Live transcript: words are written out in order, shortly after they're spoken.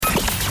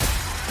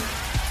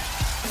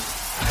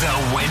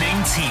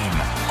winning team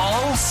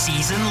all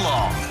season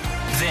long.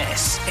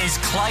 This is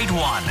Clyde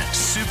One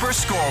Super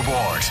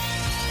Scoreboard.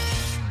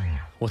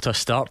 What a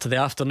start to the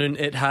afternoon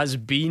it has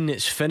been.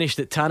 It's finished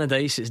at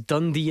Tannadice. It's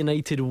Dundee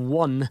United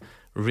 1,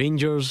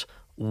 Rangers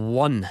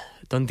 1.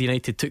 Dundee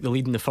United took the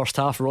lead in the first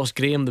half. Ross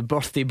Graham, the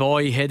birthday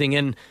boy, heading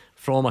in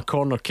from a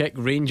corner kick.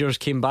 Rangers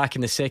came back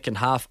in the second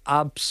half.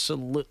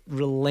 Absolute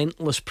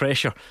relentless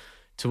pressure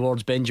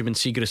towards Benjamin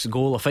Siegrist's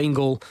goal. A fine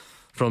goal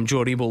from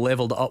Joe Aribo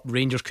levelled it up.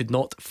 Rangers could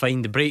not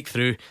find the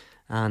breakthrough,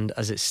 and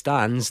as it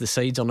stands, the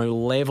sides are now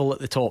level at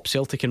the top.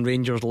 Celtic and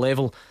Rangers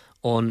level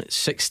on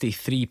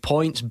 63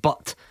 points,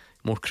 but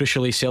more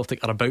crucially,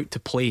 Celtic are about to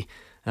play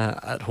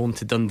at home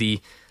to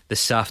Dundee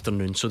this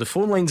afternoon. So the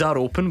phone lines are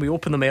open. We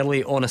open them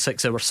early on a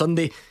 6-hour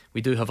Sunday.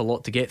 We do have a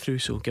lot to get through,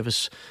 so give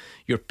us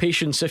your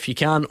patience if you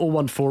can.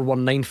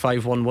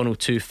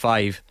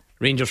 01419511025.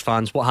 Rangers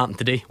fans, what happened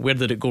today? Where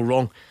did it go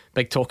wrong?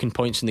 Big talking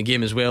points in the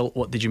game as well.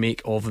 What did you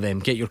make of them?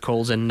 Get your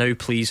calls in now,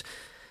 please.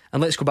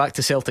 And let's go back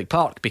to Celtic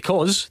Park,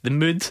 because the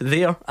mood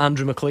there,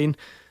 Andrew McLean,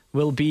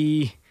 will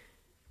be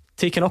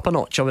taken up a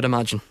notch, I would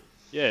imagine.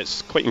 Yeah,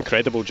 it's quite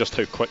incredible just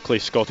how quickly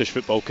Scottish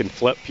football can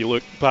flip. You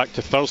look back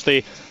to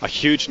Thursday, a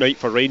huge night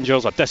for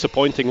Rangers, a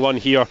disappointing one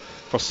here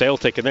for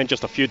Celtic, and then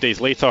just a few days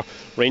later,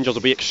 Rangers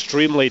will be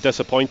extremely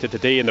disappointed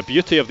today. And the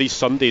beauty of these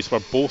Sundays where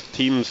both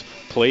teams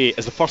play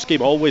is the first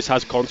game always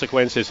has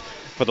consequences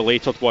for the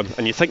later one.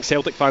 And you think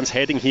Celtic fans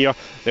heading here,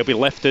 they'll be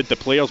lifted, the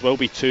players will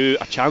be too,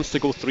 a chance to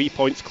go 3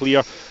 points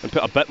clear and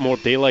put a bit more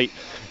daylight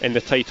in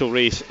the title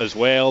race as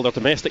well. Their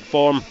domestic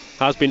form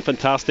has been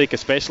fantastic,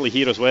 especially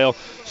here as well,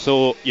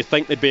 so you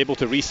think they'd be able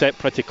to reset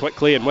pretty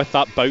quickly. And with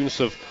that bounce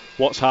of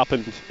what's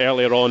happened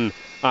earlier on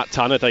at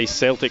Tannadice,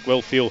 Celtic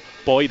will feel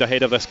buoyed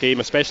ahead of this game,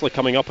 especially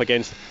coming up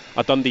against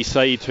a Dundee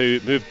side who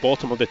moved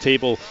bottom of the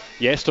table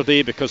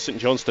yesterday because St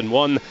Johnstone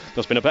won.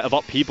 There's been a bit of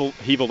upheaval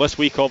this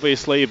week,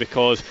 obviously,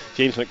 because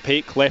James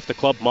McPake left the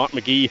club. Mark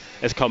McGee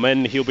has come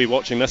in. He'll be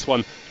watching this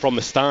one from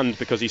the stand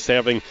because he's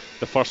serving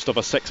the first of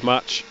a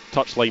 6-match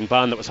touchline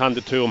ban that was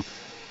handed to him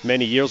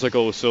many years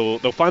ago. So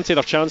they'll fancy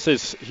their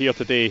chances here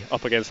today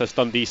up against this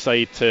Dundee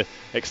side to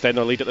extend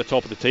their lead at the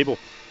top of the table.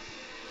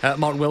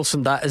 Mark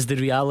Wilson, that is the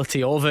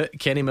reality of it.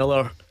 Kenny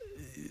Miller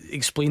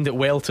explained it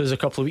well to us a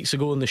couple of weeks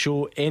ago on the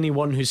show.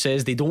 Anyone who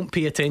says they don't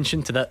pay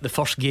attention to the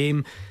first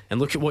game and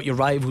look at what your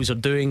rivals are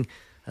doing,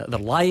 they're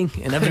lying.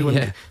 And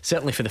everyone,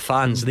 certainly for the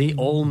fans, they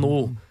all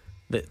know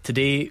that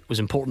today was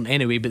important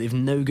anyway, but they've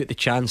now got the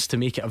chance to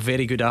make it a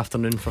very good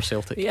afternoon for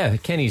Celtic. Yeah,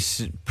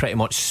 Kenny's pretty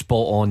much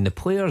spot on. The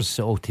players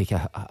all take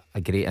a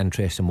great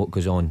interest in what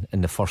goes on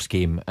in the first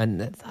game, and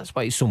that's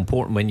why it's so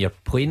important when you're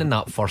playing in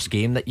that first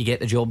game that you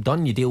get the job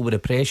done. You deal with the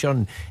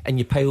pressure and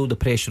you pile the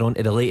pressure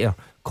onto the later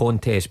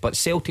contest. But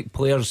Celtic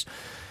players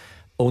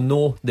will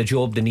know the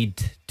job they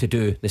need to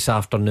do this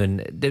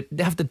afternoon. They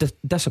have the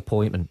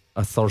disappointment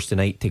of Thursday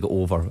night to get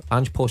over.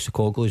 Ange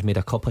Postecoglou has made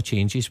a couple of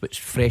changes which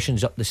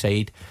freshens up the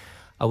side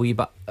a wee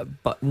bit,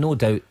 but no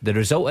doubt the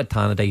result at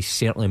Tannadice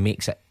certainly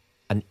makes it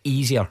an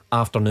easier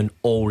afternoon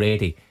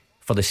already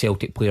for the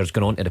Celtic players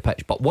going onto the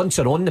pitch. But once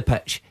they're on the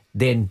pitch,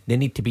 then they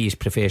need to be as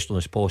professional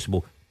as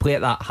possible, play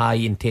at that high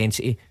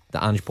intensity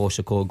that Ange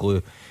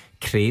Postecoglou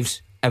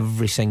craves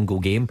every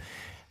single game,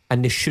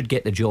 and they should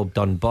get the job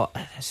done. But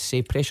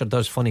say pressure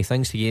does funny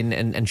things to you,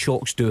 and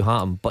shocks do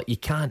happen, but you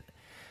can't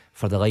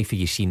for the life of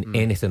you seen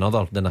anything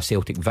other than a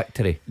Celtic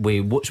victory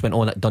with what's went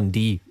on at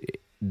Dundee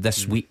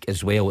this week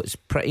as well. It's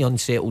pretty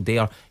unsettled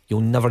there.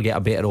 You'll never get a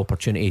better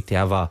opportunity to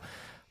have a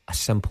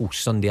simple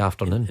Sunday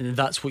afternoon. And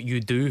that's what you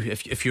do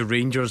if you're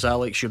Rangers,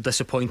 Alex. You're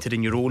disappointed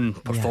in your own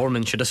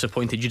performance, You're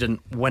disappointed you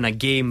didn't win a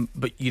game,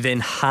 but you then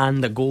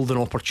hand a golden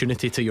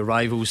opportunity to your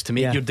rivals to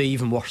make your day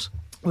even worse.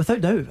 Without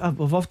doubt,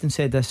 we've often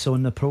said this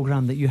on the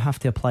programme, that you have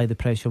to apply the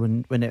pressure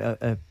when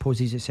it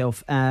poses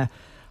itself.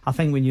 I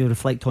think when you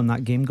reflect on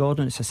that game,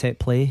 Gordon, it's a set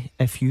play.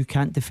 If you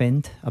can't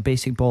defend a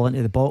basic ball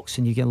into the box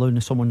and you get allowing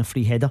someone a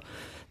free header,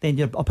 then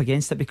you're up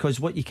against it. Because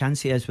what you can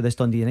see is with this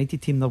Dundee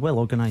United team, they're well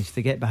organised.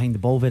 They get behind the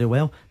ball very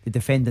well, they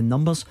defend in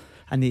numbers,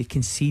 and they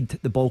concede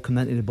the ball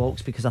coming into the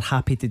box because they're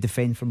happy to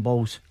defend from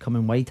balls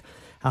coming wide.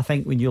 I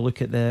think when you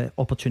look at the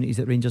opportunities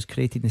that Rangers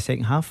created in the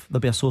second half, there'll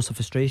be a source of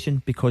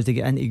frustration because they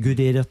get into good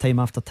area time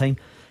after time,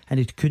 and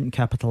they couldn't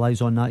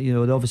capitalise on that. They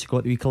obviously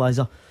got the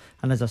equaliser,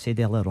 and as I said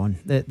earlier on,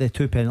 the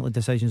two penalty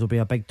decisions will be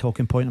a big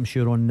talking point, I'm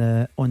sure, on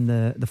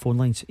the phone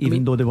lines,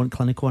 even though they weren't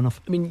clinical enough.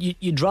 I mean,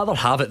 you'd rather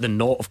have it than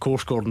not, of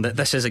course, Gordon, that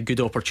this is a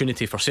good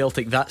opportunity for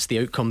Celtic. That's the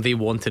outcome they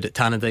wanted at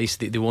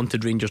Tannadice. They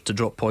wanted Rangers to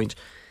drop points.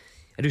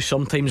 I do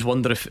sometimes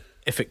wonder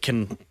if it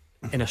can,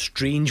 in a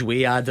strange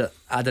way, add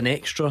an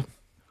extra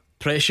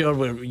pressure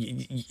where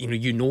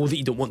you know that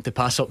you don't want to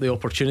pass up the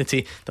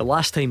opportunity. The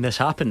last time this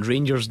happened,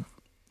 Rangers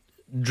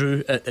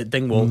drew at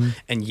Dingwall,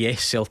 and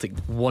yes, Celtic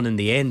won in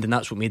the end, and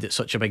that's what made it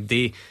such a big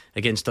day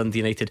against Dundee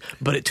United.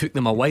 But it took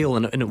them a while,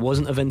 and it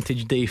wasn't a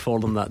vintage day for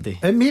them that day.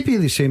 It may be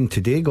the same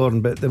today,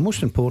 Gordon, but the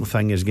most important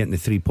thing is getting the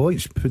 3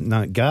 points, putting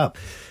that gap.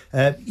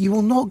 You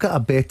will not get a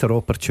better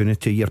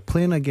opportunity. You're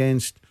playing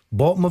against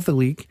bottom of the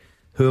league,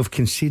 who have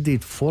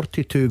conceded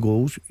 42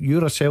 goals.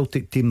 You're a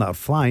Celtic team that are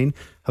flying,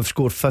 have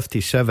scored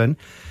 57.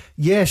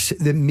 Yes,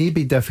 that may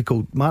be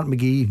difficult. Mark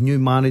McGee, new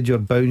manager,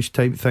 bounce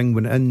type thing,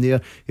 went in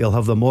there. He'll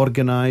have them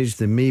organised.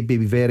 They may be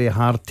very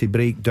hard to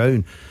break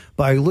down.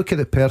 But I look at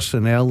the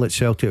personnel that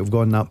Celtic have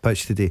got on that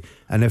pitch today,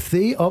 and if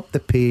they up the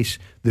pace,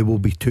 they will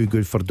be too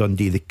good for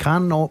Dundee. They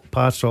cannot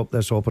pass up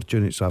this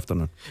opportunity this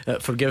afternoon.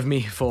 Forgive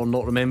me for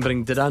not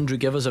remembering. Did Andrew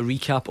give us a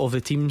recap of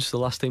the teams the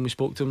last time we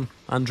spoke to him,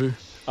 Andrew?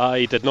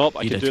 I did not, but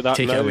I can do that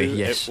Take now. It away,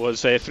 yes. It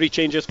was 3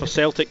 changes for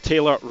Celtic: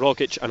 Taylor,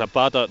 Rogic and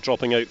Abada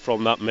dropping out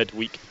from that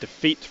midweek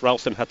defeat.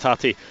 Ralston,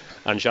 Hatate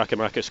and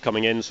Giakoumakis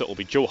coming in, so it will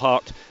be Joe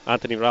Hart,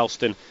 Anthony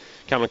Ralston,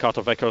 Cameron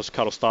Carter-Vickers,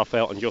 Karl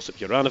Starfelt and Josip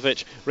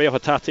Juranovic. Rio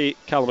Hatate,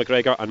 Callum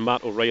McGregor and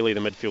Matt O'Reilly, the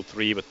midfield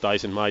 3, with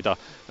Dyson Maeda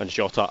and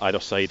Jota either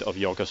side of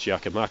Yorgos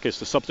Giakoumakis.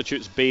 The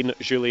substitutes: Bain,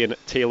 Julian,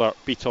 Taylor,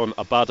 Beaton,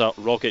 Abada,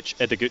 Rogic,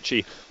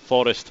 Ideguchi,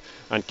 Forrest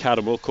and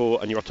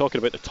Karamoko. And you were talking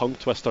about the tongue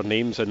twister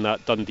names in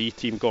that Dundee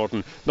team,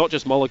 Gordon. Not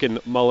just Mulligan,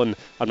 Mullen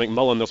and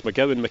McMullen. There's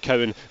McGowan,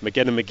 McCowan,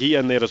 McGinn and McGee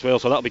in there as well,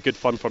 so that'll be good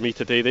fun for me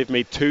today. They've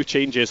made 2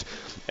 changes,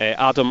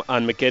 Adam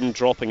and McGinn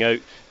dropping out,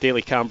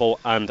 Daly Campbell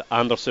and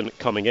Anderson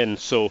coming in.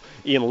 So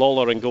Ian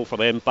Lawler in goal for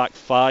them. Back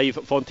 5: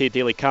 Fonte,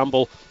 Daly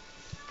Campbell,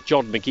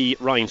 Jordan McGee,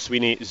 Ryan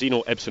Sweeney,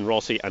 Zeno Ibsen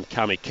Rossi and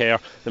Cammy Kerr.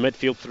 The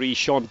midfield 3: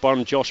 Sean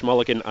Byrne, Josh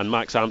Mulligan and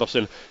Max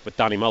Anderson, with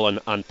Danny Mullen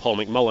and Paul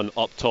McMullen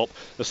up top.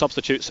 The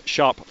substitutes: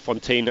 Sharp,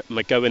 Fontaine,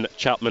 McGowan,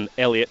 Chapman,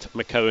 Elliott,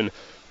 McCowan,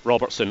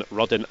 Robertson,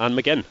 Rudden and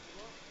McGinn.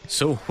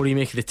 So what do you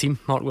make of the team,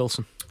 Mark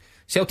Wilson?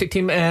 Celtic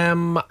team,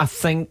 I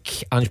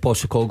think Ange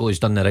Postecoglou has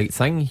done the right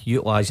thing,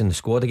 utilising the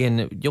squad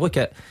again. You look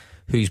at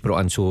who he's brought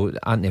in, so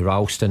Anthony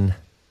Ralston,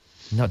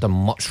 not done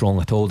much wrong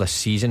at all this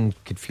season.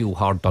 Could feel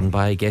hard done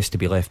by, I guess, to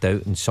be left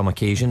out on some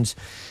occasions.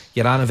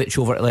 Juranovic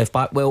over at left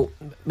back. Well,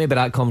 maybe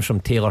that comes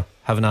from Taylor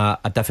having a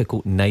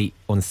difficult night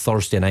on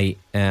Thursday night.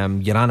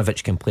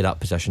 Juranovic can play that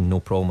position, no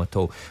problem at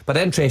all. But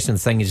the interesting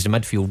thing is the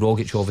midfield: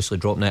 Rogic obviously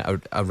dropping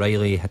out,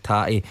 O'Reilly,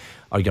 Hatate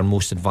are your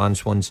most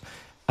advanced ones,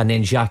 and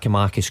then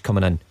Giakoumakis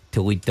coming in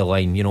to lead the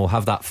line. You know,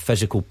 have that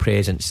physical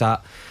presence,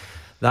 that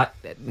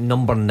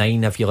number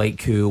 9, if you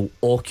like, who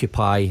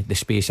occupy the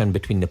space in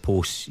between the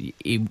posts.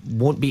 He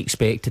won't be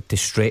expected to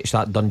stretch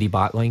that Dundee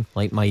backline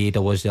like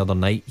Maeda was the other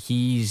night.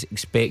 He's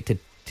expected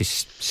to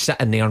sit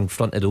in there in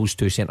front of those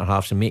 2 centre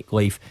halves and make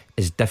life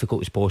as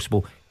difficult as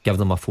possible, give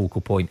them a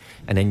focal point,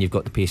 and then you've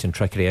got the pace and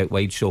trickery out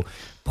wide. So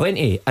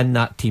plenty in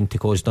that team to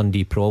cause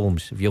Dundee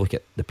problems. If you look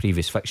at the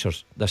previous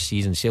fixtures this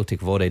season, Celtic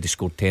have already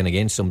scored 10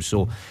 against them,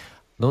 so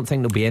I don't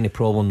think there'll be any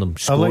problem them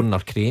scoring or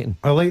creating.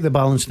 I like the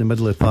balance in the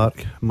middle of the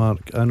park,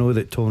 Mark. I know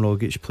that Tom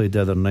Rogic played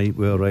the other night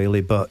with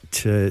O'Reilly,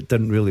 but it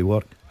didn't really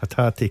work.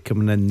 Hatate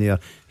coming in there,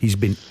 he's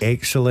been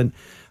excellent.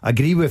 I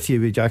agree with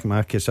you with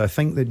Giakoumakis. I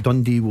think that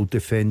Dundee will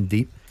defend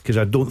deep, because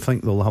I don't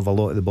think they'll have a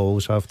lot of the ball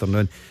this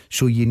afternoon.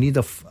 So you need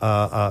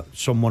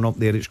someone up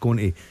there that's going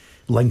to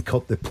link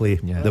up the play.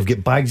 They've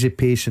got bags of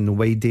pace in the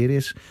wide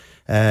areas.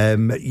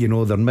 You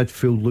know, their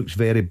midfield looks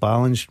very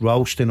balanced.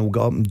 Ralston will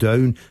go up and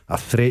down, a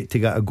threat to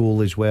get a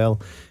goal as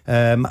well.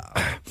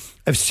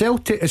 If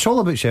Celtic, it's all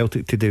about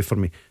Celtic today for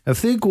me.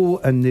 If they go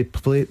and they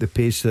play at the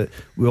pace that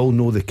we all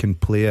know they can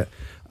play it,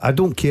 I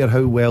don't care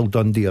how well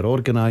Dundee are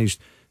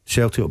organised,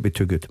 Celtic will be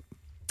too good.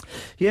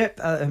 Yeah,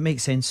 it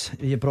makes sense.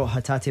 You brought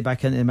Hatate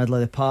back into the middle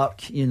of the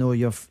park. You know,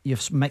 you've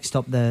mixed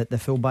up the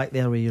full back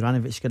there with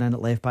Juranovic going in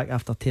at left back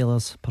after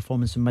Taylor's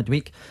performance in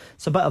midweek.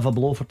 It's a bit of a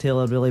blow for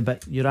Taylor really,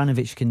 but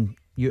Juranovic can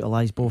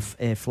utilise both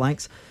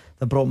flanks.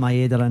 They brought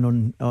Maeda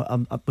in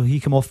on he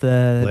came off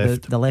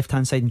the left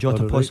hand side and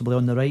Jota possibly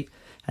on the right,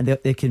 and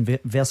they can be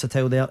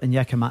versatile there, and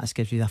Giakoumakis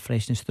gives you that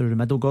freshness through the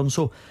middle, Gordon.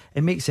 So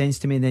it makes sense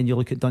to me. And then you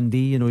look at Dundee,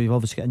 you know, you've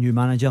obviously got a new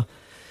manager.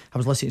 I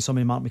was listening to some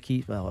of Mark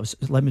McGee.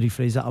 Let me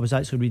rephrase that. I was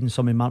actually reading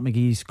some of Mark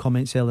McGee's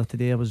comments earlier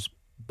today. I was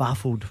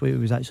baffled what he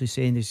was actually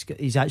saying.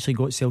 He's actually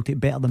got Celtic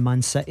better than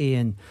Man City,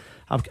 and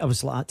I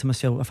was like that to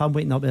myself. If I'm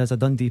waking up as a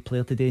Dundee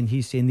player today and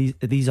he's saying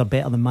these are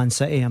better than Man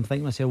City, I'm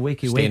thinking to myself,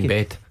 wakey. Stay in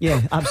bed.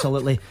 Yeah,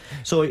 absolutely.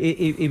 So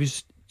he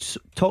was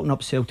talking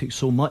up Celtic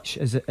so much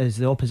as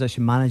the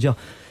opposition manager,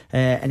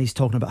 and he's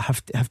talking about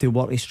have to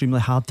work extremely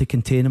hard to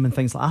contain him and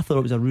things like that. I thought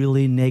it was a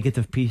really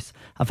negative piece.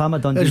 If I'm a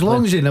Dundee as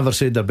long as he never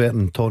said they're better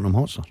than Tottenham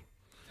Hotspur,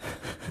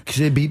 because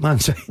they beat Man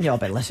City. Yeah,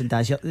 but listen,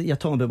 Daz, you're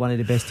talking about one of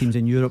the best teams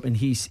in Europe, and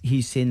he's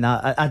saying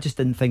that. I just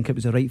didn't think it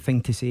was the right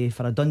thing to say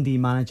for a Dundee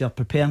manager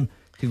preparing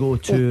to go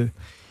to.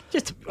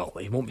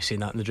 He won't be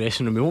saying that in the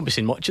dressing room. He won't be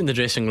saying much in the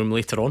dressing room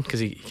later on because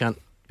he can't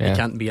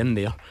be in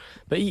there.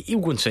 But he'll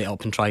go and set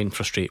up and try and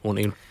frustrate, won't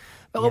he?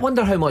 Well, I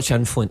wonder how much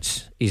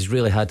influence he's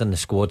really had in the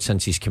squad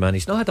since he's come in.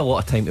 He's not had a lot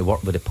of time to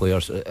work with the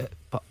players,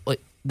 but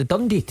like the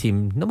Dundee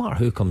team, no matter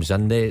who comes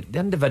in, the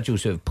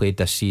individuals who have played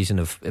this season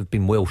have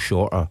been well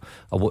short of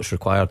what's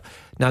required.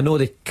 Now I know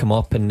they come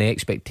up and the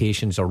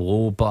expectations are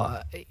low,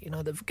 but you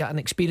know, they've got an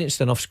experienced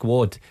enough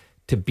squad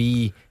to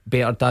be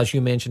better. As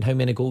you mentioned, how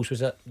many goals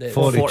was it?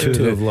 42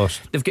 they've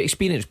lost. They've got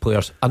experienced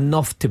players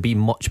enough to be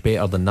much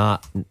better than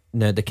that.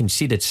 Now they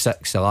conceded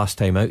 6 the last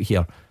time out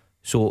here,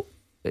 so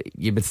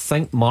you would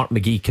think Mark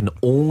McGee can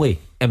only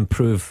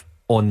improve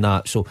on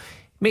that. So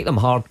make them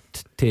hard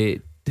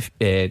to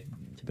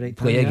break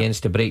play down,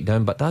 against, to break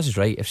down. But Daz is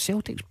right. If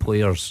Celtic's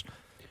players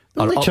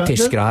are Only up to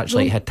scratch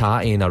like they'll-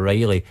 Hatate and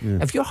O'Reilly,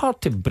 if you're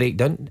hard to break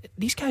down,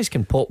 these guys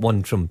can pop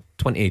one from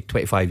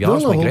 20-25 The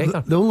yards. only, McGregor.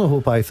 hope, the only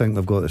hope I think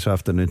they've got this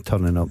afternoon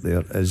turning up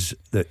there is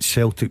that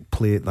Celtic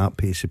play at that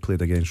pace they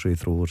played against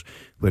Raith Rovers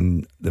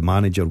when the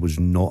manager was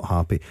not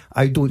happy.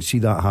 I don't see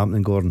that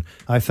happening, Gordon.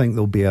 I think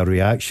there'll be a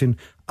reaction.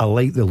 I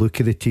like the look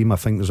of the team. I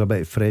think there's a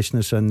bit of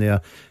freshness in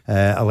there.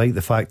 I like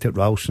the fact that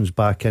Ralston's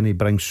back in. He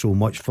brings so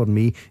much for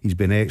me. He's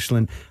been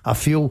excellent. I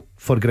feel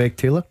for Greg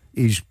Taylor.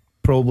 He's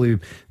probably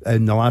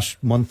in the last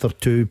month or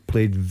two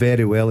played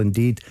very well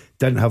indeed.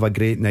 Didn't have a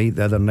great night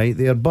the other night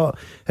there, but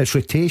it's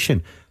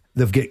rotation.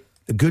 They've got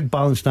a good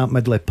balance in that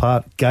middle of the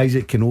park, guys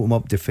that can open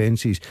up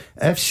defences.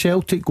 If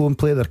Celtic go and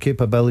play their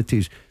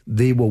capabilities,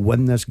 they will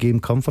win this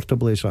game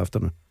comfortably this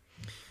afternoon.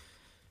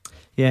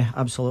 Yeah,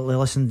 absolutely.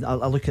 Listen, I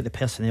look at the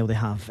personnel they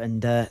have,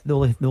 and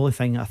the only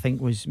thing I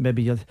think was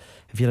maybe if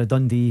you're a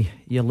Dundee,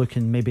 you're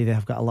looking maybe they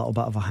have got a little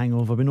bit of a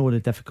hangover. We know the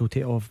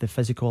difficulty of the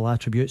physical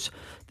attributes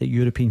that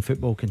European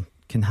football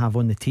can have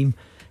on the team.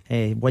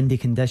 Windy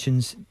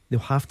conditions, they'll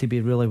have to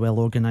be really well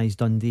organised,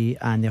 Dundee,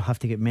 and they'll have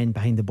to get men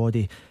behind the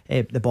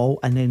ball,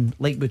 and then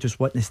like we just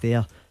witnessed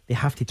there, they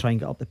have to try and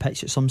get up the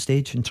pitch at some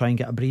stage and try and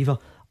get a breather.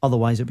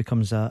 Otherwise, it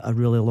becomes a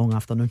really long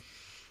afternoon.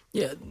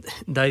 Yeah,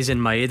 Daizen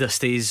Maeda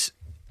stays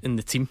in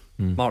the team.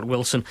 Mark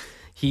Wilson,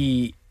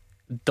 he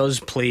does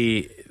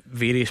play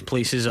various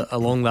places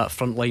along that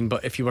front line,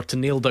 but if you were to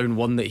nail down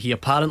one that he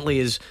apparently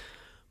is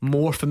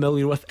more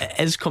familiar with, it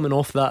is coming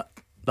off that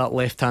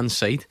left hand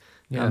side.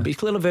 But he's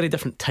clearly a very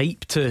different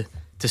type to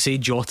say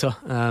Jota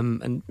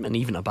and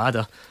even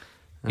Abada.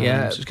 So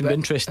it's going to be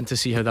interesting to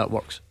see how that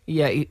works.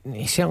 Yeah,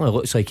 he certainly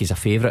looks like he's a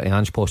favourite of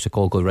Ange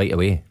Postecoglou right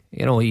away.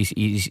 You know,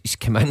 he's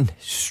come in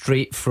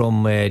straight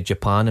from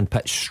Japan and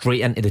pitched straight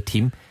into the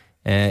team.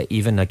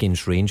 Even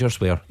against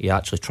Rangers, where he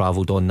actually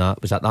travelled on that.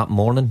 Was that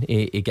morning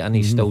he got in,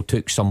 he still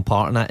took some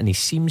part in it, and he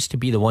seems to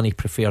be the one he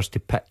prefers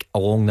to pick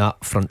along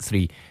that front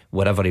three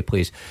wherever he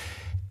plays.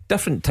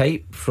 Different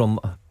type from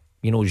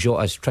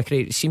Jota's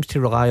trickery. He seems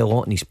to rely a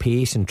lot on his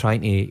pace and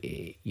trying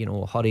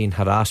to hurry and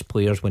harass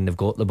players when they've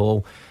got the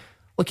ball.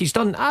 Look,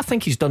 I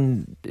think he's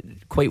done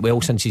quite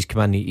well since he's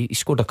come in. He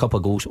scored a couple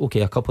of goals.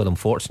 Okay, a couple of them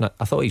fortunate.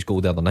 I thought his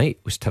goal the other night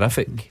was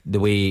terrific. The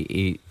way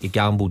he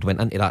gambled,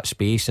 went into that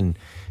space and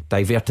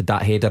diverted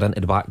that header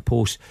into the back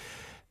post.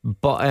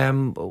 But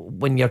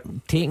when you're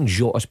taking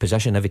Jota's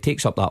position, if he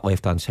takes up that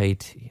left hand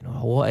side,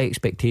 a lot of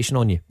expectation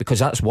on you, because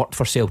that's worked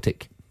for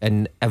Celtic.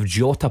 And if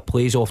Jota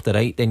plays off the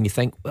right, then you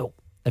think, well,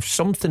 if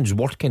something's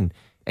working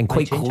and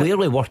quite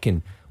clearly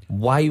working,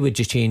 why would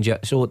you change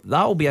it? So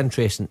that'll be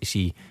interesting to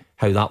see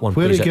how that one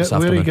plays out this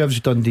afternoon. Where he gives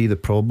Dundee the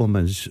problem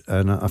is,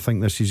 and I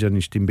think this is in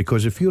his team,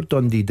 because if you're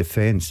Dundee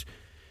defence,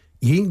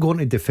 you ain't going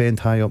to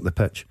defend high up the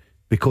pitch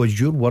because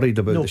you're worried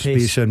about the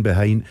space in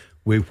behind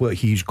with what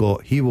he's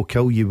got. He will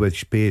kill you with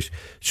space.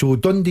 So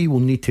Dundee will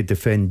need to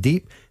defend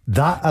deep.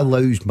 That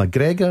allows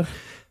McGregor,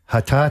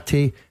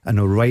 Hatate and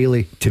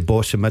O'Reilly to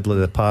boss the middle of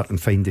the park and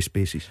find the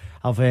spaces.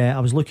 I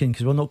was looking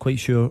because we're not quite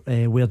sure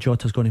where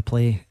Jota's going to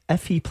play.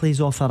 If he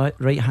plays off the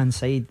right hand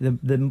side,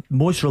 the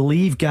most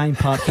relieved guy in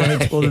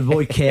Parkhead will the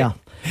boy Kerr.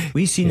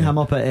 We seen him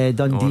up at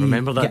Dundee.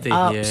 Remember that day?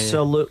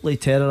 Absolutely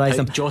terrorised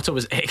him. Jota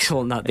was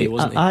excellent that day,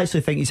 wasn't he? I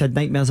actually think he's had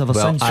nightmares ever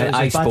since.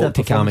 I spoke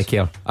to Cammy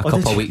Kerr a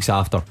couple of weeks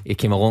after he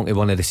came along to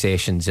one of the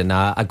sessions, and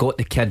I got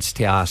the kids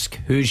to ask,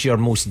 who's your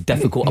most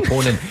difficult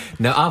opponent?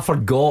 Now I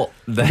forgot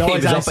that he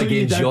was up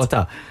against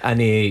Jota, and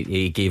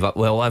he gave up.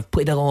 Well, I've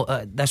played a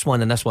lot this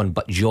one and this one,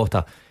 but Jota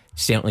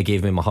certainly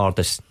gave me my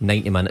hardest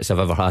 90 minutes I've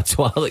ever had.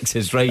 So Alex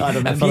is right.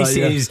 If he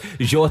says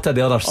Jota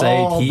the other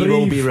side, he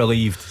will be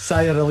relieved.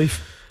 Sigh of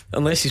relief.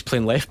 Unless he's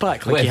playing left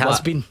back like he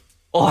has been.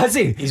 Oh, has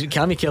he?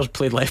 Cammy Kerr's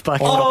played left back.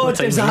 Oh,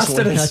 disastrous.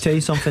 Can I tell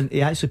you something?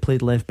 He actually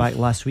played left back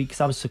last week,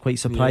 because I was quite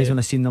surprised when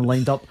I seen them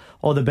lined up.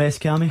 All the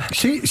best, Cammy.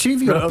 See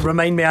if you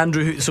remind me,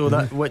 Andrew,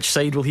 which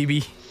side will he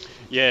be?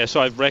 Yeah,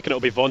 so I reckon it'll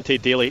be Vontae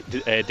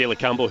Daly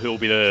Campbell who will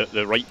be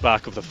the right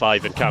back of the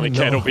five, and Cammy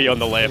Kerr will be on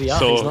the left.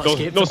 So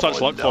no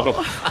such luck for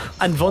him.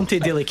 And Vontae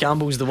Daly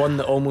Campbell's the one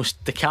that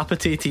almost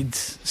decapitated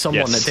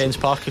someone at Dens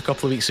Park a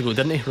couple of weeks ago,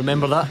 didn't he?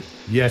 Remember that?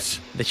 Yes.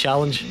 The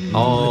challenge. Oh, the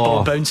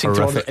ball bouncing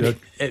to him.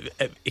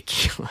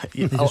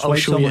 I'll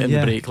show you in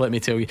the break, let me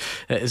tell you.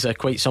 It is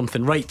quite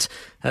something. Right,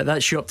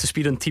 that's you up to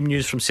speed on team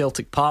news from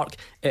Celtic Park.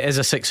 It is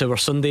a 6-hour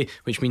Sunday,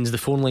 which means the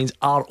phone lines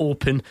are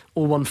open.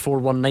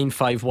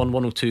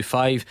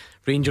 01419511025.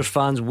 Rangers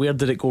fans, where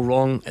did it go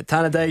wrong at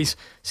Tannadice?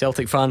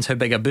 Celtic fans, how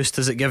big a boost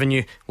has it given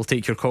you? We'll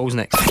take your calls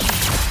next.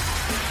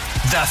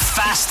 The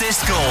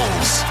fastest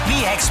goals,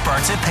 the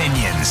expert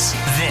opinions.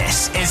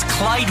 This is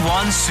Clyde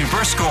One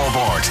Super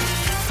Scoreboard.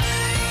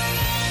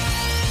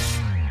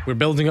 We're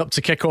building up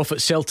to kick off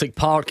at Celtic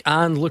Park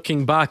and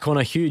looking back on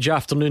a huge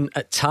afternoon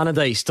at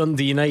Tannadice.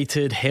 Dundee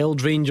United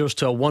held Rangers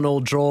to a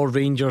 1-1 draw.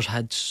 Rangers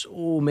had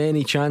so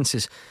many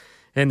chances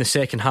in the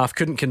second half,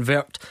 couldn't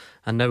convert,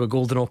 and now a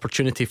golden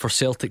opportunity for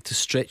Celtic to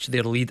stretch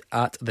their lead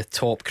at the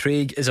top.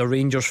 Craig is a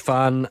Rangers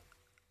fan.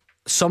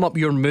 sum up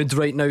your mood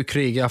right now,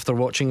 Craig, after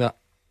watching that?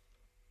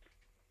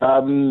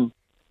 I'm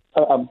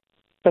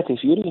pretty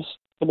furious,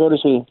 to be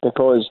honest with you,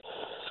 because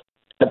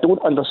I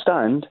don't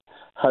understand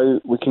how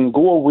we can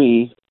go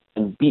away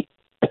and beat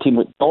a team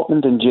like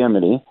Dortmund in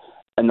Germany,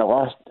 and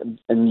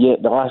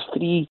yet the last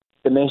 3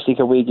 domestic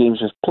away games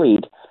we've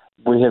played,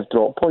 we have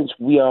dropped points.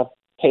 We are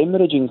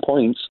hemorrhaging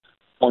points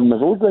on the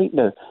road right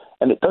now,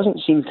 and it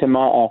doesn't seem to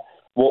matter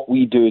what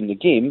we do in the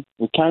game.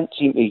 We can't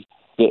seem to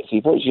get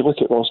 3 points. You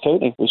look at Ross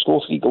County, we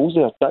score 3 goals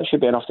there. That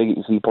should be enough to get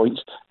you 3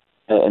 points.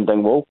 And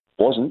Dingwall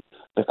wasn't,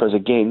 because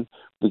again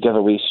we give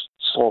away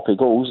sloppy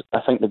goals.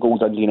 I think the goal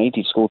Dundee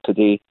United scored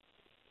today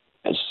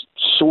is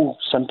so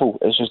simple.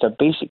 It's just a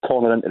basic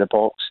corner into the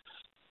box,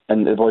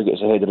 and the boy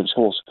gets ahead and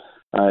scores.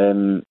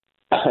 And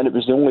it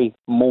was the only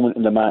moment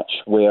in the match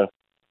where,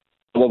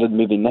 other than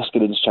maybe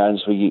Niskanen's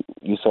chance, where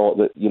you thought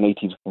that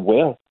United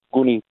were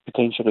going to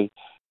potentially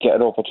get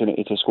an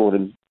opportunity to score,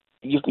 and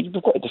you've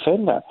got to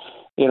defend that,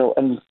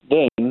 And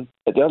then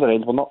at the other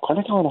end, we're not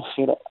clinical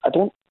enough. I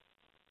don't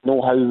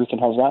know how we can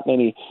have that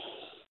many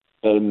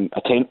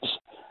attempts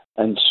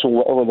and so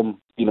little of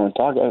them, on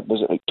target.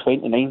 Was it like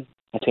 29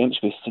 attempts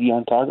with 3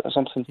 on target or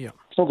something? Yeah.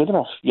 It's not good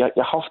enough. You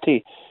have to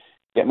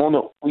get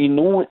more. We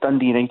know what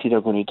Dundee United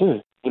are going to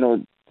do.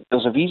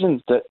 There's a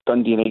reason that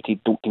Dundee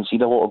United don't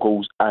concede a lot of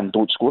goals and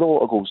don't score a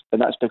lot of goals, and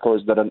that's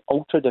because they're an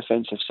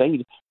ultra-defensive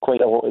side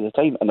quite a lot of the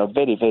time, and they're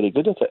very, very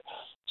good at it.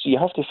 So you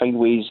have to find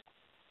ways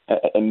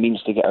and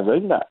means to get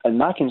around that. And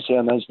my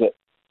concern is that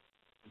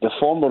the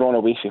form we're on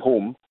away from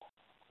home,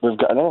 we've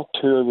got another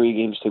 2 away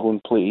games to go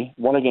and play.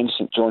 One against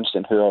St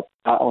Johnstone, who are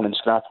battling and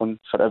scrapping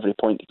for every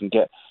point they can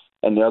get,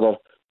 and the other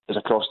is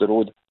across the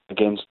road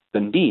against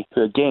Dundee,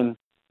 who again,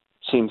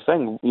 same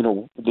thing.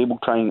 They will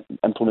try and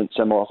implement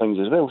similar things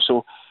as well.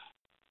 So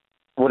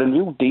we're in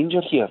real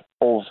danger here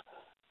of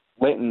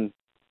letting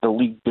the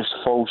league just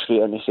fall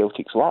straight into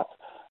Celtic's lap.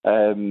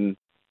 And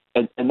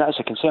that's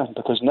a concern,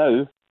 because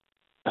now,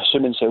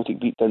 assuming Celtic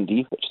beat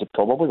Dundee, which they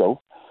probably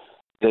will,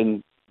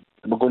 then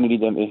we're going to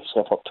need them to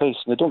slip up twice.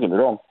 Now, don't get me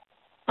wrong,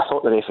 I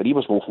thought the referee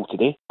was woeful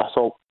today. I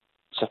thought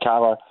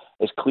Sakala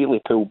is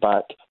clearly pulled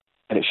back,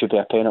 and it should be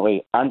a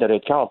penalty and a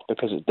red card,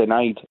 because it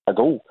denied a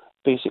goal,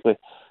 basically.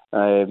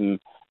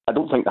 I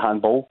don't think the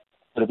handball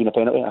would have been a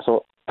penalty. I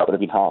thought that would have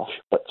been harsh,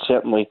 but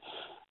certainly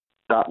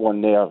that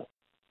one there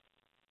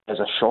is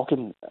a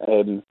shocking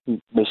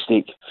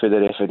mistake for the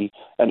referee,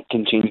 and it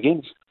can change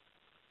games.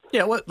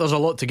 Yeah, there's a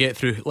lot to get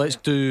through. Let's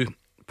do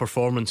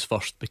performance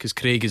first, because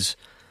Craig is,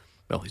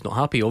 he's not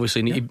happy,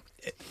 obviously.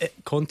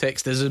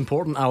 Context is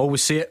important. I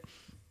always say it.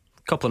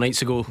 A couple of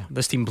nights ago,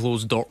 this team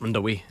blows Dortmund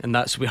away, and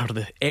that's where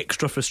the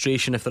extra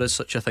frustration, if there is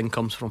such a thing,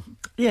 comes from.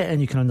 Yeah,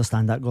 and you can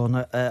understand that,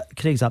 Gordon.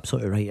 Craig's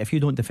absolutely right. If you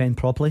don't defend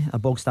properly, a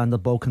bog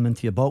standard ball coming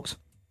into your box,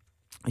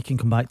 it can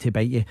come back to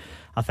bite you.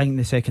 I think in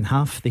the second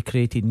half they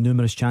created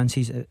numerous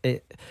chances.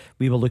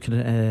 We were looking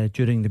at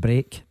during the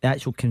break, the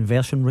actual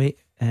conversion rate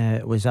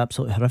was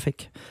absolutely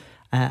horrific,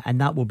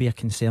 and that will be a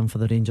concern for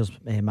the Rangers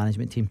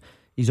management team.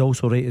 He's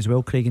also right as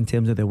well, Craig, in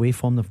terms of the away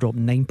form. They've dropped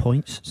 9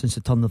 points since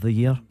the turn of the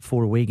year.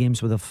 4 away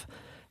games where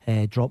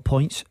they've dropped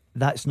points.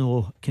 That's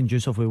no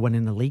conducive with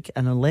winning the league,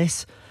 and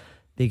unless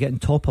they get on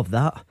top of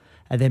that,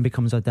 it then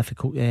becomes a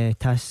difficult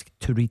task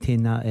to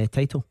retain that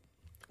title.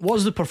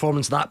 Was the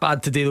performance that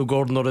bad today though,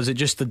 Gordon, or is it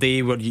just a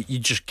day where you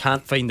just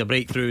can't find a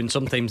breakthrough? And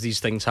sometimes these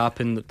things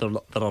happen.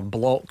 There are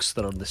blocks,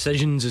 there are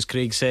decisions, as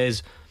Craig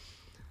says,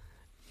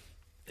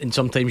 and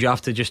sometimes you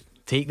have to just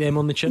take them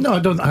on the chin. No,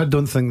 I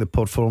don't think the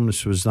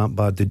performance was that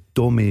bad. They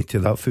dominated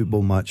that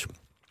football match,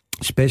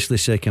 especially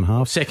second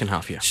half,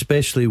 yeah.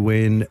 Especially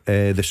when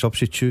the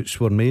substitutes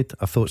were made.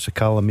 I thought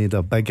Sakala made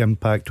a big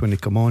impact when he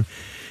came on,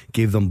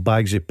 gave them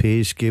bags of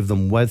pace, gave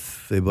them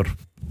width. They were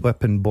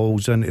whipping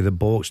balls into the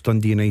box.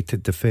 Dundee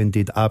United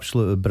defended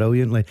absolutely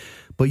brilliantly,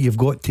 but you've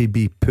got to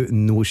be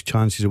putting those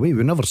chances away.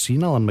 We've never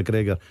seen Alan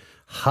McGregor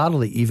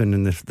hardly even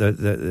in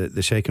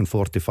the second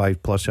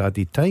 45 plus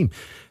added time,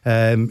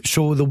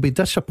 so they'll be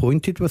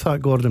disappointed with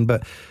that, Gordon,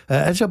 but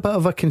it's a bit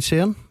of a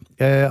concern.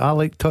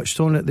 Alec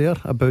touched on it there,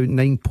 about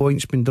 9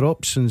 points been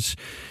dropped since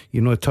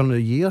the turn of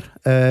the year.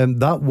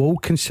 That will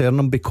concern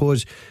them,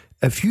 because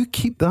if you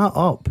keep that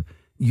up,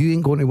 you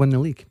ain't going to win the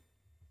league.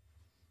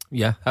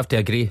 Yeah, I have to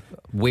agree.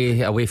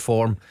 Away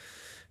form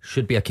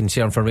should be a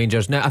concern for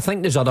Rangers. Now, I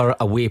think there's other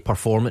away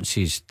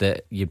performances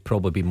that you'd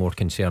probably be more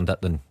concerned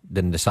at than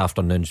this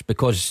afternoon's,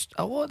 because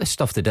a lot of the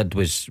stuff they did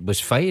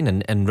was fine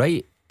and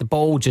right. The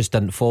ball just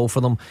didn't fall for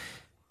them.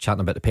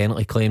 Chatting about the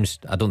penalty claims,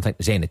 I don't think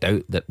there's any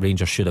doubt that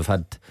Rangers should have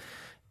had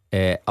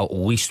at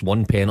least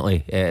one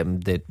penalty.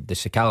 The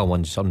Sakala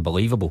one's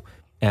unbelievable.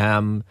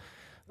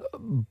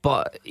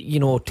 But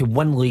to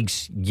win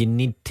leagues, you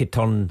need to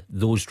turn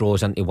those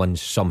draws into wins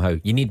somehow.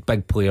 You need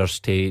big players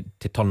to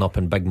turn up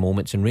in big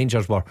moments, and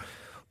Rangers were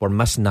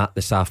missing that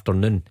this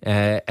afternoon.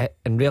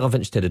 In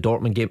relevance to the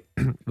Dortmund game,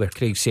 where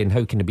Craig's saying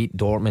how can they beat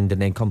Dortmund and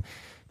then come,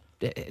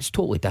 it's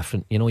totally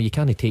different. You know, you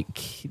can't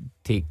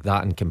take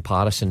that in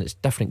comparison. It's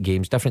different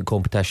games, different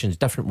competitions,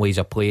 different ways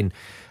of playing.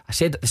 I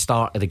said at the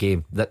start of the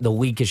game that the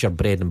league is your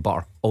bread and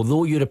butter.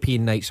 Although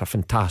European nights are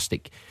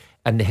fantastic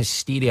and the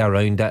hysteria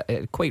around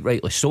it, quite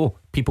rightly so,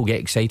 people get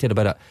excited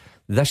about it.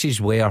 This is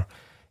where,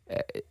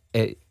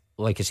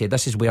 like I said,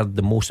 this is where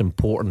the most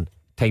important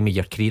time of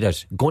your career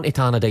is. Going to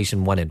Tannadice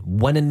and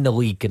winning the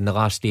league in the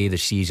last day of the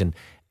season,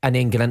 and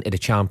then get into the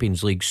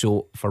Champions League.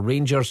 So for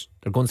Rangers,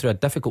 they're going through a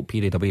difficult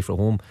period away from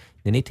home.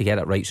 They need to get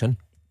it right soon.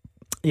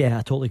 Yeah,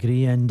 I totally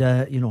agree. And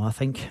you know, I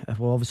think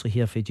we'll obviously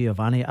hear from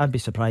Giovanni. I'd be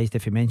surprised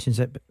if he mentions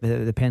it,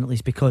 the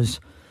penalties,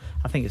 because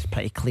I think it's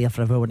pretty clear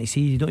for everyone to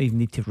see. You don't even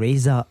need to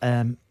raise that.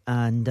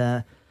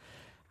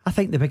 I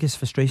think the biggest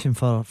frustration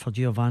for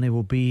Giovanni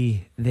will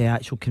be the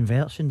actual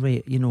conversion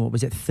rate. You know,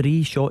 was it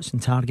 3 shots in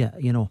target?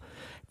 You know,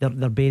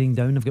 they're bearing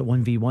down. They've got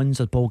 1v1s.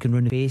 There's ball going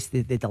round the base.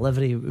 The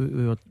delivery,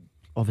 we were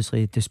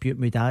obviously disputing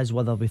with Daz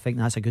whether we think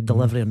that's a good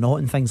delivery or not,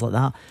 and things like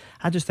that.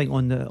 I just think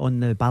on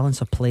the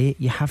balance of play,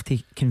 you have to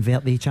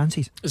convert the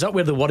chances. Is that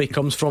where the worry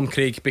comes from,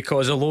 Craig?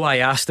 Because although I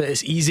asked it,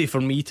 it's easy for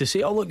me to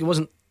say, oh look, it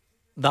wasn't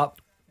that,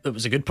 it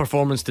was a good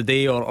performance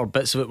today, or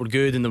bits of it were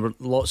good and there were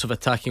lots of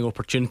attacking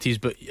opportunities.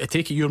 But I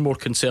take it you're more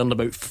concerned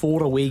about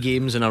 4 away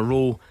games in a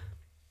row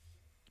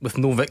with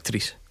no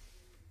victories.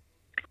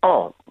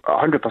 Oh,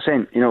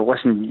 100%. You know,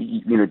 listen,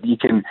 you know,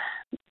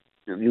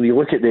 you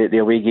look at the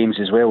away games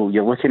as well.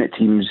 You're looking at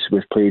teams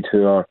we've played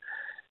who are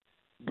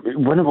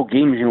winnable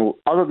games, you know,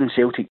 other than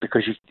Celtic,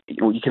 because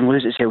you can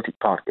lose at Celtic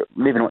Park,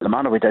 maybe not in the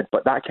manner we did,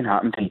 but that can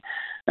happen to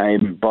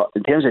you. But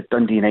in terms of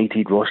Dundee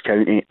United, Ross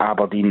County,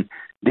 Aberdeen,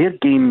 their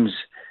games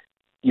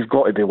you've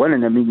got to be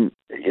winning. I mean,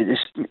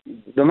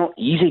 they're not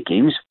easy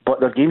games, but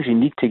they're games you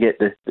need to get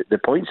the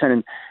points in.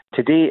 And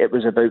today it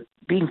was about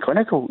being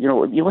clinical. You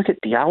know, you look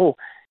at Diallo,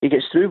 he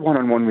gets through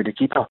 1-on-1 with the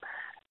keeper,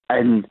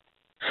 and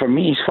for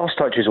me, his first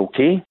touch is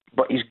okay,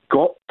 but he's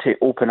got to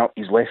open up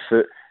his left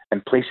foot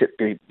and place it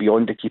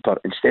beyond the keeper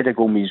instead of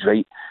going with his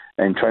right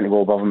and trying to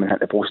go above him and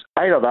hit the post.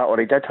 Either that, or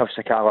he did have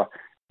Sakala,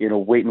 you know,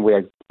 waiting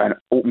with an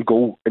open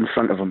goal in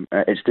front of him.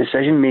 It's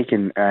decision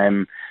making.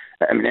 And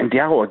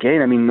Diallo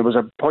again. I mean, there was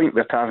a point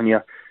where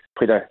Tavernier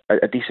played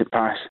a decent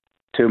pass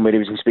to him where he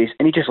was in space,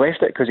 and he just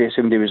left it because he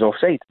assumed he was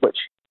offside. Which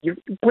you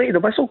play the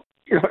whistle.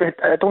 You know,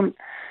 I don't.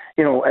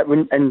 You know,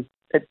 and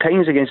at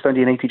times against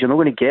Dundee United, you're not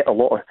going to get a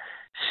lot of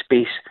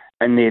space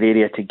in their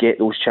area to get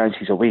those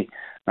chances away,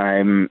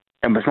 and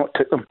we've not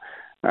took them.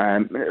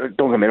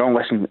 Don't get me wrong,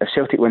 listen, if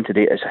Celtic win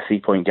today, it's a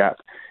 3-point gap.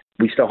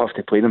 We still have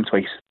to play them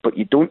twice, but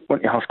you don't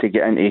want to have to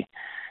get into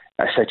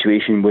a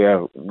situation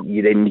where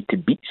you then need to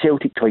beat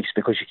Celtic twice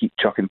because you keep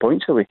chucking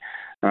points away,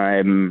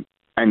 and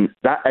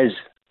that is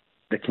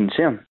the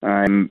concern.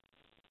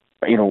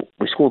 You know,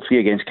 we scored 3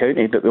 against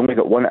County, but we only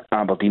got 1 at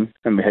Aberdeen,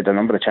 and we had a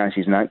number of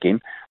chances in that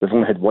game. We've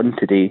only had 1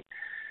 today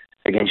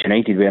against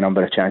United with a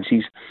number of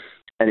chances,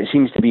 and it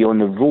seems to be on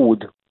the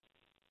road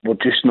we're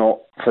just not,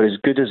 for as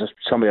good as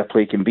some of our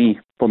play can be,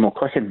 we're not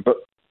clicking. But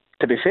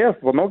to be fair,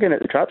 we're not getting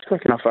at the traps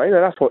quick enough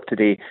either. I thought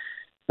today,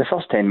 the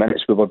first 10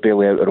 minutes we were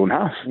barely out our own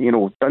half. You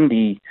know,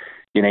 Dundee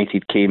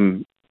United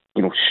came,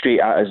 you know, straight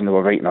at us and they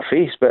were right in our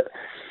face. But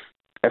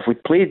if we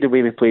played the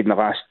way we played in the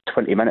last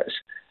 20 minutes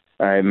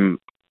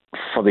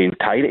for the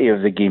entirety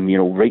of the game, you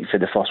know, right for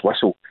the first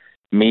whistle,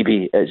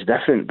 maybe it's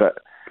different. But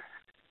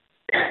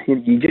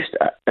you just,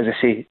 as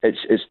I say,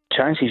 it's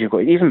chances you've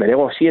got. Even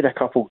Morelos, he had a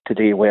couple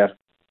today where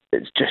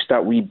it's just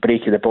that wee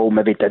break of the ball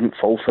maybe didn't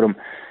fall for him,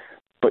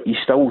 but you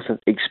still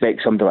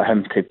expect somebody like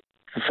him to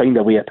find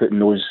a way of putting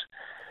those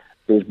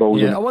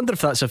balls in. I wonder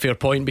if that's a fair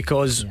point,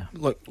 because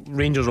look,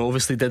 Rangers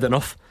obviously did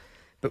enough,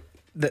 but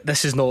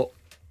this is not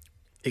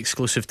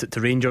exclusive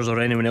to Rangers or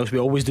anyone else. We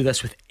always do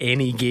this with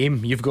any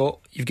game. You've got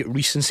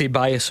recency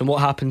bias, and what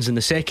happens in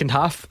the second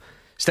half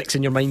sticks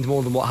in your mind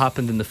more than what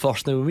happened in the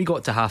first. Now, when we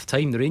got to half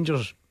time, the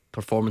Rangers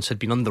performance had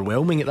been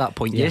underwhelming at that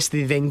point. Yes,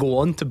 they then go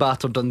on to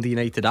batter Dundee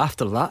United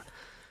after that,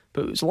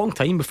 but it was a long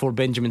time before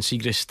Benjamin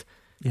Siegrist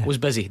was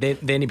busy.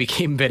 Then he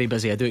became very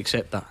busy. I do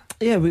accept that.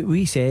 Yeah,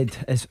 we said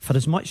for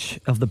as much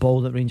of the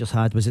ball that Rangers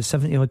had, was it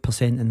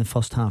 70% in the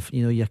first half?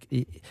 You know,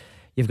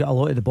 you've got a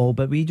lot of the ball,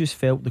 but we just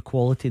felt the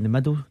quality in the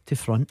middle to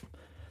front.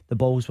 The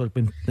balls were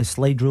the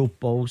slide rule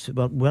balls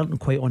weren't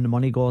quite on the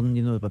money, Gordon.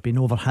 You know, they were being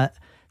overhit.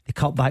 The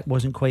cutback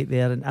wasn't quite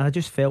there, and I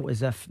just felt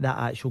as if that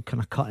actual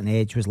kind of cutting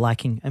edge was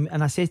lacking.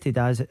 And I said to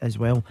Daz as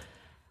well,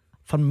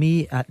 for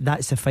me,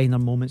 that's the finer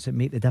moments that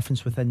make the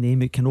difference within the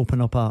game. It can open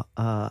up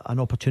an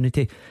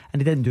opportunity, and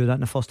he didn't do that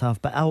in the first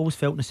half. But I always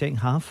felt in the second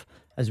half,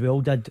 as we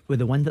all did, with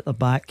the wind at their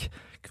back,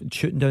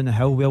 shooting down the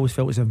hill, we always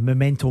felt as if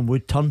momentum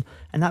would turn,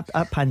 and that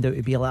panned out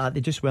to be like that.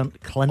 They just weren't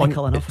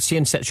clinical enough.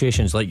 Seeing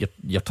situations like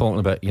you're talking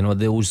about, you know,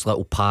 those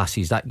little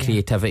passes, that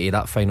creativity,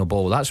 that final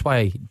ball. That's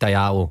why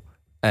Diallo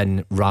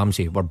and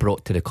Ramsey were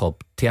brought to the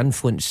club to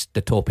influence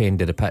the top end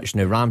of the pitch.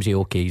 Now Ramsey,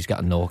 okay, he's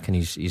got a knock and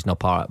he's not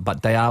part of it,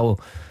 but Diallo,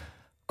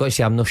 got to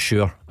say, I'm not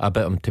sure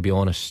about him, to be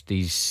honest.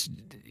 He's,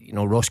 you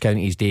know, Ross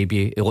County's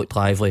debut, he looked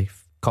lively,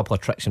 a couple of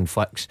tricks and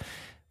flicks.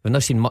 We've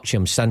not seen much of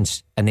him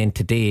since. And then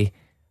today,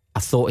 I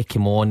thought he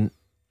came on,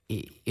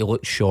 he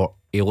looked short.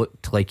 He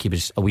looked like he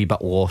was a wee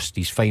bit lost.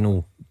 His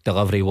final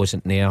delivery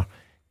wasn't there.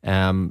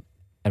 And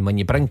when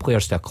you bring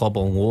players to a club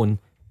on loan,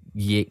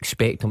 you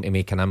expect them to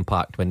make an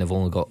impact when they've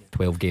only got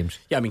 12 games.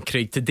 Yeah, I mean,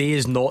 Craig, today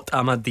is not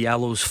Amad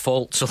Diallo's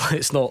fault, so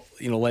let's not,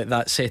 let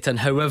that set in.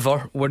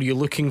 However, were you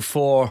looking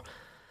for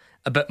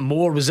a bit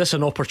more? Was this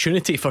an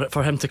opportunity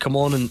for him to come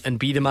on and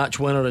be the match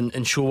winner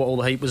and show what all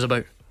the hype was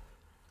about?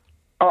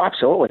 Oh,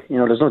 absolutely.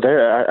 There's no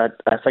doubt.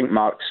 I think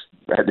Mark's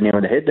hit the nail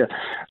on the head there.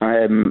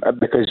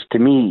 Because to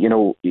me,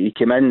 he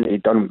came in,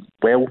 he'd done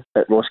well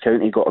at Ross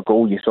County, got a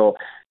goal. You thought,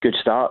 good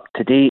start.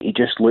 Today, he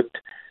just looked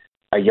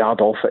a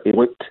yard off it. He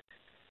looked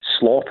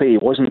sloppy. He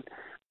wasn't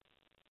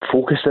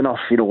focused enough.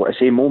 I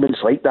say moments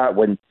like that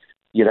when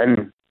you're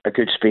in a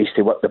good space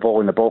to whip the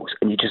ball in the box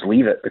and you just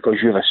leave it because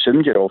you've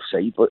assumed you're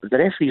offside. But the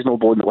referee's not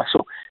blowing the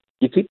whistle.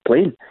 You keep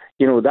playing.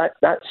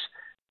 That's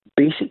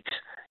basics.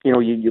 You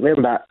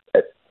learn that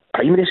at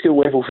primary school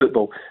level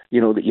football,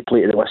 that you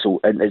play to the whistle.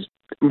 And there's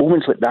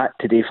moments like that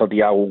today for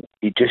Diallo,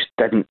 he just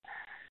didn't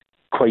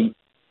quite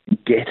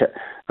get it.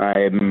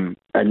 And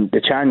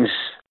the chance,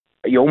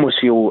 you almost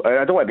feel,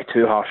 I don't want to be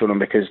too harsh on him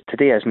because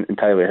today isn't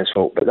entirely his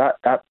fault, but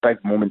that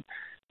big moment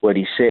where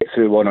he's set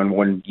through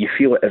one-on-one, you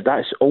feel it. If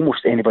that's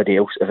almost anybody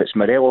else, if it's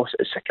Morelos,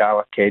 it's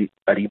Sakala, Kent,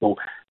 Aribo,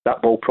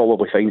 that ball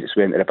probably finds its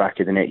way into the back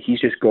of the net. He's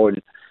just gone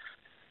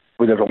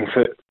with the wrong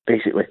foot,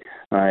 basically.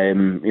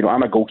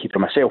 I'm a goalkeeper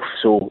myself,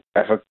 so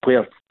if a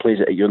player plays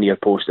it at your near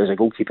post as a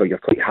goalkeeper, you're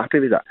quite happy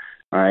with that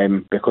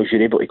because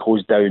you're able to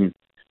close down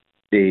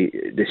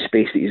the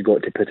space that he's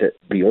got to put it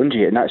beyond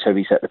you, and that's how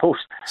he's hit the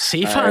post.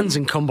 Safe hands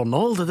in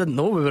Cumbernauld. I didn't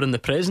know we were in the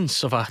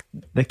presence of a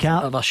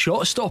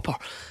shot stopper.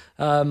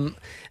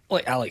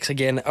 Like Alex,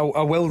 again,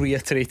 I will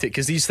reiterate it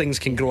because these things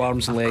can grow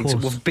arms and legs.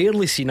 We've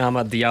barely seen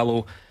Amad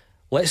Diallo.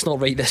 Let's not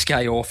write this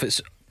guy off.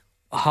 It's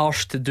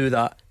harsh to do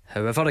that.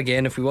 However,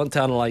 again, if we want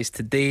to analyse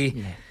today,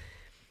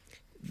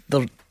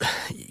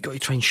 you've got to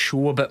try and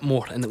show a bit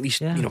more, and at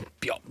least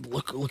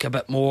look a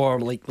bit more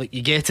like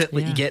you get it,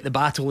 like you get the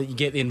battle, like you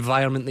get the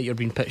environment that you're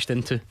being pitched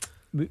into.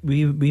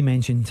 We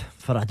mentioned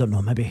for, I don't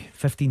know, maybe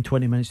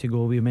 15-20 minutes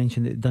ago, we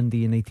mentioned that Dundee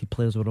United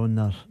players were on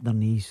their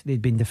knees.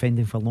 They'd been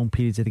defending for long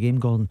periods of the game,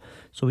 Gordon.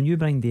 So when you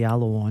bring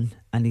Diallo on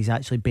and he's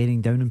actually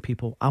bearing down on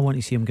people, I want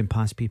to see him going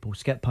past people,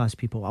 skip past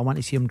people. I want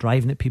to see him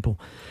driving at people.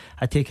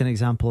 I take an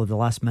example of the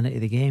last minute of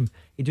the game.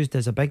 He just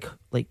does a big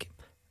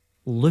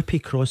loopy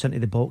cross into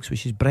the box,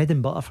 which is bread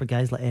and butter for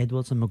guys like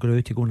Edwards and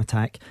McGrew to go and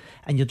attack,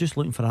 and you're just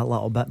looking for that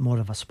little bit more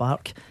of a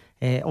spark.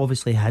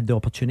 Obviously had the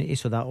opportunity,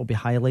 so that will be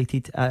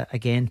highlighted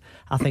again.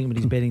 I think when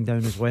he's bearing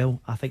down as well,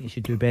 I think he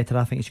should do better.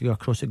 I think he should go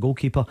across the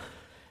goalkeeper.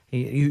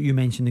 You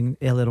mentioned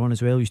earlier on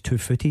as well, he's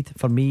 2-footed.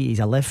 For me, he's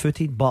a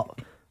left-footed, but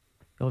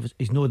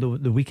he's not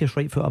the weakest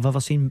right foot I've ever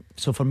seen.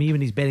 So for me,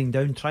 when he's bearing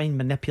down, try and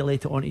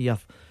manipulate it onto your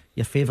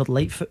favoured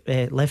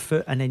left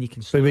foot, and then you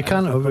can. But we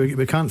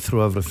can't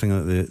throw everything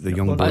at the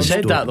young boys. I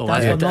said that though.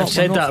 I've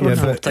said that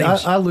before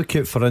times. I look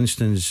at, for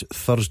instance,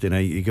 Thursday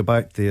night. You go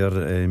back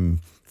there.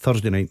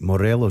 Thursday night,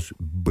 Morelos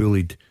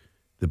bullied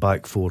the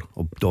back four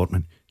of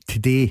Dortmund.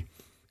 Today,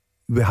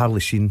 we hardly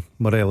seen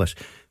Morelos.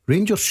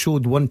 Rangers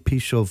showed one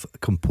piece of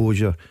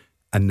composure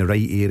in the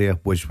right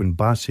area, was when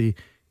Bassey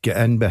get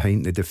in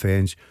behind the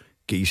defence,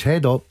 get his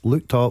head up,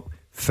 looked up,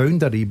 found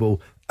Aribo,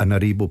 and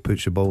Aribo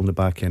puts the ball in the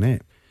back of the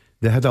net.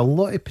 They had a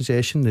lot of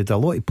possession, they had a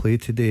lot of play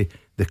today.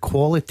 The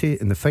quality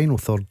in the final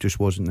third just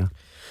wasn't there.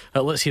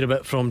 Let's hear a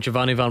bit from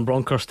Giovanni Van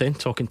Bronckhorst then,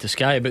 talking to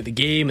Sky about the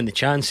game and the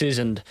chances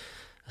and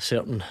a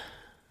certain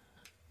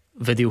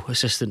video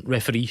assistant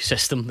referee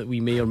system that we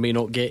may or may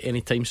not get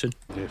anytime soon.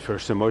 The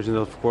first emotion,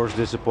 of course,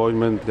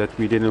 disappointment that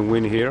we didn't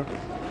win here.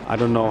 I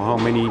don't know how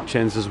many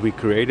chances we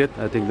created.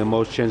 I think the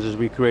most chances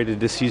we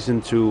created this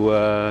season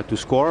to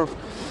score,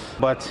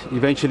 but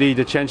eventually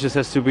the chances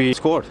has to be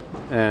scored,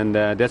 and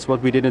that's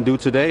what we didn't do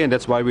today, and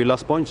that's why we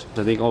lost points.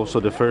 I think also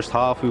the first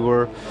half we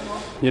were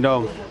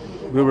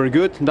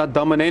good, not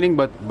dominating,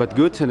 but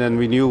good. And then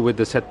we knew with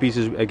the set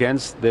pieces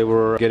against, they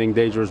were getting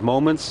dangerous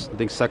moments. I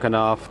think second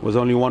half was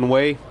only one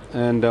way.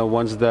 And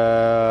once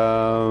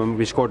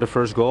we scored the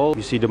first goal,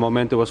 you see the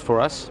momentum was for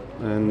us.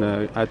 And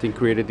I think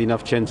created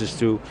enough chances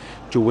to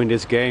win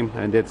this game.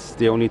 And that's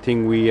the only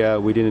thing we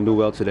didn't do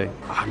well today.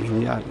 I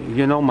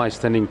mean, my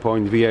standing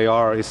point,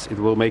 VAR, it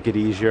will make it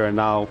easier. And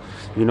now,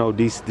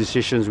 these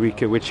decisions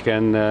which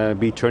can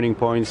be turning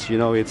points,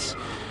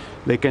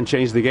 they can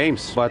change the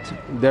games, but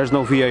there's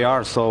no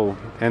VAR, so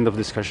end of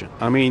discussion.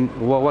 I mean,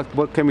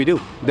 what can we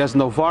do? There's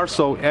no VAR,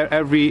 so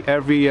every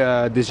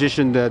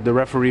decision that the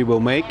referee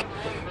will make,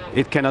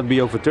 it cannot be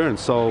overturned.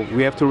 So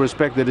we have to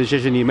respect the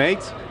decision he made.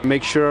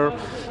 Make sure,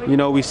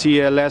 we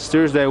see last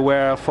Thursday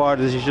where VAR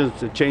decisions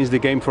changed the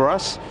game for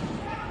us.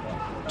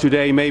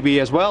 Today maybe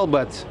as well,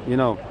 but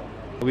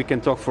we can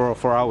talk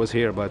for hours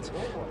here, but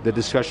the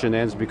discussion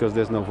ends because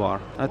there's no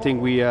VAR. I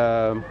think we.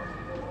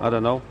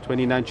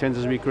 29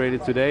 chances we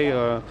created today,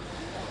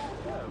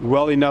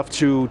 well enough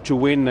to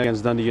win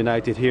against Dundee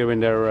United here in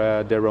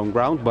their own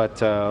ground,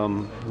 but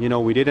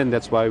we didn't.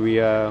 That's why we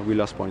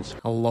lost points.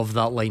 I love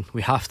that line.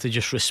 We have to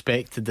just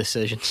respect the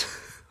decisions.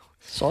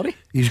 Sorry,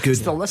 he's good.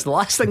 Still, that's the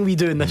last thing we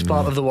do in this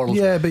part of the world.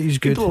 Yeah, but he's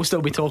good. People will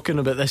still be talking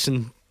about this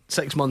in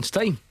 6 months'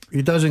 time.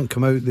 He doesn't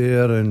come out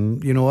there,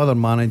 and other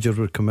managers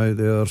would come out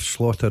there,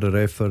 slaughter a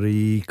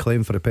referee,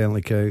 claim for a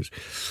penalty kicks,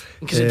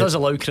 because it does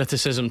allow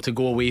criticism to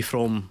go away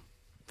from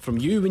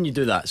you when you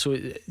do that. So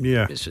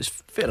it's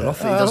fair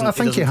enough. I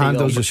think he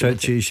handles the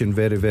situation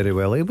very, very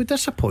well. He was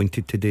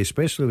disappointed today,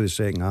 especially with the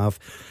second half.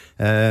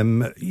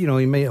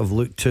 He might have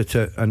looked at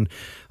it, and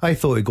I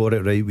thought he got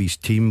it right with his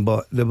team,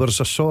 but there was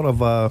a sort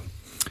of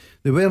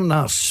they weren't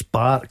that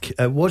spark.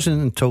 It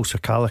wasn't until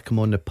Sakala came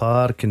on the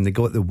park and they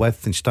got the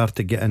width and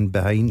started getting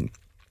behind,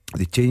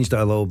 they changed it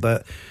a little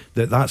bit,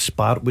 that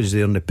spark was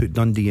there, and they put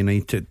Dundee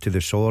United to the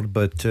sword.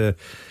 But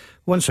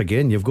once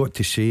again, you've got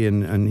to say,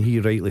 and he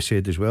rightly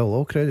said as well,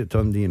 all credit to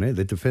Dundee United,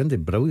 they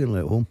defended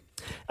brilliantly at home.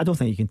 I don't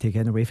think you can take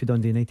it away from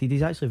Dundee United.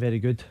 He's actually very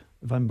good,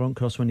 Van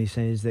Bronckhorst, when he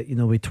says that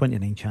with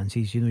 29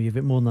 chances, you've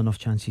got more than enough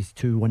chances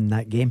to win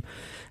that game.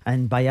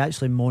 And by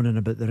actually moaning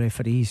about the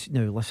referees,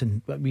 now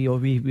listen, we all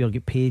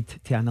get paid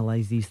to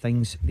analyse these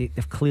things.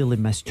 They've clearly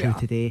missed two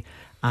today,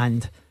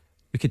 and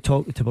we could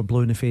talk till we're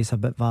blue in the face a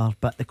bit, Var,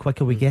 but the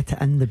quicker we get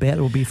it in, the better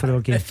it will be for our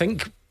game. I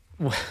think,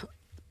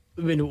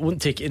 it won't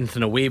take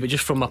anything away, but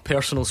just from a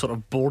personal sort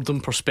of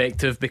boredom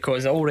perspective,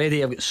 because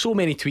already I've got so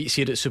many tweets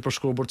here at Super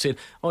Scoreboard saying,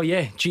 oh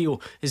yeah,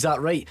 Gio, is that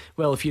right?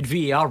 Well, if you'd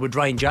VAR, would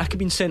Ryan Jack have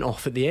been sent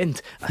off at the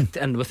end?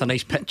 And with a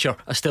nice picture,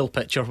 a still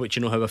picture, which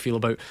you know how I feel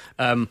about,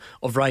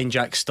 of Ryan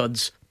Jack's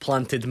studs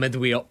planted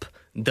midway up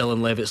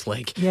Dylan Levitt's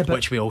leg,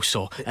 which we all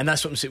saw. And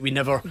that's what I'm saying, we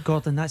never,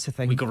 Gordon, that's the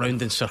thing, we go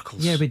round in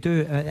circles. Yeah, we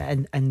do,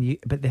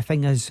 but the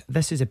thing is,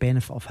 this is a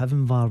benefit of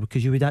having VAR,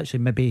 because you would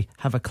actually maybe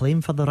have a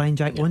claim for the Ryan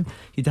Jack one,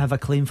 you'd have a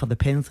claim for the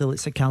penalty that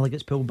Sakala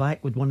gets pulled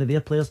back with one of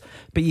their players,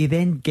 but you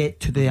then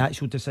get to the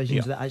actual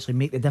decisions that actually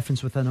make the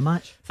difference within a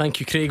match. Thank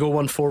you, Craig.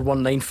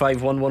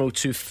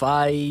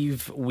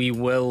 01419511025. We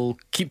will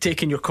keep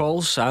taking your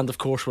calls, and of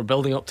course we're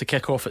building up to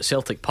kick off at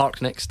Celtic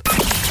Park next.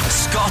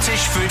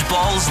 Scottish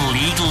football's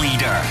league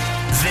leader.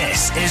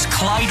 This is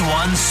Clyde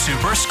One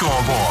Super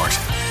Scoreboard.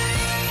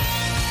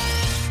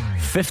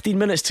 15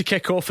 minutes to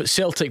kick off at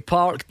Celtic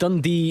Park.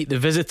 Dundee the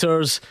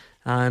visitors,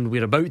 and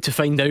we're about to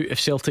find out if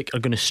Celtic are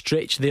going to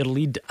stretch their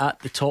lead at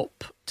the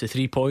top to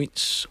 3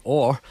 points,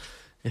 or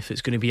if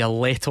it's going to be a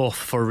let off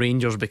for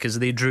Rangers, because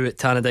they drew at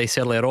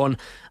Tannadice earlier on.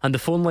 And the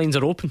phone lines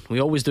are open.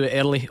 We always do it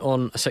early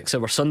on a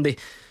 6-hour Sunday.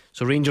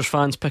 So Rangers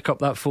fans, pick up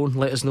that phone,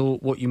 let us know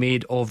what you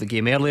made of the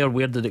game earlier.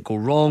 Where did it go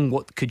wrong?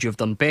 What could you have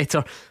done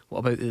better? What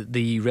about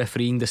the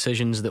refereeing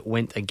decisions that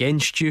went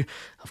against you?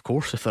 Of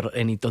course, if there are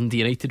any Dundee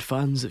United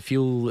fans that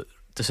feel that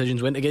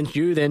decisions went against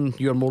you, then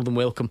you're more than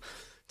welcome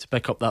to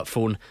pick up that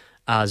phone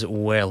as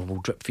well.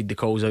 We'll drip feed the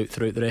calls out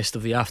throughout the rest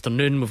of the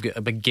afternoon. We've got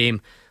a big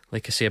game,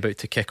 like I say, about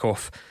to kick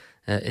off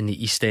in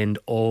the East End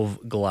of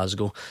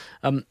Glasgow.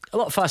 A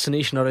lot of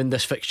fascination around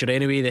this fixture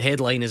anyway. The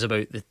headline is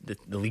about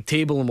the league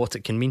table and what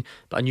it can mean,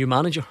 but a new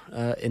manager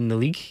in the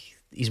league,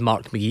 he's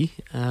Mark McGee.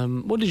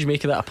 What did you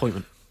make of that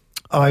appointment?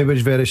 I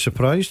was very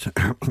surprised.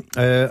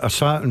 I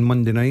sat on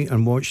Monday night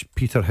and watched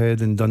Peterhead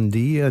and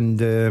Dundee, and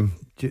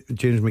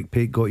James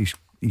McPake got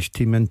his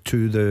team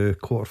into the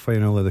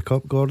quarter-final of the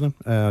Cup, Gordon,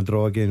 a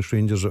draw against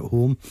Rangers at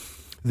home.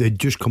 They'd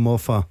just come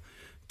off a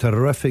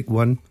terrific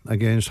win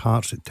against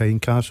Hearts at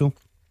Tynecastle.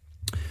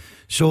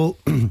 So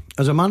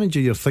as a manager,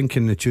 you're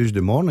thinking the Tuesday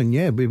morning,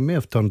 we may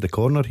have turned the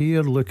corner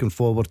here, looking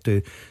forward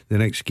to the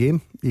next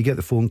game. You get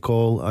the phone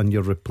call and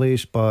you're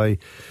replaced by,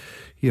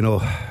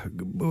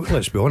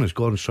 let's be honest,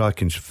 Gordon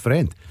Strachan's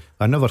friend.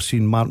 I never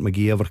seen Mark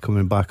McGee ever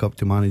coming back up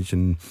to manage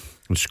in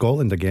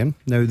Scotland again.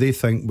 Now they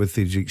think with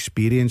his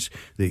experience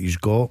that he's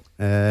got,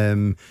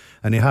 and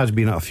he has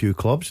been at a few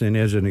clubs, and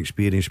he is an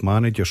experienced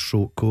manager,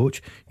 stroke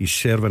coach. He's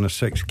serving a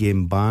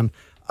 6-game ban.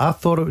 I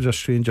thought it was a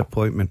strange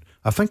appointment.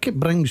 I think it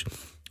brings,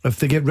 if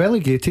they get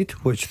relegated,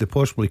 which they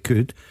possibly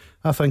could,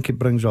 I think it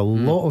brings a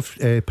lot of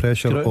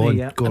pressure on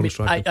Gordon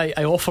Strachan.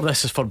 I offer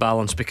this as for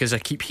balance, because I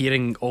keep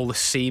hearing all the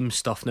same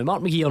stuff. Now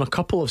Mark McGee on a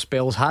couple of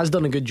spells has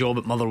done a good job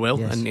at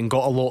Motherwell, and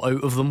got a lot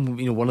out of them,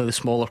 one of the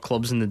smaller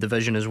clubs in the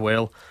division as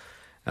well.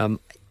 I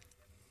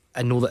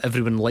know that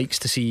everyone likes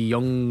to see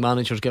young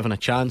managers given a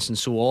chance and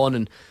so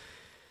on,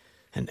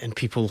 and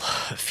people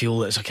feel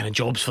that it's a kind of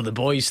jobs for the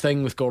boys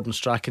thing with Gordon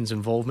Strachan's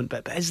involvement.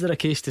 But is there a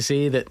case to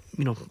say that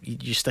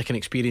you stick an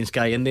experienced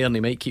guy in there and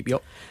he might keep you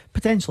up?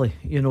 Potentially.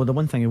 The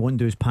one thing he won't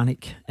do is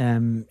panic.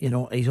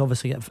 He's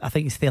obviously, I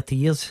think he's 30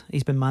 years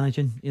he's been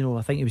managing.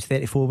 I think he was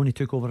 34 when he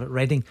took over at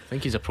Reading. I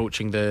think he's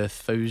approaching the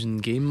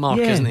 1,000 game mark,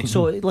 isn't he?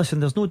 So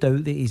listen, there's no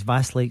doubt that he's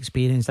vastly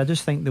experienced. I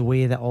just think the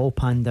way that all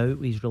panned out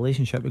with his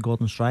relationship with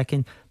Gordon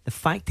Strachan, the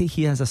fact that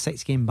he has a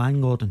 6-game ban,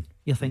 Gordon,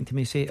 you think to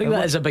me, say, I think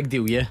that is a big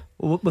deal,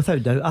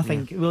 without doubt. I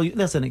think, well,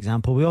 there's an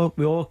example.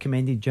 We all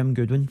commended Jim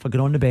Goodwin for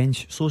going on the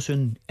bench so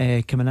soon,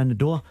 coming in the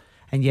door,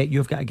 and yet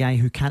you've got a guy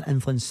who can't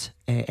influence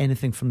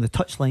anything from the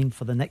touchline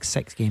for the next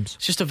 6 games.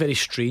 It's just a very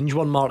strange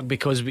one, Mark,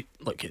 because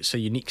it's a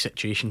unique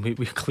situation.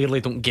 We clearly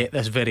don't get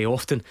this very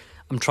often.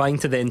 I'm trying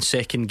to then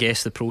second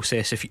guess the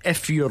process.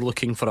 If you're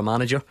looking for a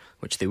manager,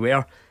 which they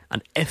were,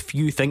 and if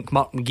you think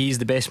Mark McGee is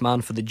the best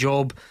man for the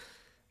job,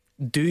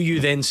 do you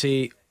then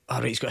say,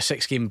 alright, he's got a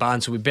 6-game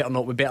ban, so we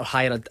better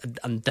hire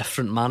a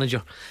different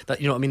manager?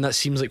 That, you know what I mean? That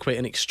seems like quite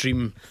an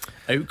extreme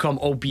outcome,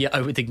 albeit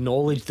I would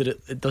acknowledge that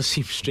it does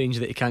seem strange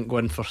that he can't go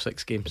in for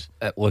 6 games.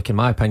 Look, in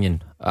my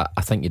opinion,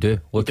 I think you do.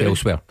 Look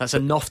elsewhere. That's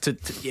enough to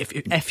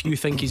if you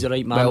think he's the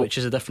right man, which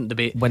is a different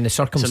debate. When the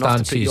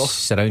circumstances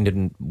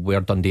surrounding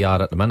where Dundee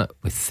are at the minute,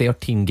 with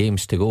 13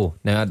 games to go,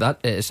 now that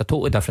it's a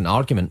totally different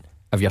argument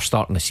if you're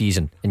starting a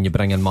season and you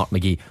bring in Mark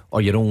McGee,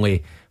 or you're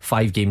only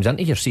 5 games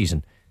into your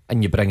season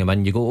and you bring him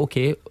in, you go,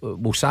 okay,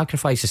 we'll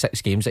sacrifice the 6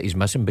 games that he's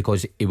missing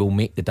because he will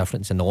make the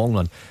difference in the long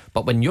run.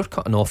 But when you're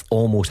cutting off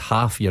almost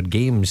half your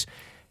games,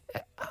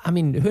 I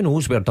mean, who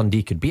knows where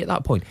Dundee could be at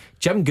that point.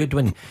 Jim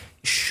Goodwin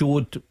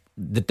showed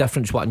the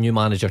difference what a new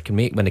manager can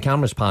make. When the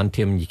cameras pan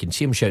to him, you can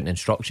see him shouting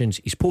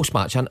instructions. His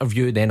post-match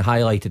interview then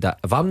highlighted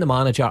that if I'm the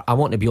manager, I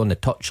want to be on the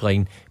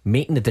touchline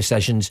making the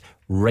decisions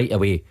right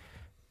away.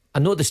 I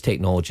know there's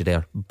technology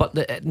there,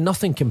 but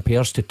nothing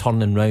compares to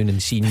turning round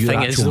and seeing your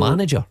actual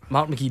manager.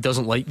 Mark McGee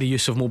doesn't like the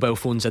use of mobile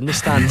phones in the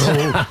stands,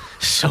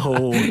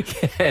 so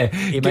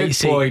he might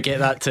say get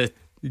that to.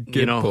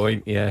 Good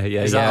point. Yeah.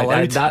 Is that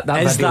allowed?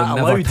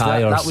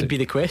 That would be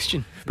the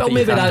question. Well,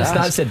 maybe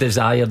that's a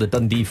desire the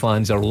Dundee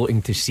fans are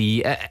looking to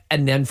see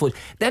in the influence.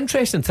 The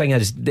interesting thing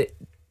is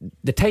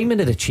the timing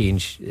of the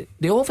change.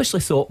 They obviously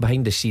thought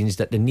behind the scenes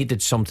that they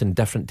needed something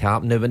different to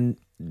happen. Now, when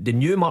they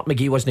knew Mark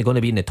McGee wasn't going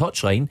to be in the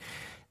touchline,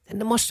 then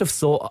they must have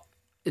thought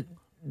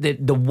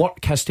the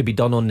work has to be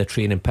done on the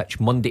training pitch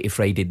Monday to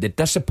Friday. The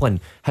discipline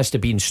has to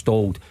be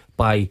installed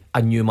by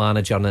a new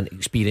manager and an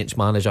experienced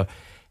manager.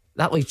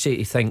 That leads you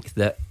to think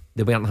that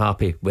they weren't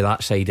happy with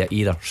that side of it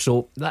either.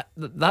 So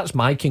that's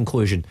my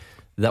conclusion,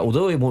 that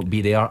although he won't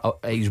be there,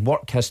 his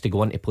work has to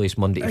go into place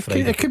Monday to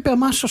Friday. It could be a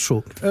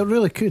masterstroke. It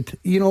really could.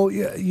 You know,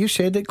 you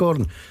said it,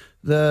 Gordon.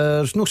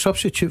 There's no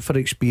substitute for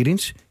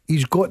experience.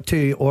 He's got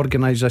to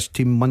organise this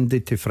team Monday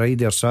to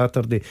Friday or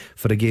Saturday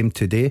for a game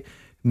today,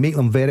 make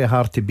them very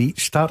hard to beat,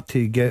 start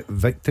to get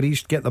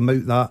victories, get them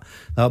out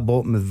that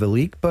bottom of the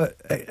league. But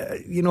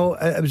you know,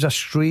 it was a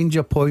strange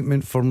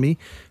appointment for me.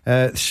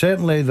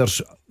 Certainly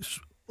there's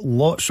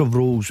lots of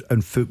roles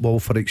in football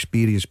for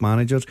experienced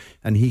managers,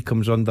 and he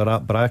comes under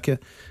that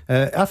bracket.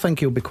 I think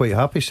he'll be quite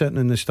happy sitting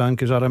in the stand,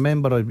 because I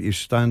remember he was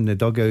standing in the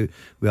dugout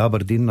with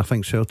Aberdeen. I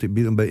think Celtic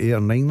beat them by 8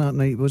 or 9 that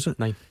night, was it?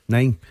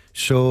 9.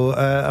 So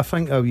I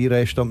think a wee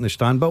rest up in the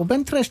stand. But it'll be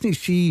interesting to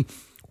see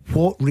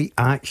what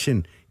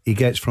reaction he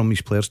gets from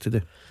his players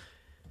today.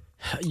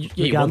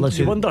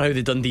 You wonder how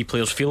the Dundee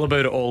players feel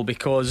about it all,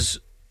 because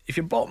if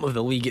you're bottom of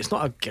the league, it's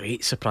not a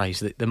great surprise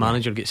that the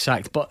manager gets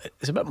sacked, but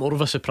it's a bit more of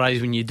a surprise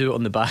when you do it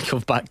on the back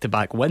of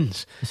back-to-back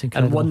wins,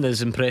 and one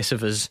as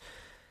impressive as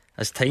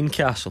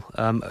Tynecastle.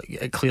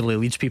 It clearly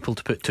leads people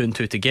to put 2 and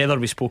 2 together.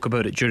 We spoke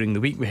about it during the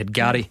week. We had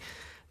Gary,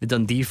 the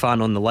Dundee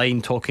fan, on the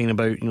line talking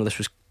about, you know, this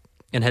was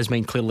in his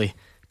mind clearly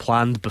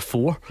planned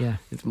before. Yeah,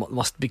 it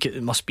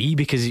must be,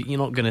 because you're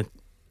not going to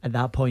at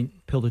that point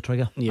pull the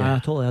trigger. I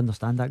totally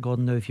understand that,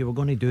 Gordon. Now, if you were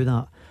going to do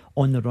that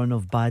on the run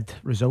of bad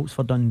results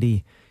for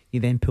Dundee, you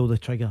then pull the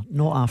trigger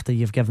not after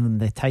you've given them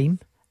the time.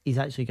 He's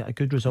actually got a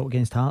good result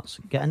against Hearts.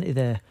 Get into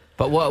the.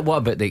 But what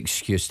about the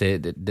excuse? The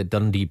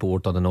Dundee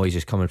board, or the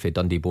noises coming from the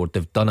Dundee board,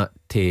 they've done it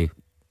to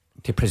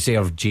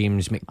preserve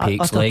James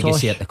McPake's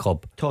legacy at the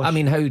club. I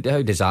mean, how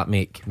does that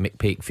make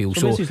McPake feel?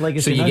 So you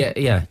get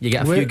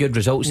a few good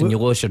results and you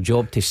lose your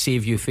job to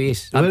save you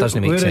face. That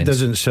doesn't make sense. It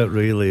doesn't sit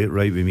really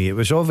right with me. It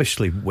was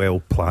obviously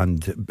well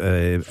planned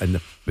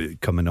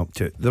coming up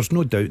to it. There's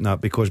no doubt in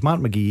that, because Mark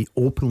McGee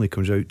openly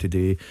comes out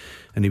today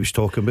and he was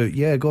talking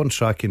about Gordon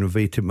Strachan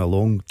invited him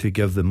along to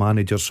give the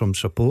manager some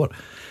support.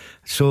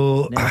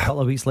 So a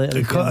couple of weeks later,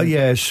 you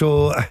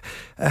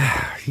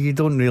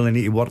don't really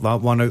need to work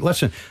that one out.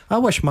 Listen, I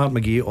wish Mark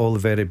McGee all the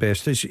very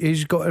best.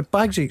 He's got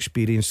bags of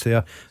experience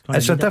there.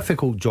 It's a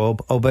difficult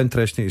job. I'll be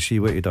interested to see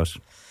what he does.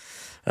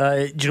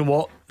 Do you know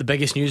what? The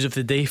biggest news of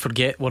the day,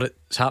 forget what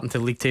it's happened to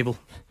the league table.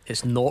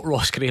 It's not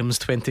Ross Graham's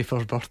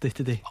 21st birthday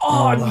today.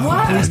 What? You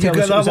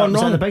got that one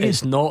wrong.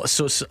 It's not.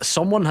 So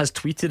someone has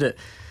tweeted it,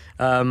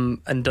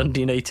 and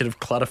Dundee United have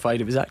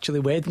clarified it was actually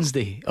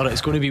Wednesday, or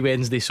it's going to be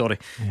Wednesday. Sorry,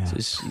 so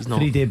he's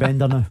not 3-day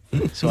bender now.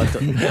 So I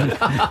don't.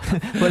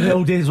 But the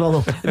old days,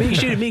 well,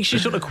 it makes you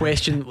sort of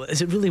question: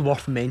 is it really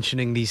worth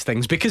mentioning these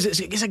things? Because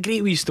it's a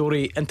great wee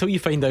story until you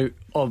find out.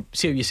 Oh,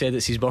 see how you said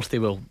it's his birthday?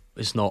 Well,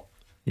 it's not.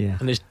 Yeah,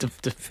 and there's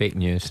the fake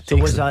news. So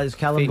was that? Is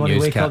Callum going to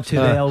wake up to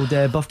the old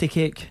birthday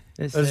cake?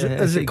 As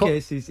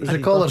the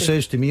caller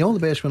says to me, all the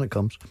best when it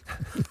comes.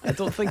 I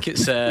don't think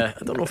it's I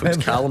don't know if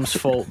it's Callum's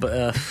fault,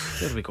 but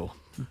there we go.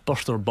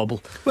 Burst or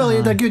bubble. Well, he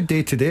had a good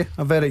day today,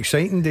 a very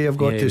exciting day, I've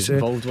got to say.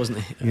 Involved, wasn't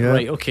he?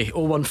 Right, okay.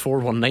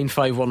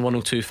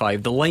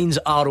 01419511025. The lines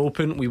are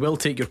open. We will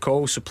take your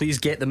calls, so please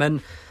get them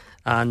in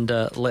and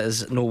let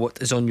us know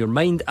what is on your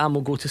mind, and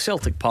we'll go to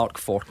Celtic Park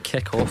for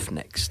kick-off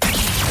next.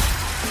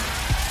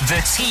 The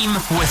team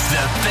with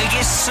the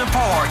biggest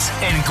support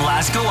in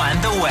Glasgow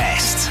and the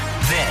West.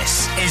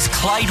 This is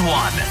Clyde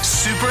One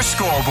Super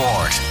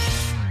Scoreboard.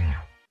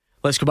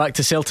 Let's go back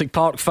to Celtic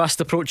Park.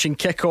 Fast approaching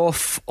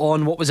kick-off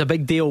on what was a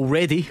big day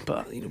already,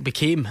 but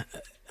became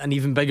an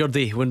even bigger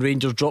day when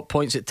Rangers dropped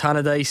points at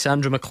Tannadice.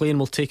 Andrew McLean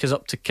will take us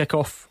up to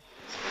kick-off.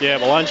 Yeah,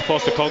 well, Ange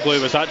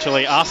Postecoglou was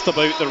actually asked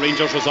about the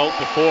Rangers result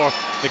before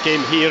the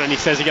game here, and he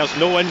says he has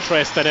no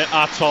interest in it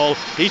at all.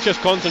 He's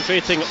just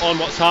concentrating on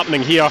what's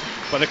happening here,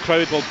 but the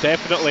crowd will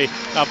definitely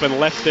have been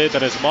lifted,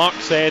 and as Mark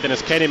said and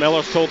as Kenny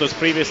Miller's told us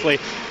previously,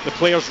 the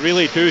players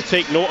really do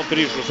take note of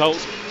these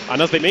results,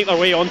 and as they make their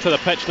way onto the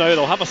pitch now,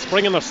 they'll have a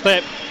spring in their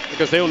step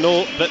because they'll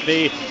know that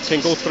they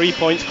can go 3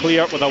 points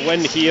clear with a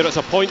win here. It's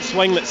a point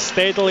swing that's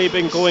steadily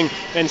been going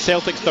in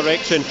Celtic's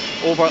direction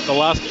over the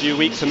last few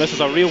weeks, and this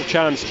is a real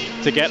chance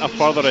to get a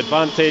further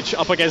advantage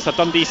up against a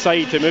Dundee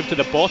side who moved to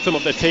the bottom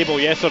of the table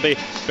yesterday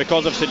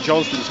because of St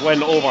Johnstone's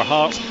win over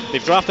Hearts.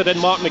 They've drafted in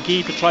Mark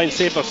McGee to try and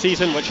save their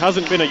season, which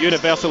hasn't been a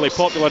universally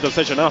popular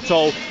decision at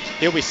all.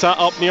 He'll be sat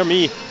up near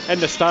me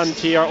in the stand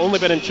here, only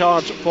been in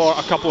charge for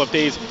a couple of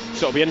days,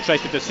 so it'll be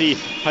interesting to see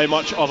how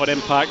much of an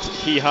impact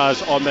he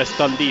has on this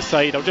Dundee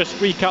side. I'll just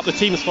recap the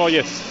teams for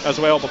you as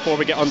well before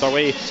we get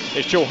underway.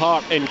 It's Joe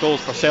Hart in goals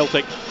for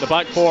Celtic. The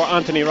back four: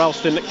 Anthony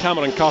Ralston,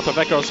 Cameron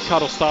Carter-Vickers,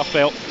 Karel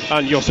Starfelt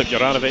and Josip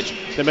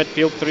Juranovic. The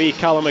midfield three: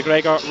 Callum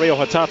McGregor, Reo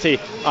Hatate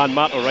and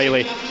Matt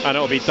O'Reilly, and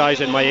it'll be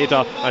Daisen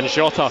Maeda and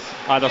Jota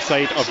either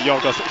side of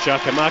Yorgos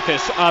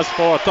Giakoumakis. As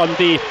for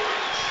Dundee,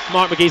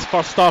 Mark McGee's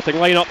first starting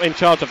lineup in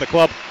charge of the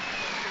club.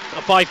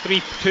 A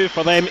 5-3-2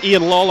 for them.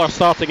 Ian Lawler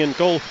starting in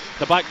goal.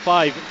 The back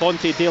five: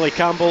 Bonte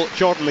Daly-Campbell,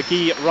 Jordan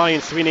McGee, Ryan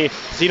Sweeney,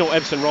 Zeno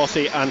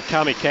Ibsen-Rossi and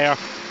Cammy Kerr.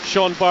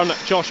 Sean Byrne,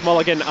 Josh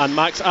Mulligan and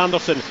Max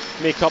Anderson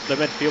make up the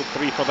midfield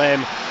three for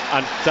them,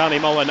 and Danny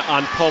Mullen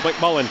and Paul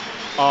McMullen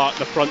are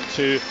the front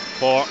two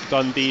for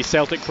Dundee.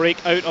 Celtic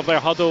break out of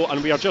their huddle,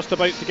 and we are just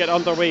about to get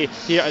underway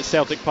here at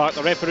Celtic Park.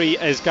 The referee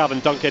is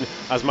Gavin Duncan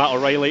as Matt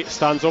O'Reilly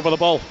stands over the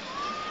ball.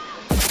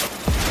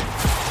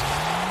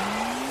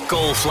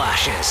 Goal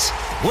flashes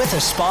with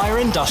Aspire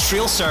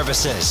Industrial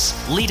Services,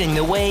 leading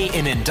the way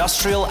in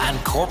industrial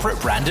and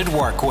corporate branded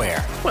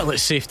workwear. Well,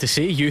 it's safe to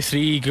say you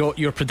three got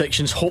your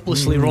predictions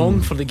hopelessly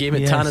wrong for the game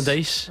at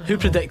Tannadice. Who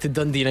predicted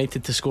Dundee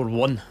United to score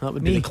 1? That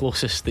would be the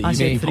closest that I you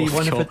said may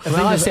 3-1. got.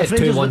 I said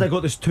 2-1. They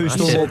got this two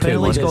Stonewall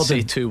penalties. I say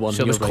 2-1.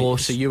 So it was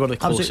close. So you were the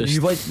closest.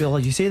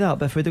 You say that,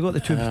 but if we'd have got the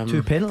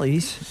two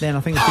penalties, then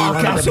I think it's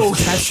Castle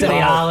history,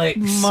 Alex.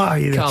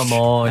 Come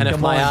on. And if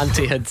my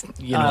auntie had,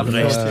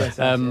 Yes.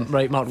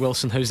 Right, Mark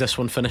Wilson, how's this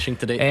one finishing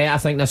today? I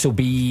think this will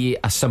be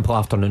a simple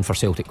afternoon for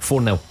Celtic.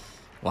 4-0.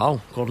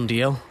 Wow, Gordon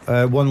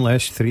DL. 1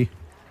 less, 3.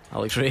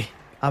 Alex Ray.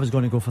 I was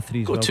going to go for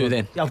 3 as well. Go 2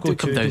 then. I'll go 2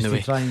 come down just the way.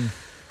 to try and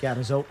get a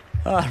result.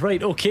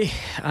 Right, okay.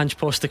 Ange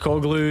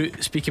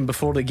Postecoglou speaking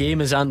before the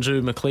game, as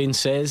Andrew McLean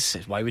says.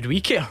 Why would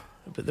we care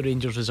about the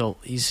Rangers result?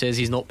 He says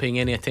he's not paying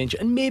any attention,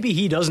 and maybe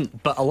he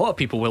doesn't, but a lot of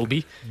people will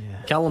be.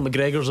 Callum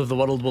McGregors of the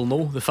world will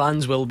know. The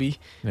fans will be.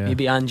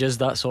 Maybe Ange is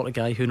that sort of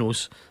guy. Who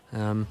knows?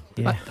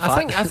 I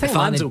think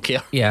fans will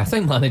care. Yeah, I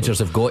think managers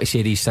have got to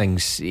say these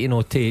things,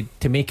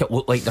 to make it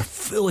look like they're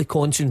fully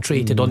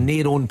concentrated on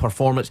their own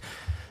performance.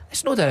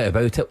 It's no doubt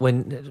about it.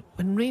 When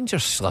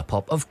Rangers slip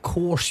up, of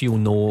course you'll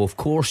know, of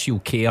course you'll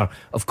care,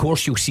 of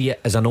course you'll see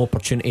it as an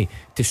opportunity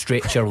to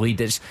stretch your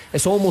lead. It's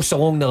almost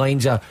along the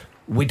lines of,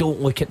 we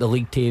don't look at the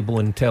league table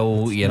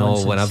until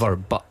whenever.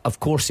 But of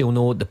course they'll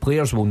know, the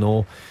players will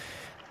know,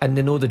 and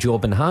they know the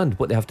job in hand,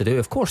 what they have to do.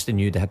 Of course they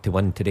knew they had to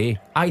win today.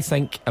 I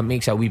think it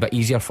makes it a wee bit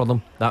easier for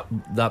them.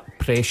 That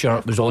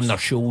pressure was on their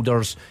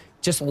shoulders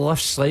just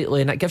lifts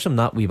slightly, and it gives them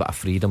that wee bit of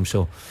freedom.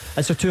 So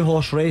it's a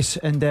 2-horse race,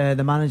 and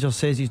the manager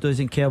says he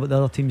doesn't care what the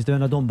other team's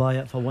doing. I don't buy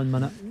it for 1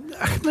 minute.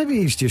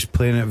 Maybe he's just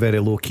playing it very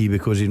low key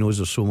because he knows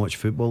there's so much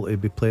football to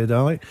be played,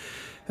 Alec.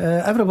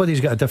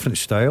 Everybody's got a different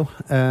style.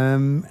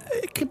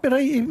 It could be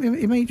right.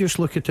 He might just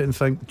look at it and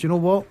think, do you know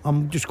what,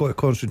 I'm just going to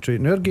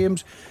concentrate on our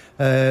games.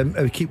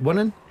 If we keep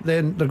winning,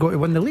 then they're going to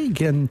win the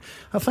league, and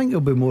I think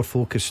he'll be more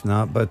focused on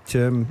that.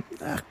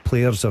 But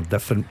players are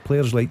different.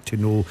 Players like to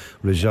know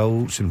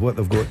results and what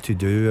they've got to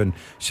do, and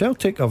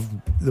Celtic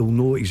they'll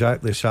know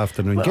exactly this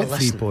afternoon. Well, get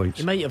listen, 3 points.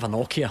 He might have a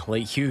Nokia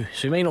like you,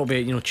 so he might not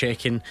be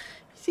checking.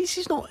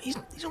 He's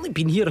only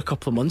been here a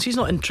couple of months. He's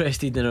not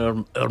interested in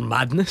our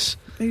madness.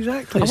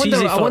 Exactly.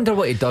 I wonder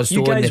what he does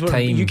though in the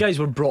time. You guys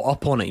were brought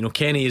up on it.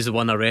 Kenny is the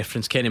one I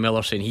referenced. Kenny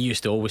Miller saying he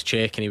used to always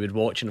check and he would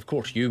watch, and of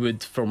course you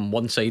would from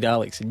one side,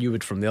 Alex, and you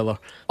would from the other.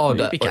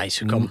 There'd be guys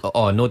who come.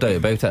 No doubt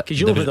about it.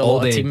 Because you've had a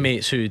lot of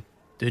teammates who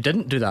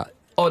didn't do that.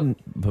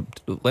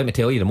 Let me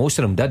tell you, the most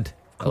of them did.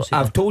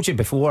 I've told you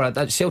before,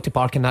 at Celtic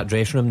Park, in that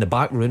dressing room, the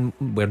back room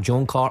where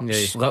John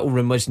Clark's little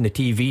room was in the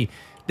TV,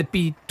 there'd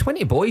be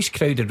 20 boys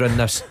crowded around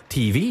this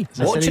TV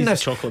watching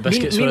this. Chocolate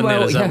biscuits were in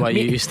there. Is that why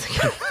you used to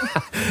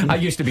get? I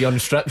used to be on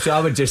strips, so I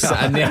would just sit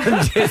in there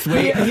and just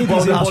wait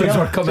while the boys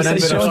were coming in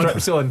with their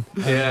strips on.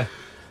 Yeah.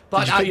 But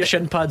did you put your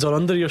shin pads on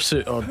under your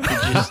suit, or did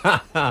you just...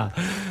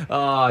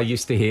 I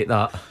used to hate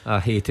that. I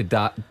hated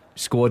that.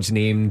 Squad's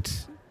named,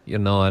 you're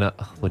not in it.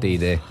 What do you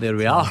do? There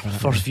we are.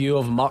 First view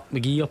of Mark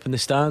McGee up in the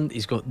stand.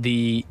 He's got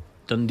the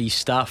Dundee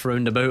staff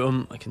round about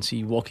him. I can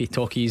see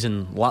walkie-talkies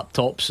and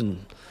laptops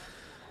and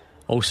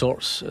all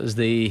sorts as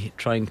they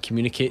try and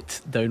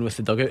communicate down with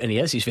the dugout. And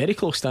he's very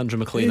close to Andrew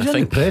McLean. He's I in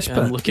think the press,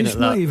 but looking he's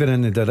at not that, even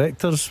in the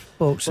director's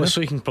box. well,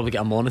 so you can probably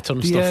get a monitor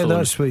and stuff. Yeah, though.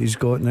 that's what he's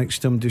got next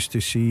to him, just to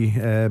see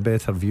a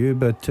better view.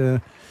 But it'll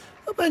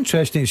be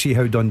interesting to see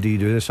how Dundee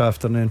do this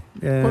afternoon.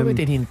 What would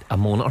they need a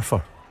monitor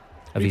for?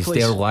 If he's Replays.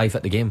 there live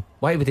at the game,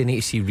 why would they need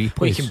to see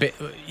replays?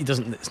 Well, he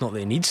doesn't. It's not that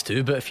he needs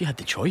to, but if you had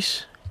the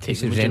choice,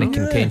 If there's any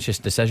contentious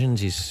decisions,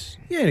 he's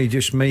Yeah, he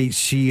just might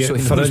see so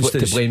it. he For knows what to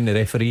instance, blame the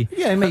referee.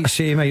 yeah,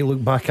 he might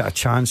look back at a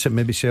chance that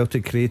maybe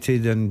Celtic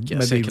created and Get a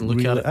maybe second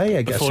look at it get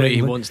a before second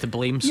he look. wants to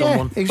blame Yeah,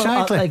 someone.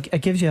 exactly. But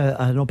it gives you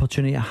an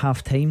opportunity at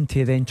half time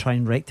to then try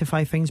and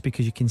rectify things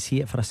because you can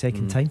see it for a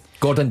second time.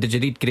 Gordon, did you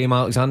read Graham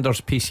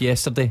Alexander's piece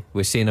yesterday?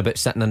 Was saying about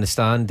sitting in the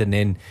stand, and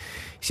then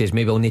he says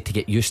maybe I'll need to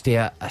get used to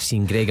it. I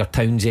seen Gregor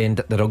Townsend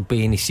at the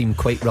rugby and he seemed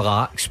quite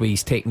relaxed with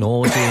his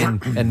technology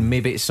and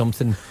maybe it's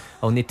something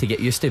I'll need to get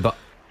used to, but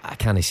I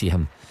can't see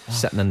him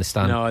sitting in the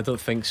stand. No, I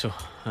don't think so.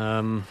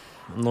 I'm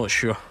not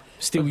sure.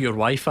 Steal your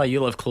Wi-Fi.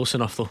 You live close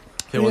enough though.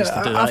 If he wants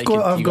to do that,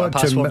 you got a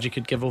password you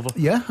could give over.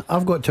 Yeah,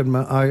 I've got to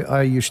admit,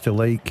 I used to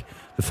like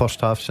the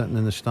first half sitting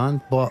in the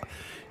stand, but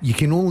you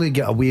can only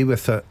get away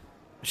with it.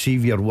 See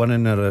if you're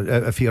winning or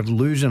if you're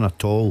losing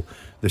at all,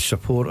 the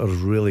supporters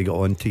really got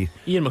onto you.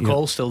 Ian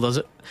McCall still does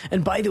it.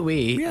 And by the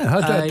way, Yeah,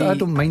 I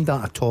don't mind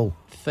that at all.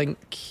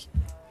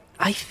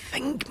 I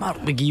think Mark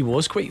McGee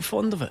was quite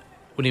fond of it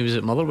when he was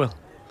at Motherwell.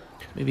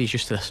 Maybe he's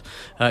used to this.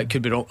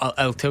 Could be wrong.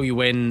 I'll tell you,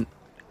 when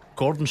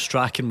Gordon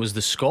Strachan was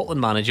the Scotland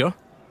manager,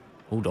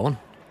 hold on,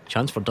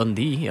 chance for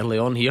Dundee early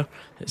on here.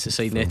 It's the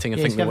side netting. I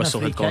Yeah, think he's the given a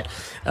whistle free had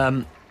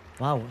gone.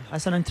 Wow,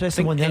 that's an I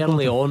interesting think one there.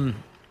 early Gordon.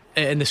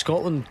 on in the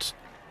Scotland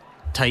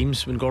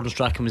times when Gordon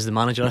Strachan was the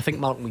manager, I think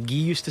Mark McGee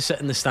used to sit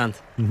in the stand,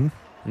 and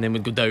then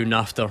would go down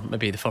after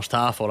maybe the first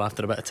half or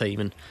after a bit of time.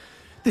 And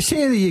They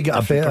say that you get a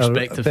Different better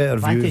perspective. view of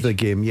Advantage. the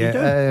game. You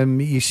Yeah,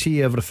 you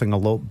see everything a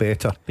lot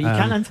better. But you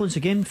can't influence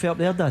the game. Up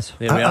there does.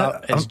 there we are.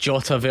 I'm- It's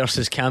Jota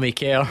versus Cammy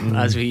Kerr,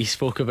 as we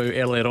spoke about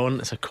earlier on.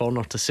 It's a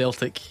corner to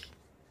Celtic.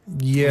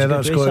 Yeah, It's a good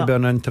that's race, going to that. be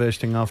an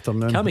interesting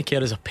afternoon. Cammy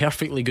Kerr is a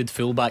perfectly good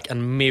fullback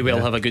and may well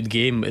have a good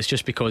game. It's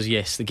just because,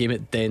 yes, the game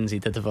at Dens, he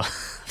did have a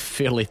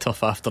fairly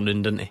tough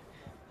afternoon, didn't he?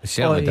 He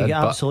certainly you did,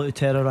 get but absolutely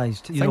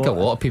terrorised. I think a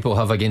lot of people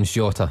have against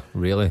Jota,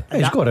 really.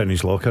 He's got it in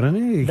his locker, and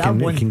he That can,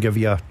 one- he can give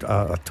you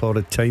a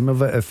torrid time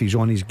of it if he's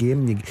on his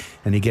game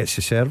and he gets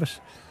the service.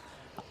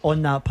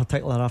 On that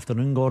particular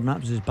afternoon, Gordon,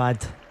 that was as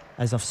bad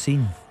as I've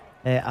seen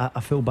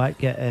a full back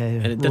get.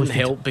 And it didn't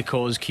help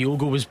because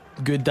Kyogo was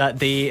good that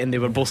day and they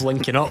were both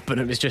linking up, and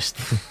it was just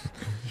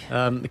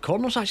the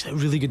corner's actually a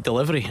really good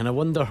delivery, and I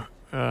wonder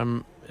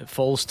it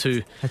falls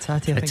to Hatate, I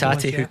think it was,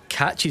 Hatate, who yeah.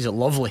 catches it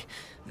lovely,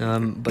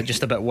 but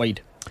just a bit wide.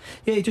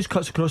 Yeah, he just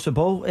cuts across the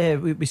ball.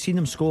 We seen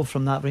him score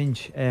from that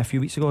range a few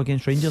weeks ago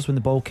against Rangers when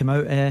the ball came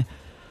out.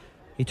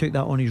 He took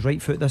that on his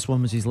right foot. This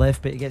one was his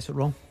left, but he gets it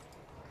wrong.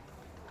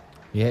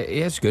 Yeah,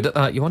 he is good at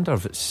that. You wonder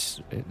if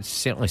it's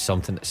certainly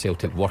something that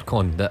Celtic work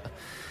on. That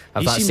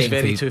if He that seems second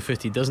very phase-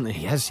 two-footed, doesn't he?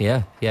 He is,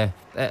 yeah.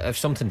 If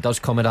something does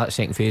come in that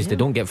second phase, they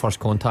don't get first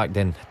contact,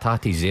 then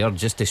Tati's there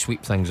just to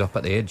sweep things up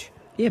at the edge.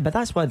 Yeah, but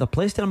that's why they're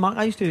placed there, Mark.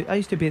 I used to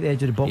be at the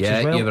edge of the box Yeah,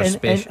 as well. you were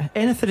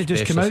Anything that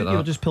just come out, specialist at you were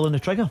that. just pulling the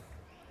trigger.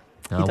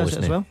 He does it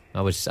wasn't as well.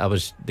 I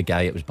was the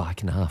guy that was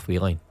back in the halfway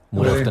line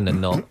more often than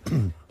not.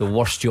 The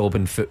worst job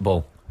in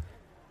football.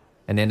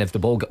 And then if the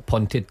ball got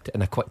punted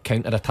in a quick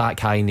counter attack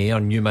high in the air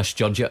and you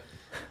misjudge it,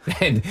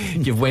 then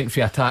you've went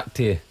for attack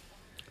to,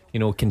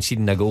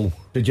 conceding a goal.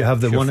 Did you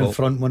have the It's your one in fault.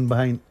 front, one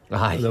behind?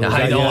 Aye, There was aye,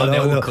 that, the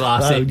yeah, old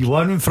classic.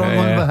 One in front,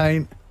 Yeah. one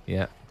behind.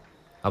 Yeah,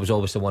 I was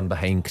always the one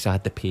behind because I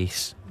had the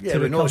pace. Yeah, To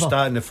we're not recover.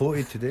 starting the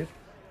 40 today.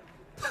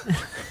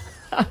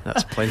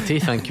 That's plenty,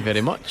 thank you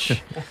very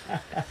much.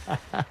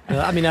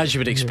 I mean, as you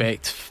would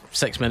expect,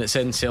 6 minutes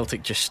in,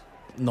 Celtic just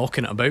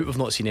knocking it about. We've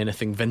not seen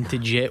anything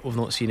vintage yet. We've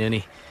not seen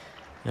any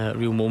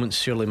real moments.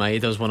 Surely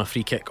Maeda's won a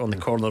free kick on the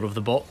corner of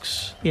the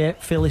box. Yeah,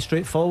 fairly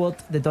straightforward.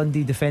 The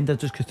Dundee defender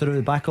just goes through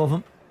the back of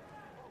him.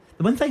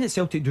 The one thing that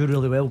Celtic do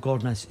really well,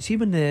 Gordon, is see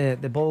when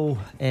the ball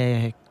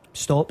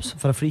stops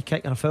for a free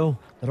kick or a foul,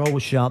 they're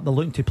always sharp. They're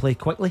looking to play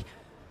quickly.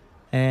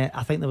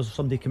 I think there was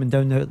somebody coming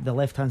down the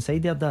left hand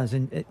side there, Daz,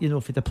 and if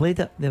they'd have played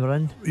it, they were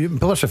in.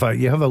 Plus the fact,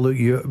 you have a look,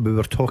 we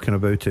were talking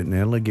about it in the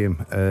early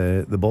game,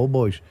 the ball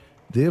boys,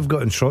 they've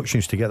got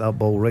instructions to get that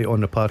ball right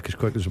on the park as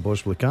quick as they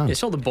possibly can.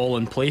 It's all the ball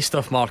in play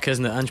stuff, Mark,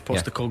 isn't it? Ange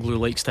Postecoglou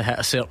likes to hit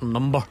a certain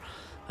number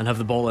and have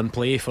the ball in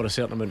play for a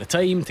certain amount of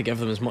time to give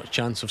them as much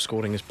chance of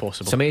scoring as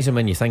possible. It's amazing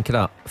when you think of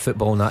that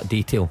football and that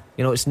detail.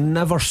 It's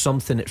never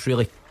something that's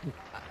really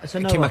It's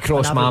came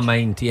across my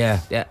mind.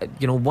 Yeah.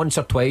 Once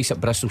or twice at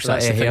Bristol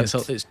That's City. the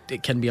thing,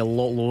 it can be a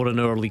lot lower in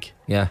our league.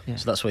 Yeah.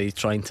 So that's why he's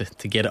trying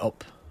to get it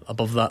up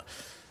above that.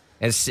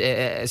 It's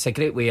a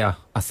great way of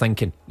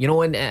thinking,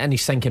 and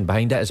he's thinking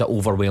behind it as it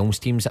overwhelms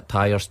teams, it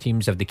tires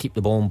teams. If they keep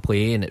the ball in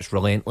play and it's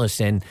relentless,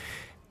 then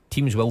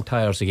teams will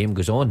tire as the game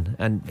goes on.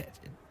 And it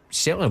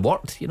certainly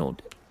worked.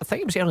 I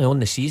think it was early on in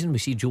the season. We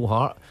see Joe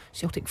Hart,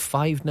 Celtic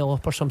 5-0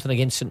 up or something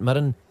against St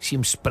Mirren. See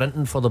him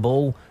sprinting for the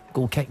ball,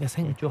 goal kick. I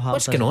think, Joe Hart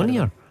what's does going on it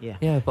here? Yeah.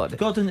 Yeah, but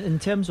Gordon, in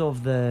terms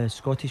of the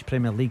Scottish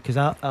Premier League, because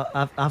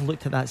I've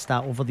looked at that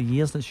stat over the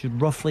years, it's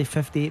roughly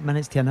 58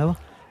 minutes to an hour.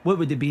 What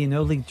would it be in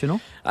our league, do you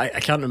know? I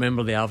can't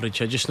remember the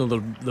average. I just know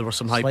there were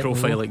some high Slightly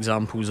profile lower.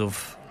 examples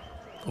of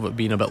it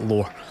being a bit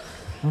lower.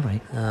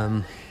 Alright.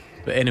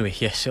 But anyway,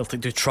 yes, Celtic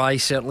do try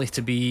certainly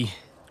to be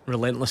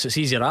relentless. It's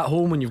easier at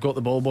home when you've got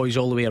the ball boys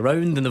all the way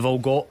around and they've all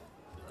got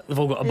a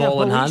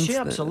ball in hand.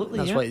 Yeah, absolutely.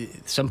 That's yeah. why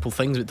simple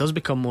things, it does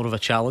become more of a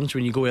challenge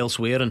when you go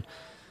elsewhere, and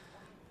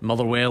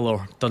Motherwell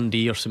or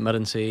Dundee or St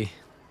Mirren say,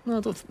 I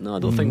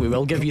don't think we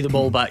will give you the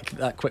ball back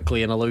that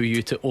quickly and allow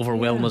you to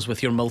overwhelm us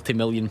with your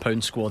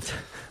multi-million-pound squad.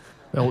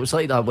 well, it was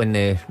like that when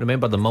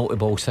remember the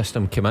multi-ball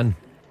system came in,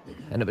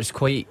 and it was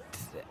quite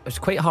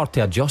hard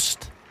to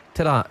adjust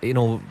to that, you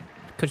know,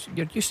 because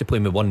you're used to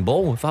playing with one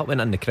ball. If that went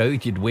in the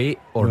crowd, you'd wait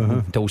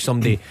until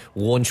somebody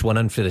launched one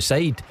in for the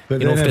side. But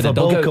you know, then through if the a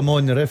ball dugout. come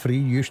on, the referee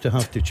used to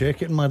have to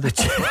check it. Mad. Did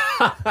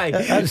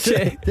that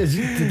Check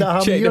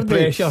happen the your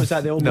day? pressure. Was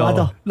that the old No.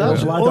 ladder?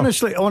 That's, The old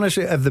ladder.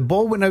 honestly, if the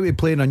ball went out to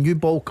play and a new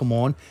ball come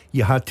on,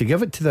 you had to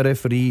give it to the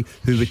referee,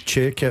 who would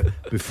check it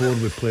before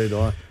we played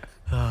on.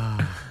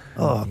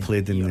 I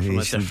played in You're the from a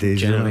ancient different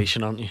days, you know.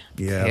 generation, aren't you?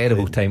 Yeah, I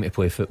Terrible played- time to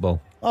play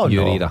football. Oh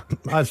Your no, era.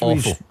 Awful.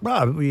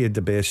 Awful. We had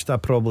the best.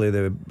 Probably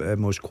the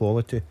most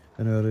quality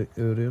in our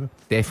era.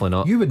 Definitely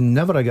not. You would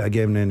never have got a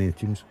game in any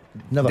teams.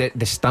 Never.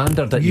 The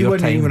standard at You your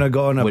wouldn't time even have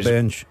got on a was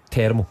bench.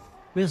 terrible.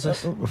 Where's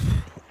this?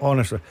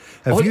 Honestly,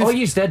 if All you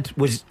you did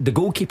was the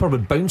goalkeeper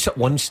would bounce it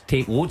once,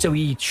 take loads of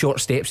wee short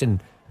steps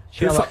and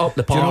hoof it up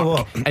the Do you know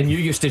park, what? and you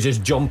used to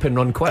just jump and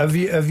run quick. If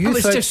you It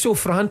was think- just so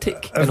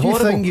frantic and If you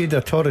horrible. think you'd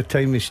a torrid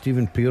time with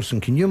Stephen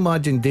Pearson, can you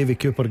imagine Davy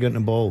Cooper getting the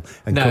ball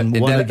and Now, come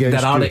one there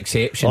against are you?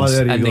 exceptions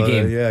there you in the go,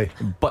 game, yeah.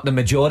 but the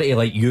majority,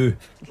 like you,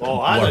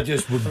 I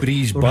just would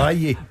breeze by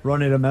you.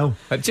 Running a mill.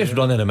 just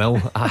running a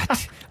mill.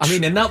 I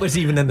mean, and that was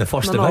even in the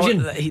first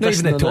division, not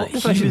even the top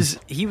division.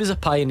 He was a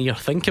pioneer.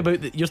 Think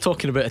about that. You're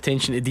talking about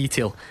attention to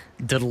detail.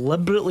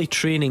 Deliberately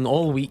training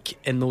all week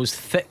in those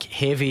thick,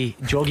 heavy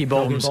joggy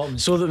bottoms,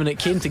 so that when it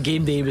came to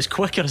game day, he was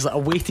quicker as like a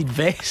weighted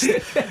vest.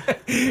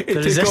 The Took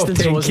off resistance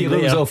 10 wasn't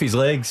kilos there. off his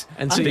legs,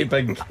 And so Great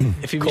big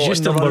if he was cotton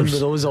used to running numbers. with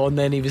those on,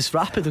 then he was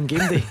rapid on game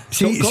day.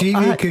 See if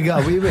you could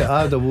get away with it,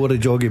 I'd have wore a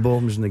joggy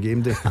bottoms in the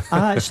game day.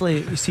 I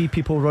actually see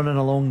people running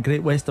along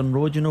Great Western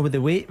Road, you know, with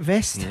the weight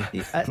vest,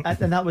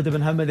 and that would have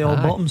been him with the old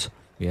Aye. bottoms.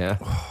 Yeah.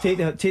 Take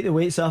the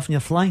weights off and you're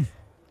flying.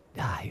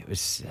 It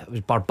was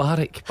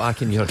barbaric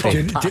back in your Do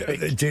you,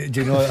 day.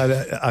 do you know,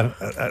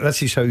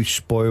 this is how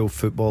spoiled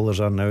footballers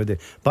are nowadays.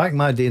 Back in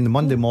my day, in the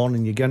Monday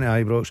morning, you get into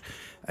Ibrox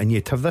and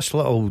you'd have this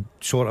little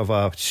sort of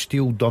a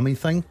steel dummy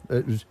thing.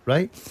 It was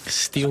right.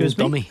 Steel Excuse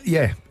me? dummy.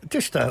 Yeah,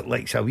 just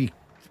like a wee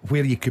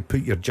where you could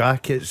put your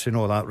jackets and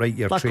all that, right?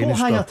 Your Like training coat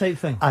hanger stuff. type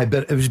thing. Aye,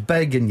 but it was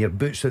big and your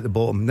boots at the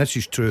bottom. This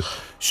is true.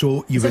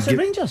 So you Is would this get at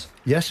Rangers?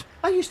 yes.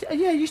 I used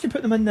to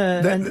put them in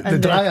the The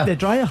dryer. The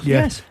dryer.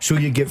 Yeah. Yes. So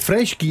you get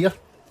fresh gear,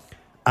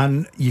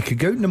 and you could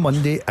go out on the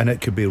Monday, and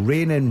it could be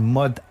raining,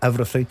 mud,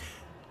 everything.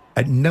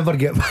 It never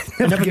get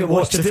Never get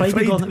washed to the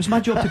Friday, Gordon. It was my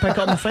job to pick up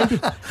on the Friday.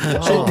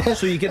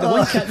 So you get the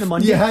one kit in the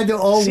Monday. You had it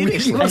all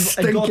Seriously? week.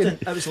 and Gordon,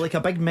 it was like a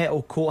big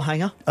metal coat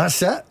hanger.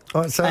 That's it.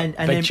 That's it. And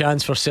Big then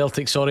chance for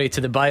Celtic,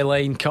 to the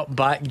byline, cut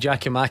back.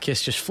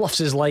 Giacomakis just fluffs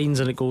his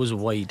lines and it goes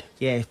wide.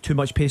 yeah, too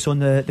much pace on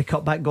the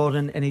cutback,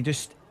 Gordon, and he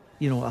just,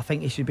 you know, I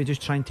think he should be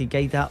just trying to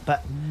guide that,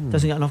 but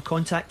doesn't get enough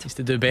contact. He's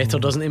to do better,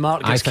 doesn't he,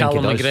 Mark? I Gets think he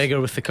Callum does.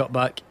 McGregor with the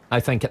cutback. I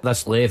think at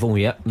this level,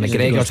 He's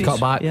McGregor's a cut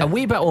back yeah. a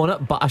wee bit on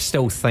it, but I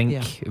still think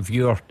Yeah. if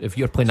you're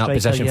playing that Striker,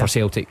 position yeah. for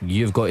Celtic,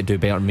 you've got to do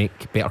better,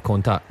 make better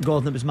contact.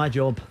 Gordon, it was my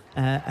job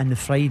on the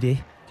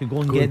Friday to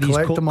go and Go get and these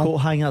collect coat, them all. coat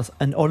hangers,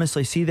 and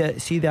honestly, see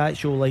the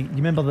actual, like, you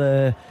remember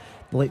the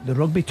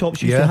rugby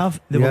tops you used Yeah, to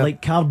have? They yeah. were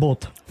like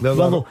cardboard. They were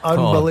Willow.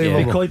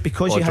 unbelievable.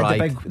 Because Or you had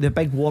dried. the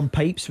big warm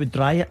pipes would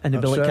dry it, and they'd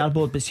be That's like it.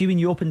 cardboard. But see, when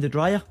you open the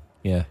dryer,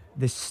 Yeah.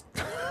 this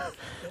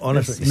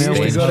Honestly, The smell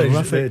you is got it,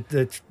 horrific.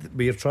 with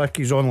your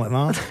trackies on like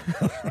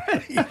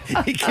that.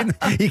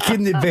 he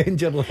couldn't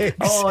bend your legs.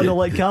 oh, they're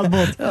like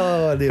cardboard.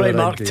 Oh, they Right, were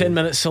Mark, unreal. 10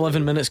 minutes,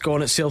 11 minutes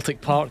gone at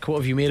Celtic Park. What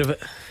have you made of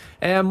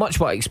it? Much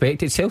what I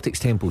expected. Celtic's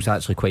tempo's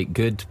actually quite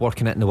good,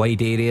 working it in the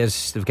wide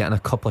areas. They've gotten a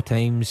couple of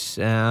times.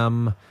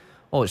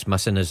 All it's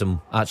missing is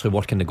them actually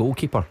working the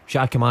goalkeeper.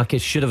 Giacomakis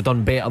should have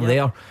done better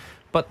there,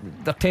 but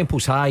their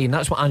tempo's high, and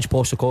that's what Ange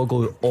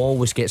Postecoglou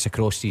always gets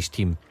across to his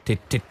team, to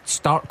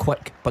start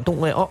quick but don't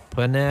let up.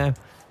 And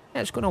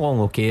it's going along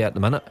okay at the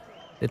minute.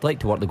 They'd like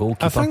to work the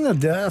goalkeeper.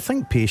 I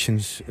think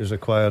patience is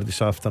required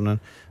this afternoon.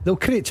 They'll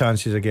create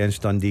chances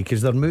against Dundee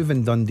because they're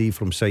moving Dundee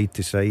from side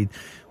to side.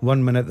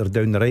 1 minute they're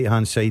down the right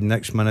hand side,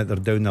 next minute they're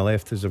down the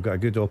left, as they've got a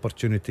good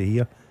opportunity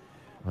here.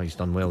 Oh, he's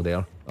done well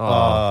there.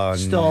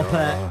 Stop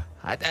no. it.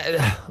 I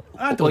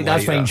don't Look,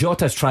 that's like fine. that.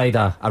 Jota's tried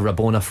a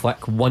Rabona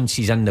flick once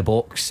he's in the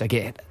box.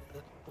 Again,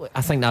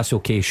 I think that's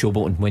okay,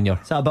 showboating when you're.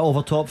 Is that a bit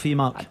over top for you,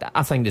 Mark?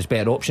 I think there's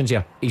better options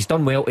here. He's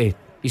done well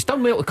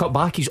to cut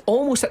back. He's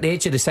almost at the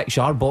edge of the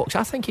 6-yard box.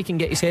 I think he can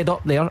get his head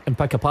up there and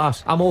pick a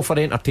pass. I'm all for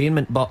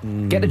entertainment, but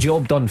get the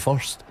job done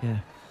first. Yeah.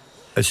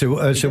 It's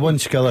the one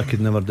skill I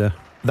could never do.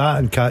 That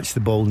and catch the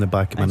ball in the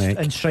back of my neck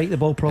and strike the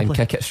ball properly and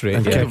kick it straight.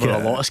 And There kick were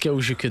it. a lot of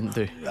skills you couldn't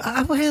do.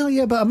 Well,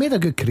 yeah, but I made a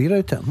good career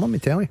out of it, let me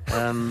tell you.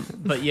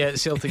 But yeah,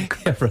 Celtic.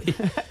 Right.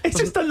 It's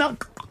just done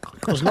that.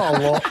 There's not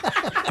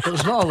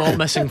a lot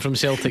missing from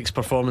Celtic's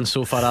performance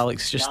so far,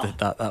 Alex. Just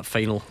that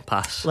final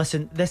pass.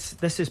 Listen,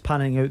 this is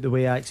panning out the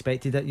way I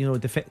expected it. You know,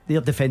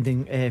 they're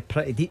defending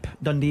pretty deep.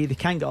 Dundee, they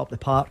can't get up the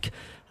park.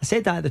 I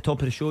said that at the top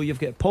of the show. You've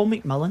got Paul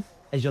McMillan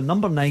as your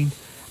number 9,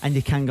 and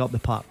you can't get up the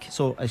park.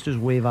 So it's just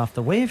wave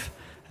after wave.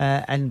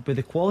 And with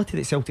the quality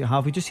that Celtic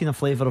have, we've just seen a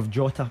flavour of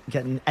Jota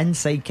getting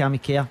inside Cammy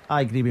Kerr.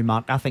 I agree with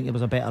Mark. I think it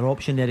was a better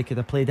option there. He could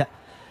have played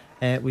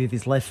it with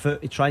his left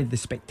foot. He tried the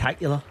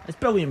spectacular. It's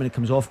brilliant when it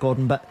comes off,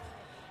 Gordon, but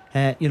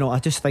I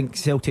just think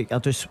Celtic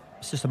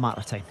it's just a matter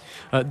of time.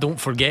 Don't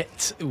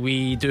forget,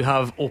 we do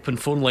have open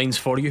phone lines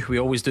for you. We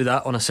always do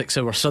that on a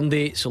 6-hour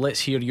Sunday. So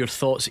let's hear your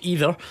thoughts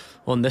either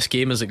on this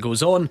game as it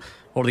goes on,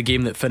 or the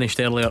game that finished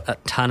earlier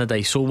at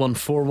Tannadice.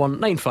 0141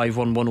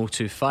 951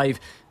 1025.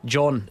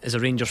 John is a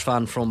Rangers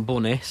fan from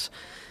Bo'ness.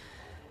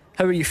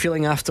 How are you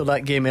feeling after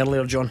that game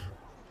earlier, John?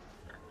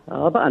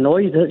 A bit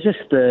annoyed. It's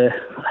just the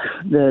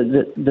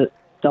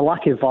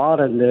lack of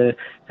VAR and the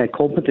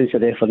incompetence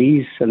of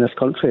referees in this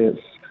country.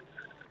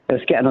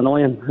 It's getting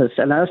annoying.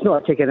 And that's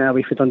not taking it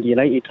away from Dundee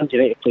United. Dundee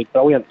United played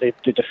brilliant. They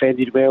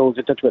defended well.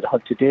 They did what they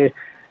had to do.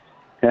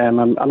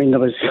 I mean, there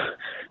was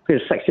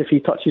 63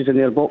 touches in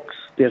their box.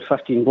 They had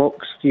 15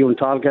 blocks, 3 on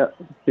target.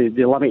 They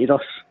limited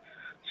us.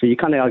 So you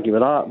can't argue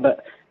with that.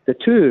 But the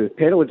 2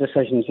 penalty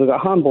decisions, we've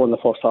got a handball in the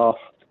first half.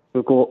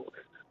 We've got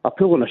a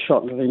pull on a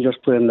shot and the Rangers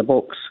playing in the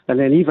box. And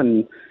then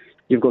even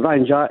you've got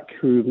Ryan Jack,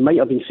 who might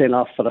have been sent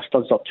off for a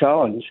studs up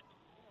challenge.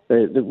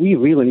 We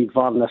really need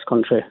VAR in this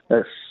country.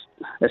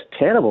 It's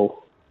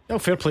terrible. Well,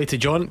 fair play to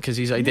John, because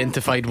he's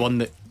identified one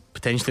that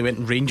potentially went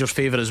in Rangers'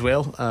 favour as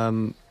well.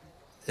 And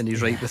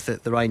he's right with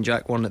the Ryan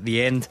Jack one at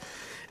the end.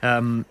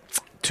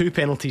 2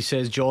 penalties,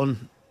 says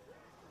John.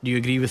 Do you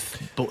agree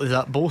with is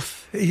that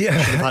both? Yeah,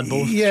 should have had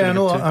both. Yeah, I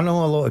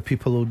know a lot of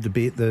people will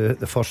debate the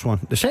first one.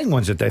 The second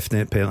one's a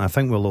definite penalty. I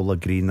think we'll all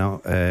agree now.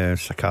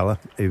 Sakala,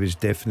 he was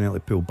definitely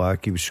pulled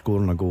back. He was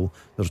scoring a goal,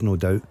 there's no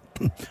doubt.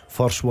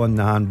 First one,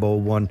 the handball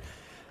one,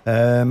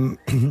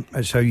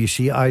 it's how you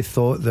see it. I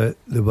thought that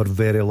they were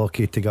very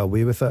lucky to get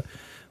away with it.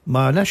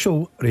 My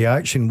initial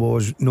reaction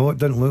was, no, it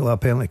didn't look like a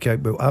penalty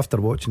kick, but after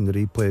watching the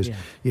replays,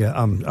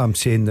 I'm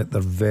saying that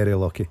they're very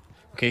lucky.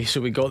 Okay,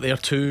 so we got there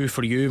 2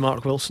 for you,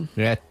 Mark Wilson.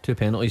 Yeah, 2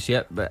 penalties.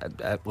 Yeah,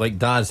 but like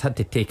Daz had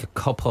to take a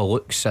couple of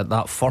looks at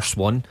that first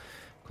one,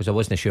 because I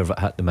wasn't sure if it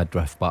hit the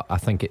midriff, but I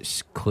think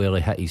it's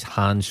clearly hit his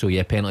hand. So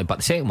yeah, penalty. But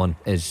the second one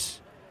is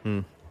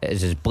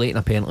as blatant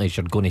a penalty as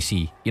you're going to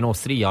see.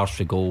 3 yards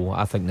to go.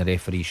 I think the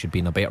referee should be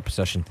in a better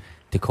position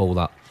to call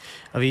that.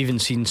 I've even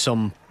seen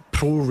some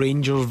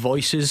pro-Rangers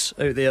voices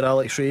out there,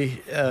 Alex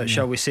Ray,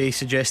 shall we say,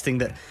 suggesting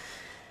that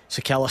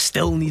Sakala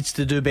still needs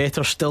to do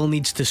better, still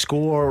needs to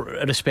score,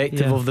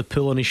 irrespective of the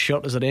pull on his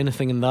shirt. Is there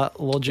anything in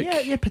that logic?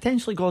 Yeah,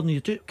 potentially, Gordon.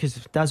 You do, because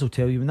Daz will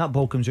tell you when that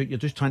ball comes out, you're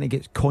just trying to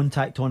get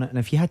contact on it, and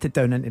if you hit it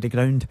down into the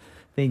ground,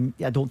 then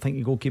I don't think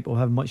your goalkeeper will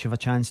have much of a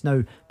chance.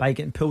 Now, by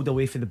getting pulled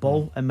away from the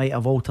ball, it might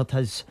have altered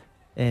his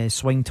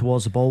swing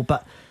towards the ball.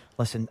 But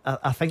listen,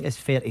 I think it's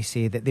fair to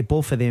say that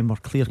both of them were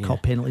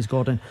clear-cut penalties,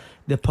 Gordon.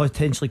 They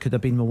potentially could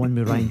have been the one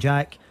with Ryan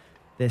Jack.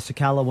 The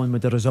Sakala one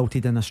would have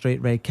resulted in a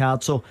straight red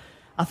card. So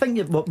I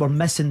think we're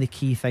missing the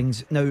key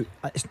things. Now,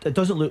 it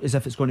doesn't look as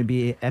if it's going to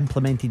be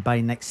implemented by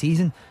next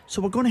season,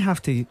 so we're going to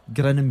have to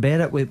grin and bear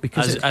it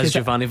because as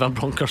Giovanni Van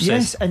Bronckhorst says.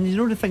 Yes, and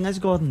the thing is,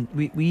 Gordon,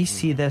 we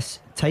see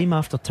this time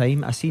after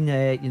time. I seen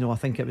I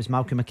think it was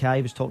Malcolm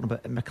Mackay was talking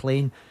about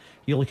McLean.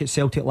 You look at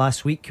Celtic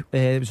last week,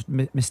 it was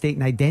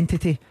mistaken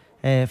identity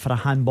for a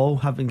handball,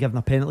 having given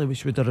a penalty,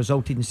 which would have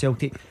resulted in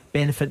Celtic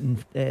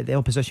benefiting the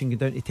opposition going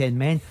down to 10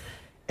 men.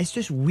 It's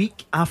just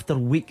week after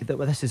week that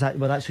we're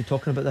actually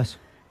talking about this.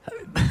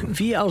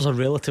 VAR's a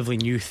relatively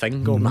new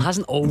thing, Gordon. It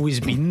hasn't always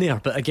been there,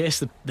 but I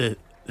guess the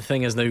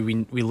thing is now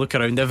we look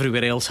around,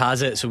 everywhere else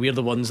has it, so we're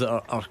the ones that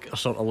are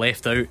sort of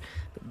left out.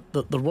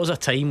 There was a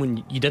time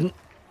when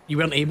you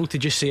weren't able to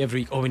just say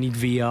we need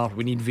VAR,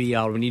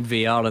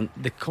 and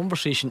the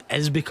conversation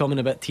is becoming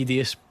a bit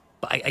tedious.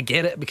 But I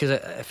get it, because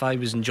if I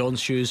was in John's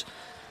shoes,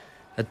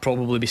 I'd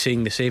probably be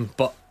saying the same.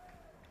 But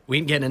we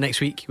ain't getting it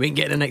next week, we ain't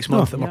getting it next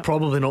month, and we're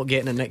probably not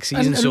getting it next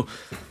season. So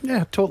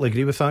yeah, totally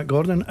agree with that,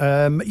 Gordon.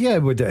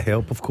 Would it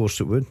help? Of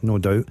course it would, no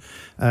doubt.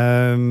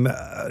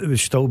 There would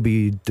still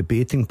be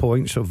debating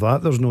points of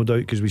that, there's no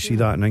doubt, because we see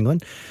that in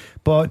England.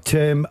 But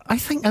I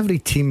think every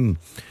team,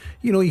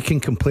 you can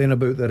complain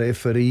about the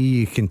referee,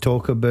 you can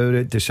talk about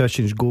it,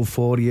 decisions go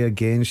for you,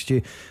 against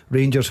you.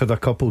 Rangers had a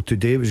couple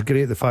today. It was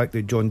great the fact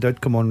that John did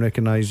come on and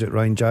recognise that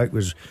Ryan Jack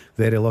was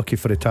very lucky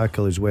for a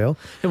tackle as well.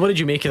 And what did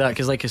you make of that?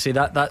 Because like I say,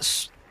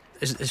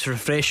 it's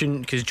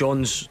refreshing, because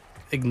John's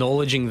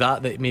acknowledging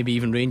that maybe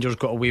even Rangers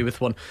got away with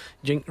one.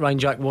 Do you think Ryan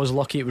Jack was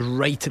lucky? It was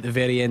right at the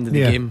very end of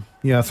the game.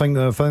 Yeah, I think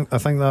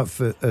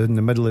that in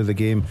the middle of the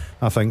game,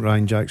 I think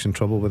Ryan Jack's in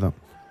trouble with it.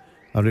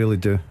 I really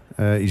do.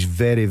 He's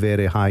very,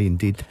 very high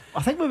indeed.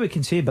 I think what we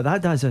can say about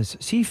that, Daz, is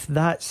see if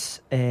that's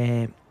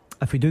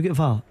if we do get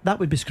VAR, that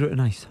would be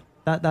scrutinised.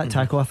 That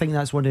tackle, I think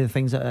that's one of the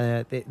things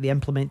that they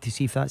implement to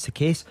see if that's the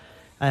case.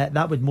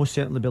 That would most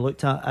certainly be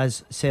looked at,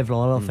 as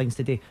several other things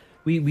today.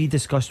 We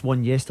discussed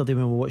one yesterday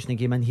when we were watching the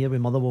game in here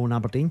with Motherwell and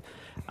Aberdeen.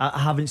 I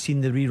haven't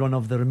seen the rerun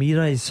of the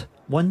Ramirez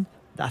one.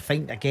 I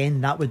think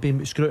again that would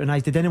be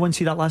scrutinised. Did anyone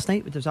see that last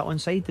night? Was that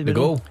onside? The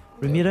goal,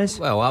 Ramirez.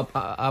 Well,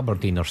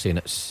 Aberdeen are saying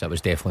it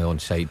was definitely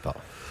onside, but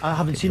I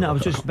haven't seen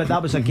it. But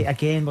that was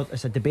again,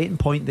 it's a debating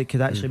point that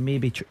could actually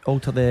maybe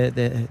alter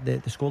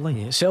the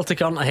scoreline. Yeah,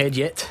 Celtic aren't ahead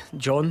yet,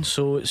 John.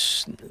 So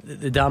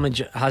the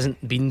damage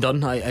hasn't been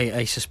done.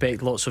 I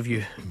suspect lots of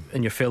you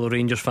and your fellow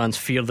Rangers fans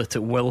fear that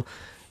it will.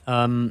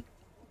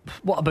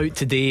 What about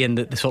today and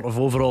the sort of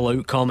overall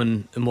outcome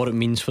and what it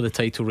means for the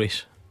title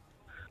race?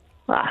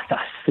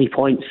 That's 3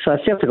 points.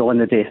 Celtic will win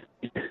the day.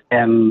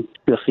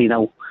 We'll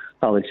 3-0,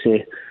 I would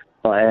say.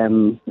 But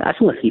that's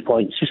only 3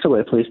 points. You still got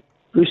to play.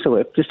 You still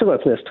got to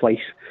play us twice.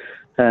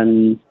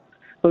 And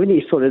we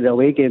need to sort of the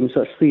away games.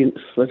 That's three.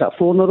 Was that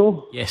 4 in a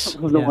row? Yes. They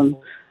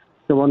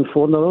won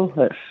 4 in a row.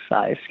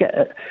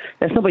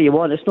 It's not what you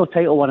want. It's no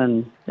title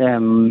winning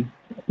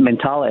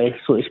mentality,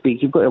 so to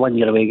speak. You've got to win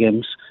your away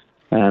games.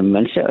 And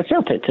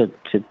Celtic, to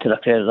their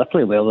credit, they're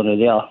playing well.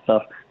 They are.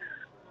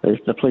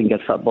 They're playing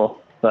good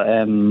football. But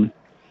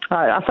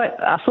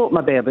I thought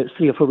maybe about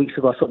 3 or 4 weeks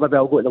ago, I thought maybe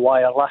I'll go to the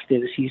wire last day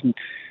of the season,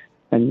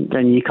 and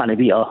then you can't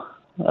beat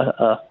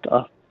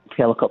a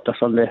helicopter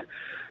Sunday.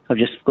 I've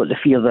just got the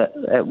fear that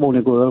it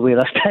won't go their way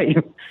this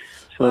time.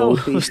 So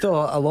there's still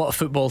a lot of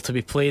football to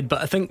be played,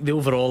 but I think the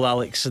overall,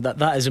 Alex,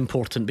 that is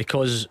important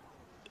because,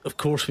 of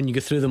course, when you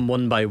go through them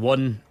one by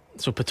one.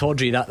 So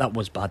Pittodrie, that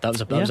was bad. That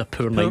was a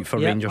poor night for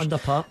Rangers.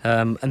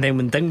 And then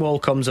when Dingwall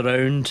comes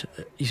around,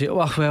 you say,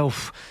 oh well,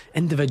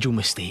 individual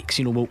mistakes.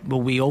 Will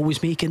we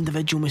always make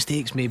individual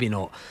mistakes? Maybe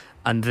not.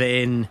 And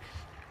then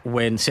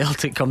when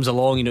Celtic comes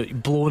along,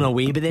 blown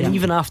away. But then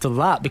even after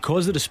that,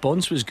 because the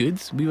response was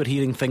good, we were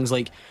hearing things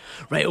like,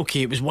 right,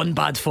 okay, it was one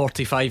bad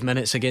 45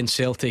 minutes against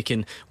Celtic,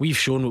 and we've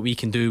shown what we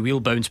can do.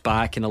 We'll bounce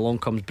back, and along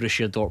comes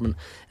Borussia Dortmund.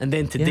 And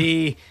then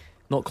today,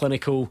 not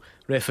clinical,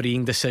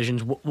 refereeing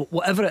decisions,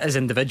 whatever it is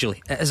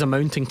individually, it is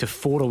amounting to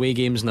 4 away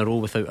games in a row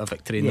without a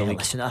victory in the league.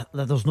 Listen,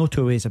 there's no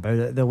two ways about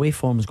it. The away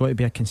form's got to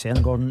be a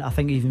concern, Gordon. I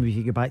think even if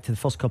you go back to the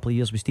first couple of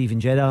years with Steven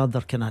Gerrard,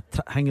 they're kind of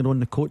hanging on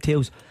the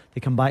coattails.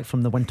 They come back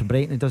from the winter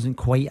break and it doesn't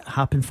quite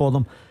happen for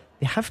them.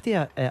 They have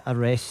to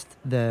arrest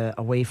the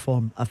away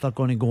form if they're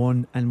going to go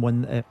on and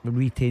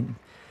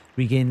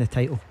regain the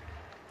title.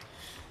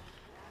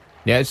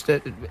 Yeah,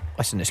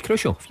 listen, it's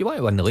crucial. If you want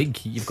to win the league,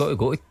 you've got to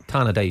go to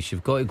Tannadice,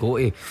 you've got to go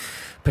to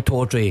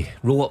Pittodrie,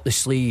 roll up the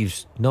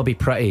sleeves, not be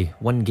pretty,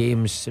 win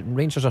games.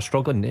 Rangers are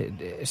struggling.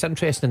 It's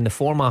interesting, the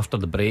form after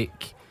the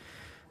break.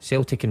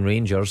 Celtic and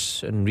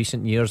Rangers in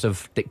recent years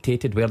have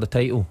dictated where the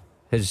title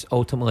has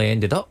ultimately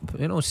ended up.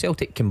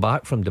 Celtic came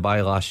back from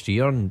Dubai last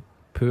year and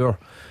poor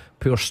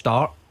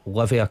start.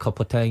 Livy a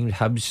couple of times,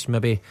 Hibs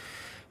maybe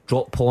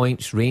dropped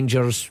points.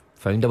 Rangers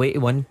found a way to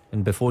win,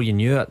 and before you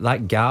knew it,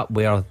 that gap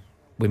where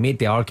we made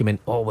the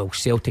argument,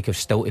 Celtic have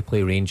still to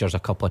play Rangers a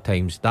couple of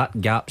times,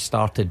 that gap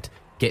started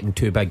getting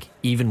too big.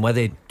 Even with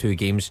the 2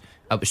 games,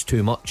 it was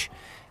too much,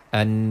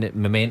 and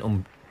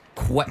momentum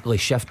quickly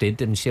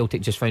shifted and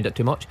Celtic just found it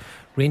too much.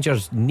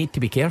 Rangers need to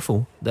be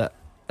careful that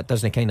it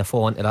doesn't kind of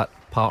fall into that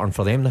pattern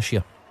for them this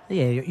year.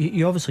 Yeah,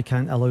 you obviously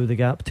can't allow the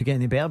gap to get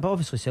any better, but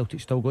obviously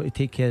Celtic's still got to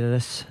take care of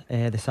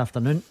this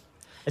afternoon.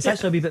 It's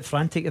actually a wee bit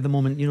frantic at the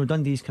moment.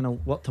 Dundee's kind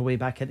of worked her way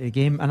back into the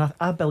game, and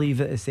I believe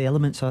that it's the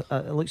elements. It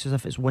looks as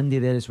if it's windy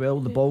there as well.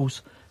 The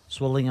ball's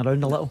swirling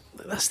around a little.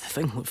 That's the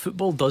thing.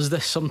 Football does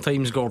this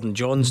sometimes. Gordon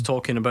John's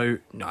talking about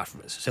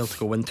Celtic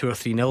will win 2 or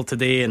 3-0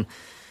 today, and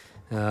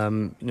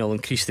they'll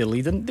increase their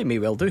lead, and they may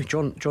well do.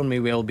 John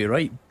may well be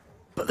right.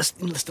 But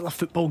it's still a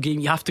football game.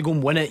 You have to go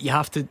and win it. You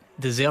have to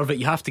deserve it.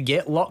 You have to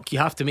get luck. You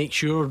have to make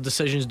sure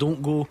decisions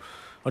don't go,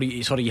 or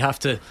you have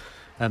to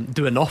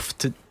do enough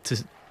to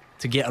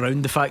get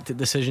around the fact that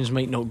decisions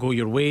might not go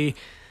your way.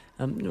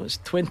 It's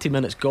 20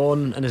 minutes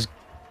gone, and as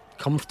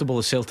comfortable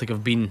as Celtic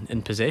have been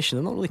in possession,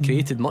 they've not really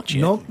created much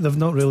yet. No, they've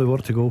not really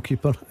worked a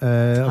goalkeeper.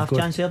 Half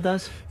chance there,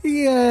 Daz?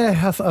 Yeah,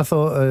 I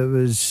thought it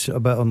was a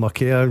bit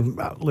unlucky.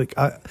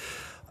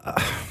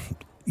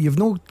 You've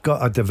not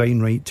got a divine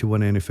right to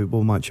win any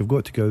football match. You've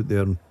got to go out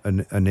there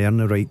and earn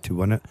the right to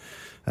win it.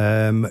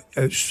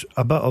 It's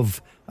a bit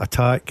of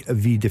attack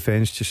v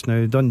defence just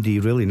now. Dundee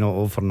really not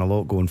offering a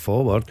lot going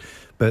forward,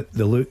 but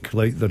they look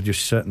like they're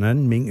just sitting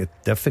in, making it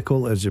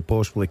difficult as they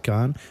possibly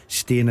can,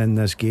 staying in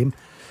this game.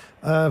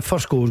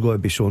 First goal's got to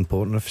be so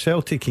important. If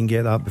Celtic can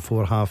get that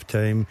before half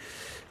time,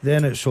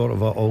 then it sort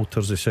of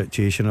alters the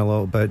situation a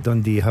little bit.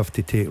 Dundee have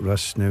to take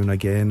risks now and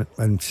again,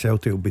 and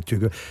Celtic will be too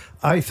good.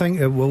 I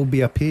think it will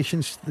be a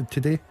patience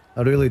today.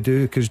 I really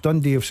do, because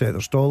Dundee have set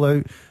their stall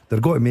out. They're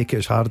going to make it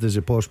as hard as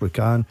they possibly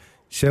can.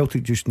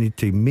 Celtic just need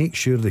to make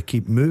sure they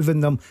keep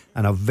moving them,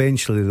 and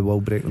eventually they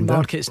will break them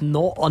Mark, down. it's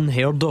not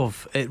unheard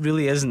of. It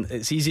really isn't.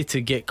 It's easy to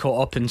get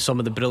caught up in some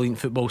of the brilliant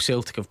football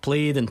Celtic have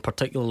played, and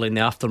particularly in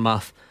the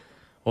aftermath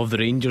of the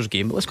Rangers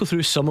game. But let's go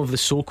through some of the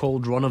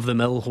so-called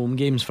run-of-the-mill home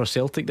games for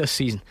Celtic this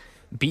season.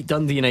 Beat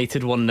Dundee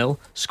United 1-0,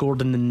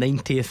 scored in the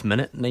 90th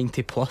minute,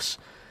 90 plus.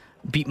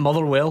 Beat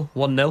Motherwell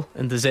 1-0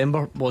 in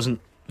December,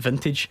 wasn't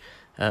vintage.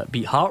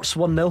 Beat Hearts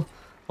 1-0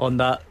 on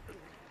that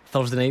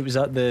Thursday night. Was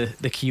that the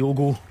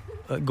Kyogo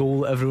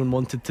goal everyone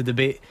wanted to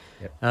debate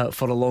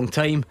for a long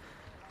time?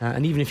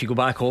 And even if you go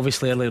back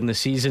obviously earlier in the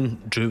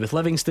season, drew with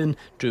Livingston,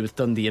 drew with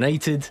Dundee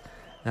United.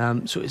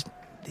 So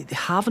they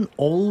haven't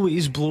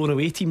always blown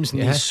away teams in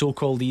these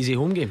so-called easy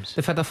home games.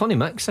 They've had a funny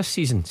mix this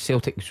season.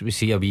 Celtic, we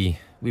see a wee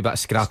bit of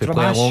scrappy play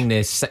Stramash. along the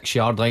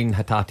 6-yard line.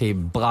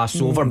 Hatate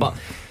blasts over, but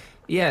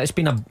yeah, it's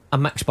been a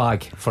mixed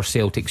bag for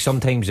Celtic.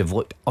 Sometimes they've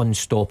looked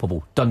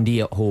unstoppable.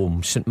 Dundee at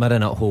home, St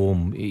Mirren at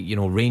home,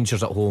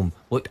 Rangers at home,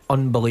 looked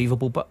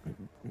unbelievable. But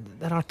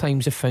there are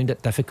times they've found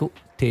it difficult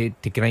to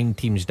grind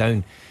teams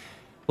down.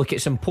 Look,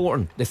 it's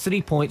important. The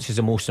 3 points is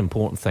the most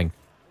important thing.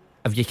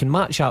 If you can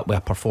match that with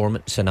a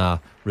performance and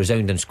a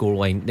resounding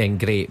scoreline, then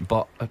great.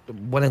 But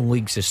winning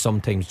leagues is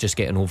sometimes just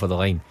getting over the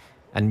line,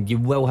 and you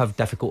will have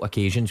difficult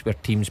occasions where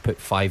teams put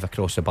 5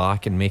 across the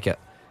back and make it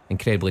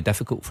incredibly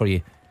difficult for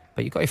you.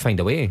 But you've got to find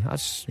a way.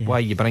 That's why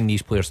you bring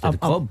these players to the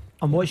club.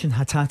 I'm watching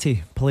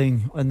Hatate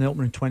playing in the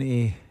opening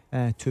 20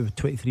 to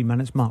 23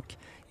 minutes mark.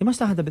 He must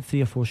have had about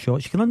 3 or 4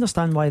 shots. You can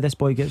understand why this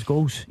boy gets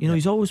goals.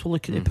 He's always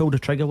looking to pull the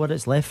trigger, whether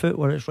it's left foot,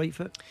 whether it's right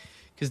foot.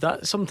 Because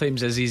that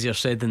sometimes is easier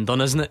said than done,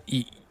 isn't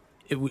it?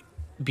 It would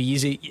be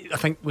easy. I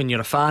think when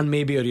you're a fan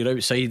maybe, or you're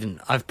outside, and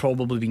I've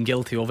probably been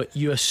guilty of it,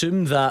 you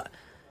assume that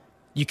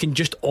you can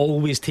just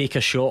always take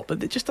a shot,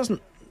 but it just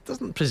doesn't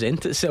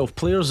present itself.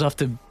 Players have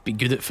to be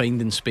good at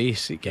finding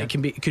space. It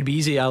could be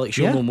easy. Alex,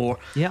 you'll know more.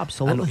 Yeah,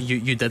 absolutely. I know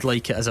you did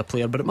like it as a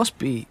player, but it must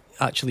be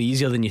actually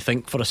easier than you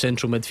think for a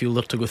central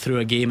midfielder to go through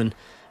a game and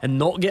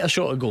not get a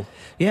shot at goal.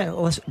 Yeah,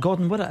 listen,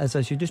 Gordon, what it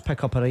is you just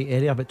pick up a right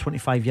area about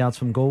 25 yards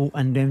from goal,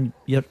 and then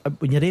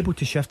when you're able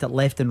to shift it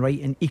left and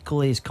right and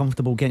equally as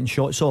comfortable getting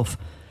shots off,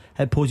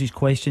 it poses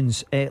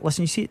questions.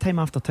 Listen, you see it time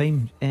after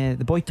time.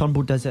 The boy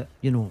Turnbull does it,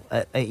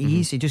 at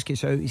ease. He just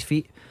gets out his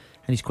feet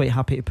and he's quite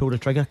happy to pull the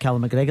trigger.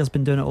 Callum McGregor's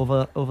been doing it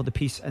over the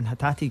piece, and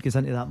Hatate goes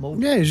into that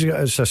mould. Yeah,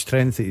 it's a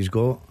strength that he's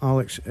got,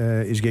 Alex.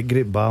 He's got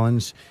great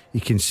balance. He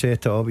can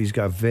set it up. He's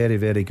got a very,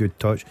 very good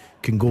touch.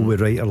 Can go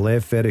with right or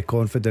left. Very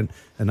confident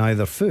in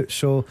either foot.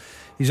 So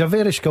he's a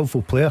very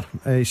skillful player.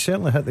 He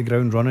certainly hit the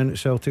ground running at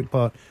Celtic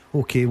Park.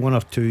 Okay, 1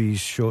 or 2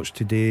 his shots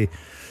today,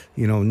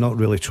 not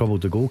really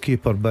troubled the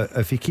goalkeeper, but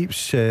if he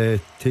keeps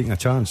taking a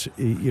chance,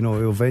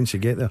 he'll eventually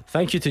get there.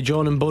 Thank you to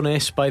John and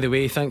Boness, by the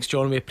way. Thanks,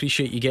 John. We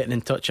appreciate you getting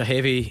in touch. A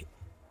heavy,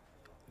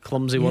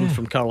 clumsy one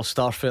from Carl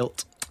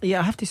Starfelt.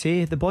 Yeah, I have to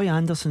say, the boy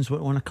Anderson's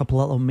went on a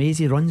couple of little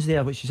mazy runs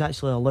there, which has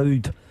actually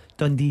allowed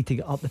Dundee to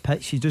get up the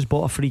pitch. He's just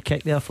bought a free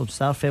kick there from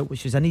Starfelt,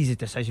 which is an easy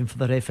decision for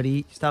the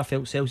referee.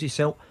 Starfelt sells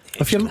himself.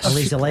 If you're Mark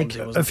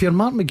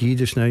McGee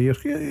just now,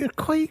 you're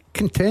quite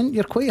content.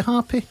 You're quite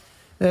happy.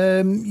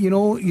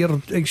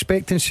 You're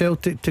expecting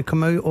Celtic to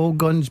come out all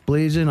guns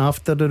blazing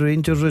after the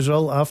Rangers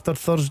result, after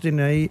Thursday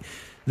night.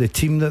 The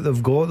team that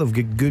they've got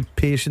good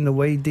pace in the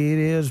wide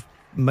areas,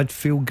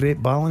 midfield,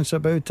 great balance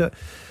about it.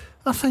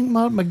 I think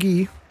Mark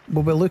McGee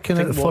will be looking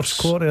at the first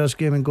quarter of this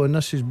game and going,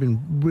 this has been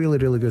really,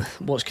 really good.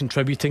 What's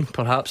contributing?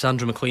 Perhaps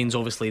Andrew McLean's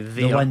obviously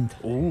there. The wind.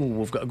 Oh,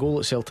 we've got a goal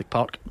at Celtic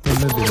Park.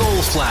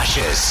 Goal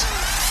flashes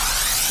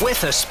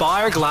with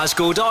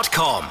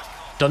AspireGlasgow.com.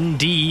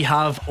 Dundee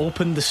have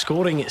opened the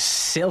scoring. It's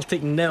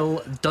Celtic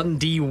 0,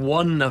 Dundee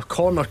 1. A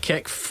corner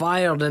kick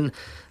fired into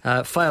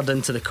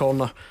the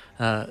corner.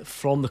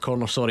 From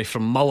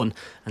Mullen,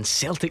 and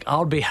Celtic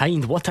are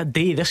behind. What a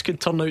day this could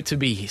turn out to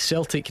be.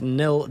 Celtic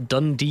 0,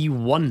 Dundee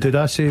 1. Did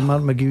I say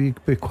Mark McGee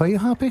would be quite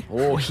happy?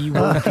 Oh, he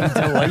will be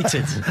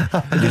delighted.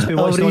 I'll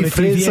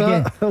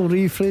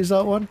rephrase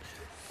that one.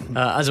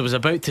 As I was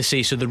about to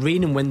say, so the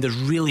rain and wind is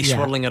really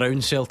swirling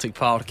around Celtic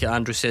Park,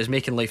 Andrew says,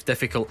 making life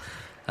difficult.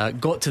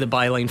 Got to the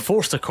byline,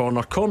 forced a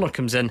corner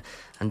comes in,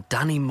 and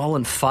Danny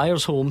Mullen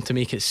fires home to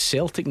make it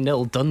Celtic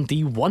 0,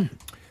 Dundee 1.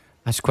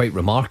 That's quite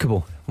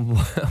remarkable.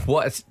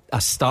 What a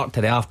start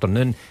to the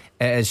afternoon.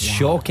 It is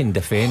shocking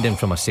defending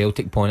from a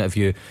Celtic point of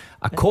view.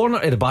 A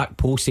corner to the back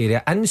post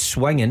area and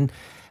swinging,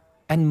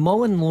 and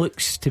Mullen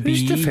looks to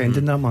be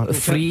defending that, man?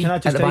 free can I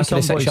at just the tell you back of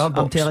the something, 6-yard boys?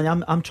 I'm box. telling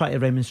you, I'm trying to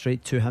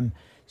remonstrate to him.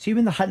 See,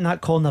 when they're hitting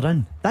that corner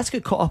in, that's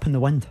got caught up in the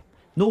wind.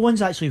 No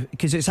one's actually,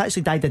 because it's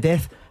actually died a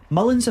death.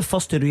 Mullen's the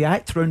first to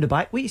react round the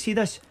back. Wait, you see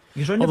this?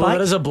 He's round the back.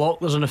 There is a block.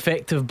 There's an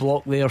effective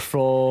block there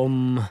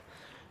from,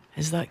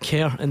 is that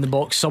Kerr in the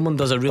box? Someone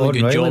does a really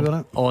good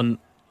job on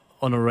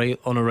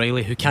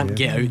O'Reilly, who can't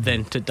get out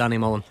then to Danny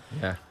Mullen.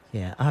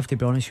 Yeah, I have to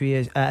be honest with you,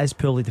 it is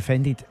poorly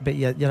defended. But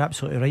you're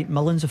absolutely right.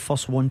 Mullen's the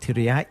first one to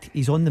react.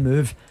 He's on the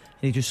move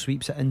and he just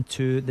sweeps it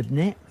into the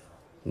net.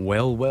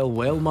 Well,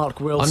 Mark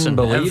Wilson.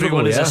 Unbelievable.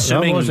 Everyone is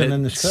assuming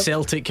that that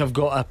Celtic have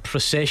got a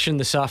procession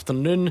this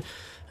afternoon.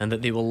 and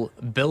that they will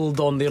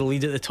build on their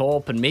lead at the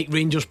top and make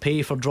Rangers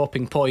pay for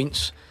dropping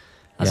points.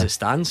 As it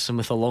stands, and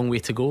with a long way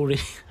to go,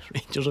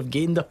 Rangers have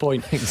gained a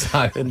point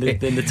exactly in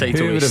the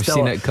title. Who would have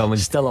seen it coming?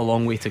 Still a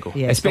long way to go,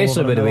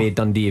 especially with the way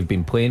Dundee have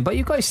been playing. But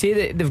you've got to say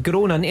that they've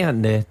grown into it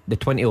in the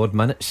 20 odd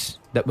minutes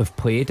that we've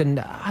played, and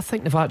I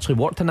think they've actually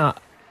worked on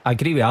that. I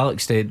agree with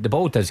Alex, the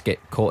ball does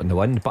get caught in the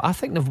wind, but I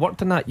think they've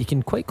worked on that. You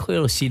can quite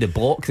clearly see the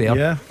block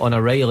there on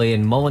O'Reilly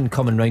and Mullen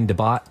coming round the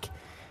back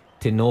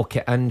to knock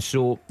it in.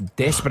 So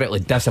desperately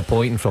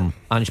disappointing from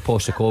Ange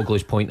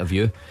Postecoglou's point of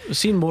view. We've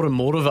seen more and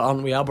more of it,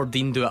 aren't we?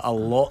 Aberdeen do it a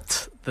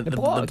lot. The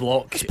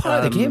block. It's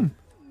part of the game.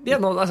 Yeah,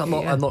 no,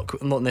 I'm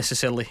not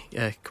necessarily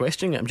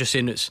questioning it. I'm just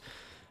saying it's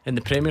in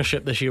the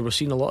Premiership this year. We've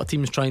seen a lot of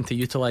teams trying to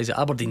utilise it.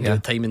 Aberdeen do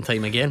it time and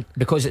time again,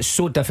 because it's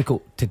so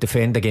difficult to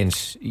defend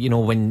against. You know,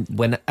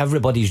 when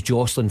everybody's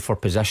jostling for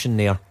position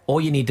there,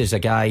 all you need is a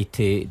guy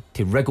to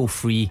wriggle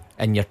free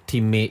and your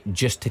teammate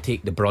just to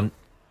take the brunt.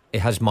 It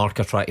has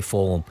marker try to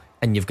follow him,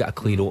 and you've got a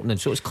clear opening.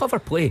 So it's clever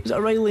play. Was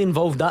O'Reilly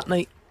involved that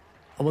night?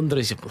 I wonder,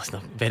 he's a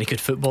very good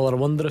footballer. I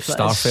wonder if that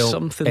Starfield, is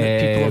something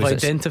that people have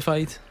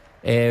identified.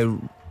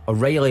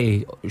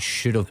 O'Reilly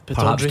should have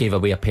perhaps gave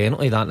away a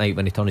penalty that night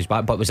when he turned his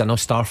back, but it was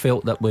enough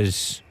Starfield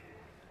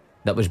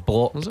that was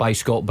blocked by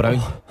Scott Brown.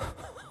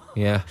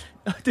 Yeah.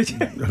 Did you?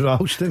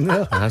 Ralston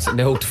there. That's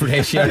the old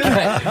fresh year.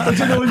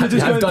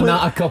 I've done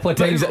that a couple of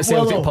times at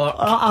Celtic Park.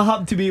 I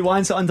happened to be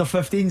once at under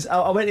 15s.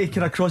 I went to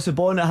kind of cross the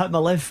ball and I hit my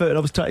left foot and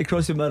I was trying to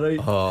cross with my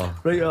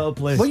right out of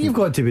place. What you've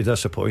got to be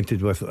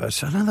disappointed with,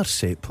 it's another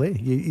set play.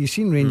 You've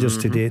seen Rangers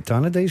today at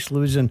Tannadice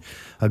losing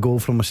a goal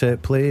from a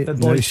set play.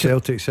 Now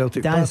Celtic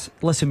Daz,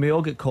 listen, we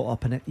all get caught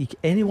up in it.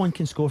 Anyone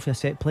can score for a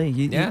set play.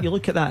 You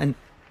look at that, and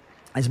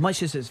as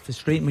much as it's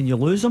frustrating when you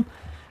lose them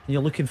and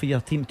you're looking for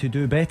your team to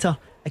do better,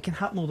 it can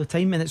happen all the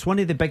time, and it's one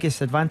of the biggest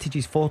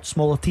advantages for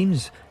smaller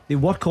teams. They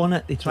work on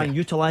it, they try and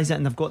utilise it,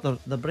 and they've got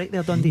their break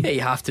there, Dundee. Yeah,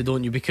 you have to,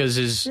 don't you?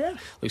 Because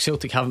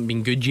Celtic haven't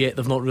been good yet.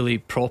 They've not really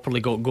properly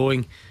got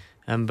going.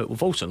 But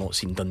we've also not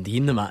seen Dundee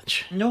in the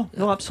match. No,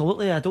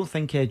 absolutely. I don't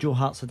think Joe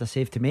Hart's had a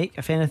save to make.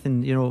 If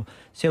anything,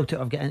 Celtic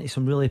have got into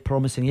some really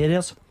promising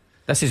areas.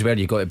 This is where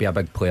you've got to be a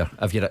big player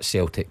if you're at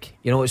Celtic.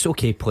 It's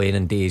okay playing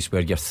in days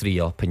where you're 3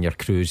 up and you're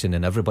cruising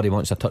and everybody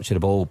wants a touch of the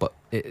ball, but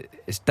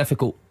it's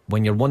difficult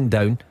when you're 1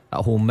 down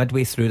at home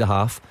midway through the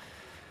half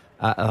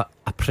at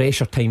a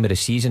pressure time of the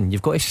season.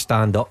 You've got to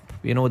stand up.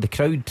 The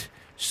crowd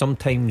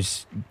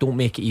sometimes don't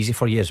make it easy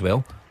for you as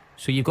well,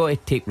 so you've got to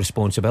take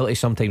responsibility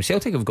sometimes.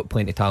 Celtic have got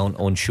plenty of talent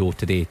on show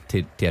today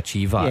to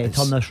achieve that. Yeah,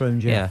 turn this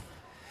round. Yeah,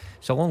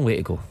 it's a long way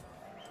to go.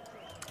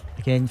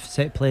 Again,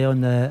 set play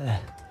on the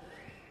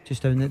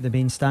just down at the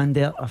main stand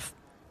there.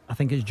 I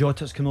think it's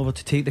Jota's come over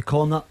to take the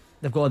corner.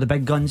 They've got all the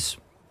big guns.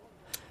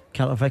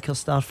 Carter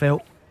Vickers,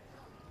 Starfelt,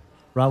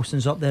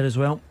 Ralston's up there as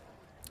well.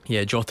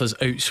 Yeah, Jota's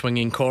out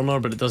swinging corner,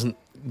 but it doesn't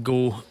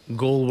go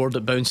goalward.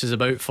 It bounces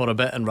about for a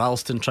bit, and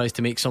Ralston tries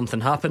to make something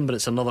happen, but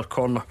it's another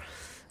corner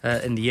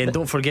in the end.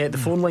 Don't forget the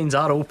phone lines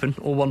are open.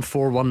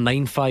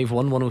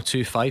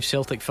 01419511025.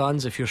 Celtic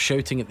fans, if you're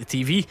shouting at the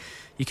TV,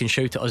 you can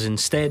shout at us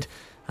instead.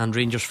 And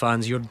Rangers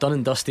fans, you're done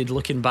and dusted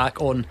looking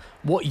back on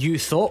what you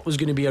thought was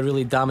going to be a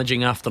really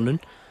damaging afternoon,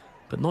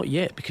 but not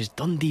yet, because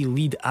Dundee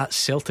lead at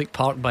Celtic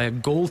Park by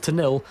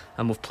 1-0,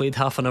 and we've played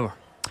half an hour.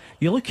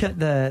 You look at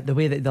the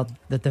way that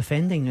the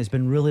defending has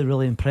been really,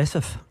 really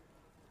impressive.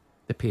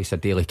 The pace of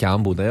Daly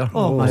Campbell there.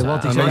 Oh my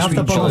word, he's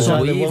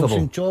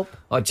unbelievable.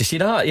 Oh, did you see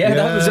that? Yeah,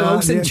 that was a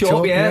Wilson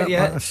chop.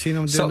 Yeah. I've seen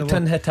him sucked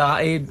in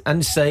Hatate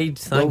inside.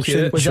 Thank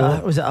you. Was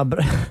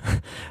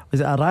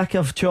it a rack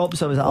of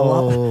chops, or was it a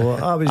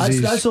lap?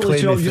 That's all the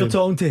chop you're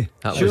talking to.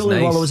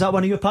 Surely, nice. Was that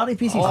one of your party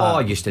pieces?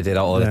 I used to do that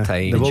all the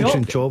time. The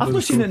Wilson chop. I've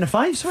not seen it in the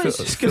fives.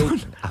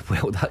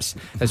 Well, that's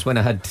when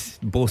I had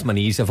both my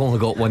knees. I've only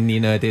got one knee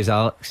nowadays,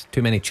 Alex.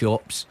 Too many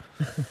chops.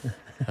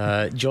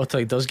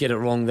 Jota does get it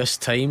wrong this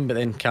time, but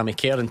then Cammy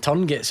Kerr in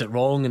turn gets it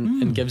wrong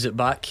and gives it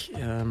back.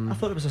 I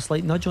thought it was a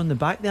slight nudge on the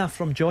back there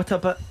from Jota,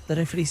 but the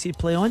referee said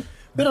play on.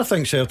 But I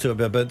think Celtic will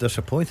be a bit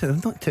disappointed.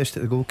 They've not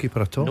tested the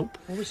goalkeeper at all. Nope.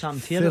 What's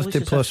happened here?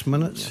 30 plus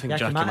minutes. I think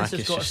Giakoumakis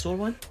has got a sore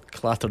one.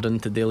 Clattered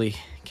into Daly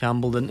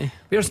Campbell, didn't he?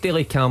 Where's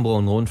Daly Campbell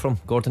on loan from?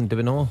 Gordon, do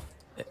we know?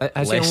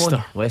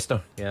 Leicester.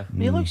 Leicester, yeah.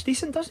 He looks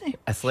decent, doesn't he?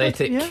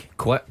 Athletic,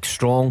 quick,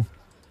 strong.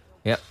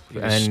 Yep,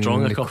 and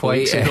strong a couple of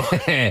weeks ago.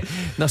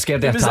 Not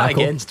scared of a tackle. Was that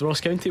against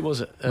Ross County, was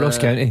it? Ross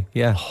County,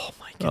 yeah. Oh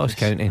my goodness, Ross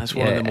County. That's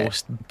one of the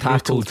most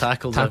brutal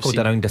tackles I've seen.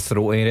 Around the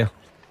throat area.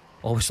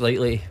 Always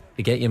likely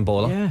to get you in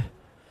baller.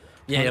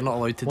 Yeah, you're not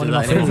allowed to one do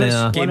of that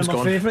anymore. Game's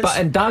gone. But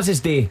in Daz's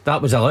day,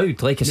 that was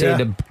allowed. Like I said,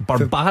 the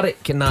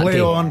barbaric in that play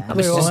day. On.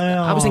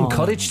 I was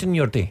encouraged in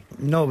your day.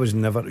 No, it was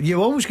never.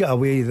 You always got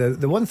away.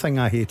 The one thing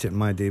I hated in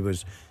my day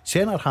was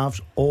centre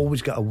halves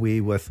always got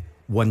away with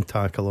one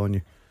tackle on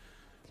you.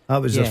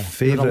 That was their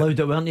favourite. They were allowed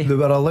it, weren't you? They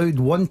were allowed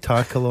one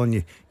tackle on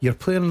you. You're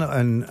playing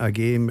in a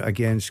game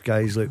against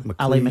guys like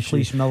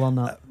McLeish,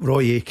 Miller,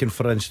 Roy Aitken,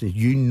 for instance.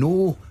 You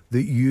know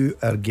that you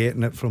are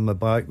getting it from the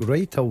back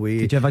right away.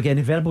 Did you ever get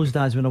any verbals,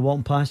 Daz, when I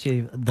walked past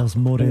you? There's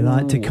more of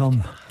that to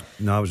come.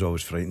 No, I was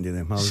always frightened of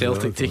them.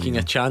 Celtic taking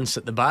a chance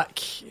at the back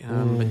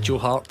with Joe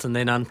Hart and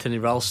then Anthony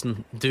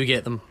Ralston do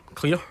get them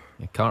clear.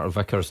 Carter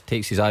Vickers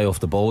takes his eye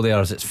off the ball there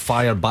as it's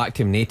fired back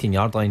to him,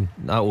 18-yard line.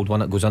 That old one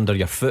that goes under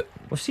your foot.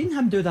 We've seen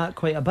him do that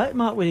quite a bit,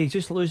 Mark, where he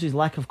just loses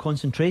lack of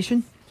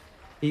concentration.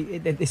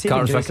 They say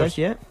Carter he Vickers, does,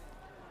 yeah.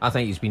 I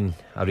think he's been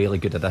a really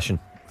good addition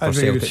for A very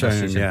Celtic good this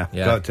signing, season.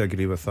 yeah. Got to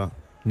agree with that.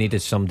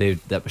 Needed somebody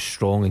that was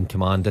strong and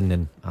commanding,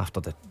 and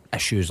after the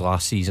issues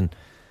last season,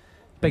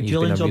 Big he's been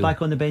Julian's a all real-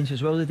 back on the bench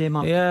as well today,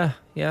 Mark. Yeah,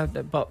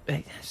 but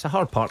it's a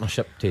hard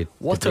partnership to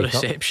What to a break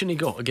up. reception he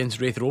got against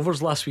Wraith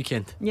Rovers last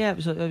weekend. Yeah, it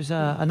was a nice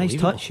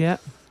Unbelievable. touch, yeah.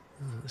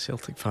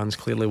 Celtic fans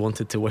clearly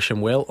wanted to wish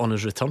him well on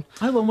his return.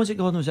 How long was it,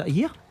 Gordon? Was it a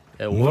year?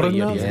 More than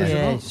that,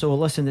 Yeah, so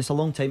listen, it's a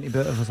long time to be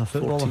out of as a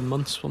footballer. 14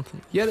 months,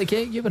 something. Yeah, the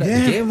game. You were at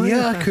the game, weren't you?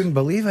 I couldn't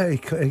believe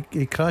it.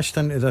 He crashed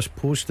into this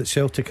post that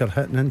Celtic are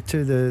hitting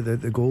into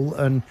the goal,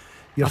 and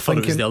you're I thought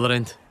thinking, it was the other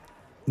end.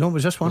 no, it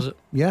was this one. Was it?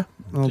 Yeah,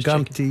 I'll Just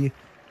guarantee you.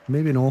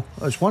 Maybe no.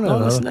 It's one or No,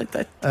 the listen,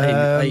 other.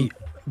 I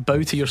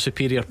bow to your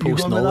superior You post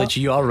going with knowledge. that?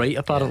 You are right,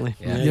 apparently.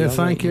 Yeah,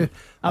 thank you.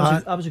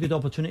 That was a good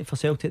opportunity for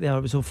Celtic there.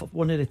 It was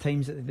one of the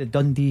times that the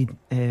Dundee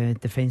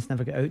defence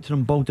never got out to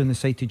him. Ball down the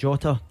side to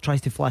Jota,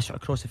 tries to flash it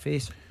across the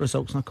face,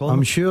 results in a corner.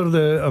 I'm sure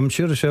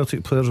the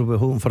Celtic players will be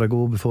hoping for a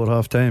goal before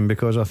half time,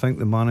 because I think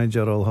the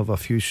manager will have a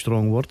few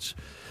strong words.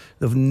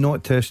 They've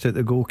not tested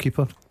the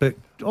goalkeeper, but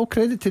all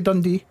credit to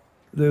Dundee.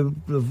 They're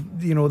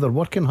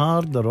working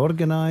hard, they're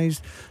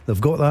organised, they've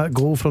got that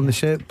goal from the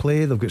set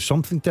play, they've got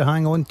something to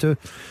hang on to.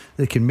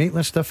 They can make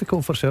this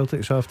difficult for Celtic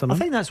this afternoon. I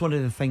think that's one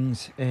of the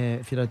things,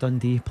 if you're a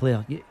Dundee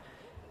player,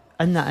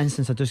 in that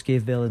instance I just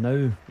gave there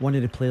now, one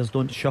of the players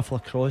don't shuffle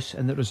across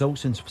and it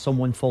results in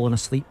someone falling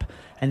asleep,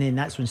 and then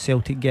that's when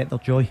Celtic get their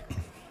joy.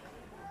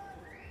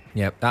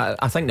 Yeah,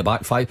 I think the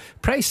back five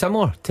pretty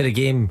similar to the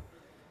game.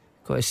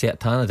 Got to say at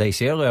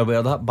Tannadice earlier,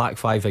 where that back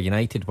five of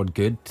United were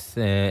good,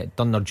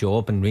 done their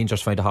job, and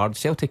Rangers found it hard.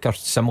 Celtic are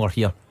similar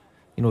here.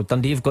 You know,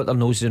 Dundee have got their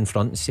noses in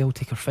front.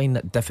 Celtic are finding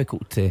it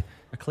difficult to.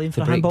 A claim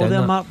for a break handball down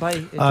there, that. Mark, by I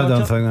don't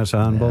Georgia. think that's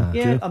a handball.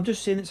 Yeah, I'm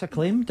just saying it's a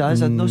claim,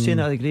 Daz. I'm not saying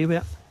I agree with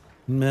it.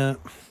 Nah.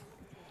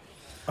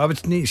 I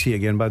would need to see it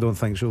again, but I don't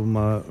think so.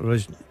 My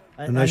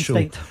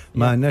Instinct.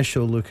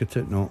 initial look at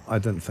it, no, I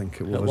didn't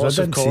think it was. Lots I of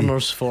didn't see.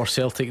 corners for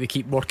Celtic. They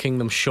keep working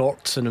them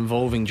shorts and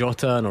involving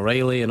Jota and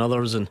O'Reilly and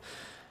others. And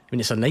I mean,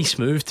 it's a nice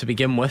move to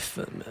begin with.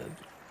 And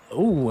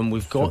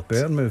we've It's a got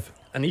better move.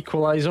 an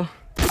equaliser.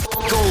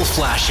 Goal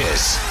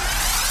flashes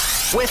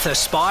with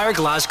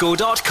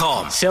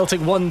AspireGlasgow.com.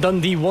 Celtic 1,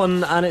 Dundee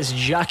 1, and it's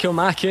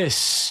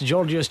Giacomakis.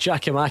 Georgios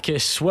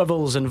Giacomakis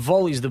swivels and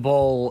volleys the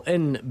ball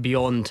in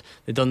beyond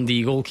the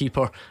Dundee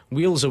goalkeeper,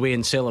 wheels away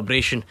in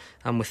celebration,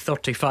 and with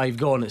 35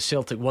 gone, it's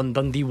Celtic 1,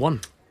 Dundee 1.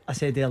 I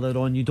said earlier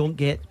on, you don't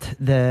get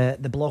the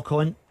block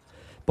on.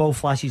 Ball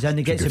flashes in,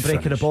 he gets the good break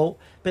of the finish. ball,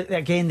 but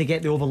again they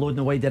get the overload in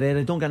the wider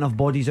area. Don't get enough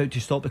bodies out to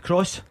stop the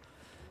cross,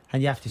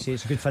 and you have to say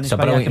it's a good finish. It's a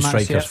by brilliant Giacomakis,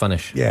 striker's yeah.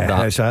 finish. Yeah,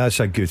 That that's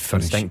a good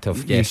finish.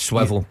 instinctive. You- Yeah,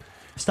 swivel.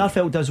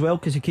 Starfelt does well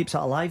because he keeps it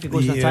alive. He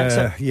goes and attacks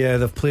it. Yeah,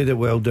 they've played it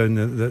well down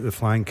the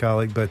flank,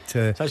 Alec, but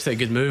It's actually a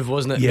good move,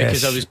 wasn't it?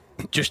 Yes. Because I was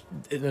just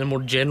in a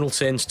more general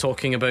sense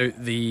talking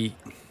about the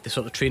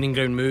sort of training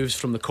ground moves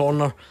from the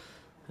corner,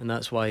 and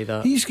that's why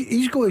that he's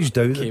got his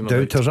Came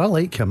doubters. I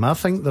like him. I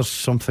think there's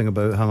something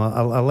about him.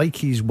 I like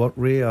his work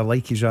rate. I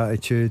like his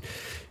attitude.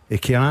 He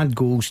can add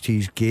goals to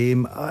his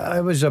game. I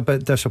was a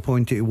bit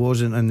disappointed he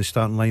wasn't in the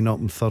starting lineup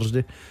on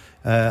Thursday.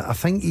 I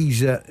think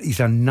he's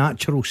a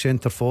natural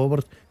centre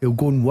forward. He'll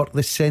go and work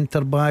the centre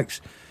backs,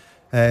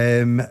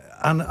 and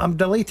I'm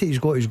delighted he's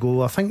got his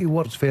goal. I think he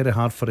works very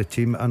hard for the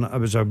team, and it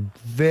was a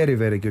very,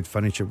 very good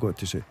finish, I've got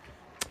to say.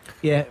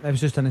 Yeah, it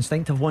was just an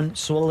instinctive one.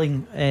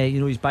 Swirling,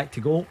 he's back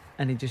to goal,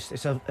 and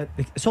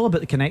it's all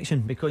about the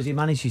connection, because he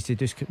manages to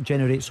just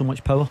generate so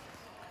much power.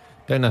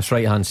 Down this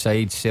right hand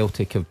side,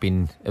 Celtic have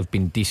been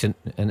decent,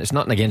 and it's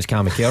nothing against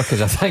Cammy Kerr,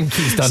 because I think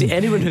he's done. See,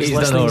 anyone who's he's done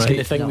listening is all going to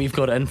right. think we've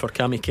got it in for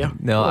Cammy Kerr.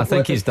 No, I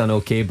think he's done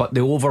okay, but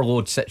the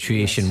overload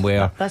situation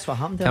where That's what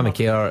happened there, Cammy Mark.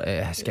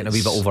 Kerr is getting a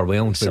wee bit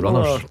overwhelmed with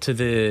Similar runners. to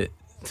the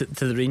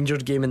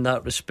Rangers game in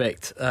that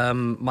respect.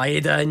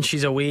 Maeda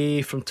inches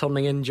away from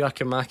turning in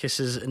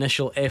Giacomakis'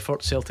 initial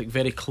effort. Celtic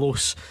very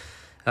close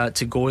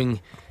to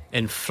going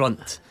in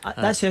front.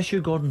 That's the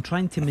issue, Gordon,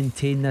 trying to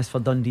maintain this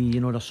for Dundee.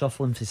 They're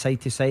shuffling from side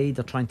to side,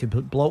 they're trying to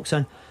put blocks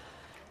in,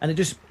 and it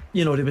just,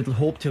 they would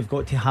hope to have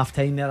got to half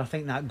time there. I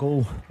think that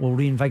goal will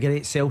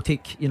reinvigorate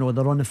Celtic. They're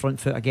on the front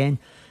foot again.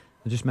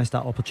 They just missed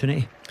that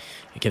opportunity.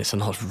 Again, it's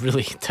another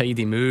really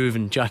tidy move,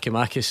 and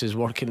Giacomakis is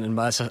working, and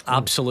that's an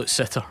absolute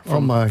sitter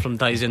from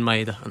Daisen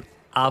Maeda. An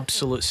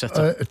absolute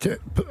sitter.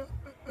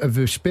 If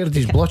he spared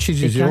his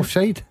blushes, is he can't-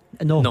 offside?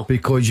 No.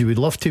 Because you would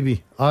love to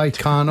be. I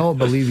cannot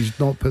believe he's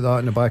not put that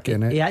in the back of the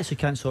net. He actually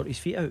can't sort his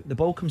feet out. The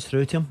ball comes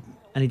through to him,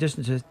 and he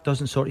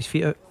doesn't sort his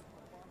feet out.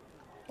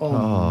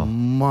 Oh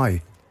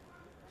my.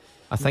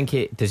 I think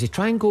does he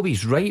try and go with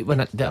his right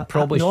when it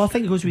probably. No, I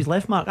think he goes with his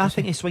left, Mark. I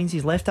think he swings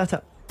his left at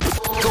it.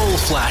 Goal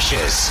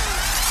flashes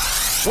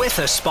with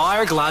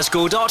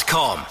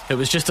AspireGlasgow.com. It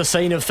was just a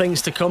sign of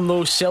things to come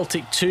though.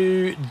 Celtic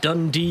 2,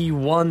 Dundee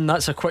 1.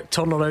 That's a quick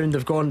turnaround.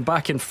 They've gone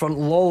back in front.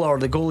 Lawler,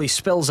 the goalie,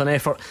 spills an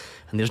effort,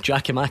 and there's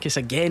Giakoumakis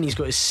again. He's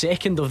got his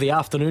second of the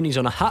afternoon. He's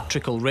on a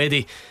hat-trick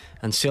already,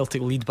 and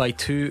Celtic lead by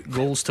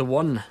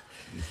 2-1.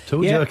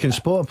 Told you I can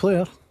spot a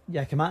player.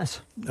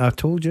 Giakoumakis. I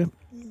told you.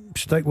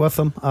 Stick with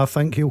him. I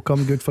think he'll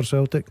come good for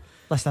Celtic.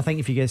 Listen, I think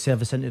if you get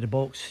service into the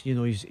box, you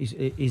know,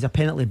 he's a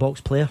penalty box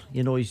player.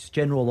 You know, his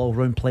general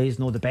all-round play is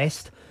not the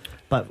best,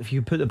 but if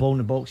you put the ball in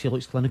the box, he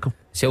looks clinical.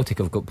 Celtic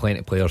have got plenty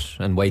of players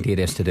in wide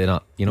areas to do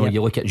that. You know,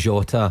 you look at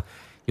Jota,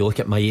 you look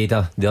at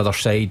Maeda, the other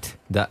side,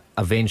 that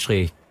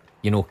eventually,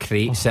 you know,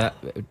 creates it.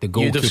 The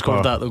goalkeeper, you'd have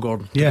scored that though,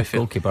 Gordon. Yeah,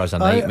 goalkeeper is a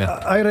nightmare.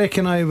 I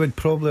reckon I would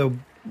probably,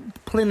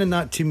 playing in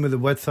that team with the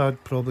width,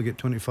 I'd probably get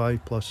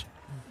 25 plus.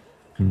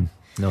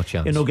 No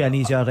chance. You're not getting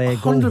easier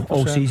goal 100%.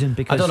 all season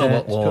because I don't know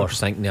what Lawler's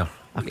thinking there.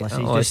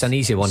 It's an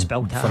easy one for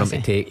him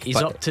to take.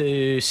 He's up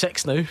to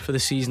 6 now for the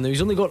season. Now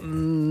he's only got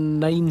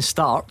 9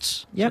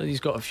 starts. Yep. So he's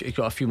got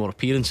a few more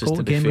appearances. Goal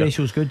to be game fair.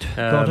 ratio's good.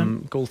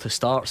 Gordon. Goal to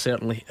start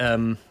certainly.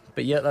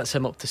 But yeah, that's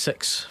him up to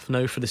 6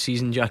 now for the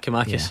season.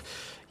 Giakoumakis.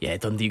 Yeah,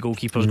 Dundee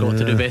goalkeeper's got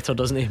to do better,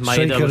 doesn't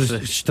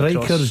he?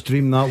 Strikers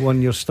dream that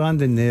one. You're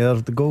standing there,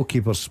 the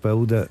goalkeeper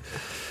spilled it.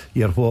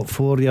 You're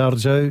 4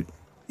 yards out.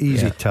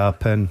 Easy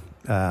tap in.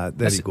 There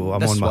you go.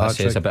 I'm on my hat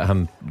trick. Says about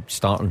him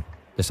starting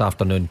this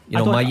afternoon. You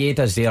know,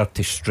 Maeda's there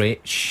to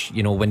stretch.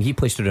 You know, when he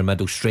plays through the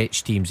middle,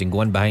 stretch teams and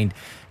go in behind.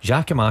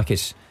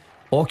 Giakoumakis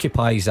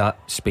occupies that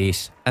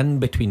space in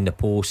between the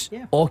posts,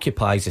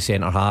 occupies the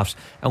centre halves,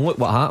 and look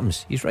what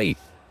happens. He's right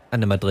in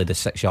the middle of the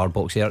 6-yard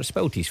box there. It's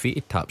spilled his feet,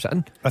 he taps it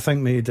in. I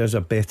think Maeda's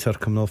a better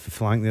coming off the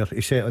flank there.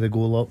 He set the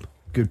goal up,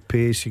 good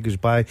pace. He goes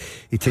by,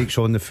 he takes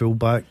on the full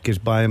back, goes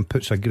by and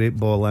puts a great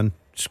ball in.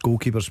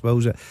 Goalkeeper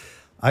spills it.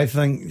 I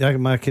think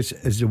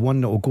Giakoumakis is the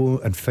one that will go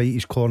and fight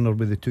his corner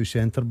with the 2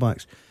 centre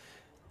backs.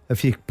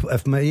 If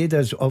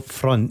Maeda's up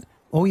front,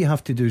 all you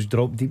have to do is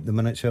drop deep the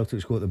minute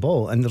Celtic's got the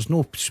ball, and there's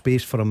no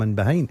space for him in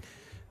behind.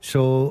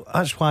 So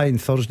that's why on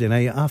Thursday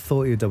night I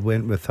thought he'd have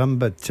went with him,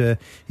 but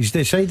he's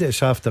decided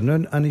this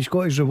afternoon and he's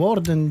got his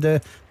reward, and be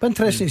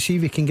interesting to see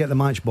if he can get the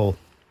match ball.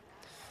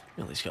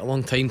 Well, he's got a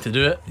long time to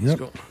do it. He's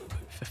got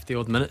 50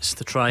 odd minutes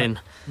to try and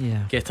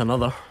get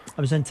another.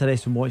 I was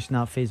interested in watching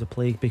that phase of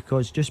play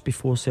because just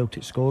before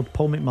Celtic scored,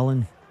 Paul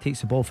McMillan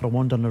takes the ball for a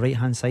wander on the right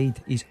hand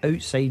side. He's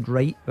outside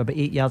right with about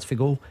 8 yards for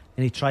goal,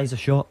 and he tries a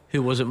shot.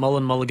 Who was it,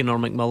 Mulligan or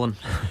McMillan?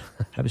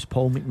 It was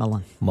Paul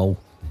McMillan.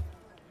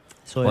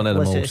 So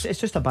it's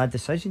just a bad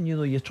decision. You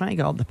know, you're trying to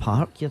get up the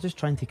park, you're just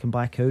trying to come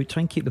back out,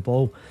 try and keep the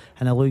ball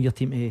and allow your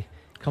team to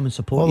come and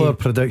support you. All our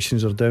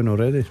predictions are down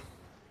already.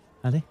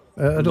 Are they?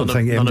 I don't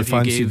think any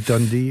fancied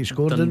Dundee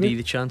scored. Dundee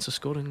the chance of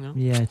scoring. No?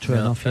 Yeah, true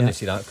enough. I didn't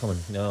see that coming.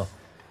 No.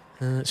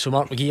 So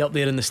Mark McGee up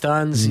there in the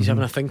stands. He's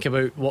having a think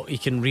about what he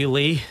can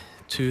relay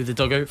to the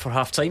dugout for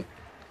half time.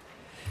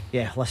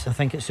 Yeah, listen, I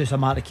think it's just a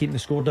matter of keeping the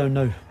score down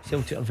now.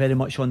 Celtic are very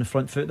much on the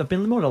front foot. They've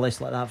been more or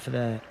less like that for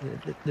the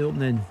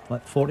opening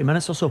 40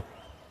 minutes or so.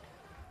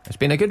 It's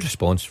been a good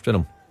response from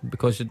them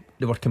because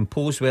they were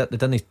composed with it. They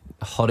didn't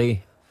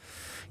hurry.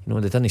 You know,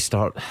 they didn't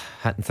start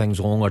hitting things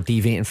along or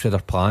deviating from their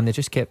plan. They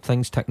just kept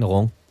things ticking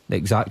along the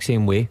exact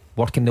same way,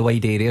 working the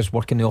wide areas,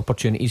 working the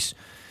opportunities,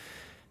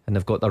 and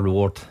they've got their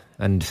reward.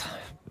 And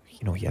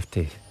you know, you have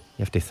to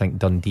think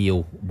Dundee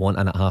will want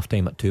in at half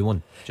time at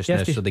 2-1 just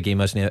now, so the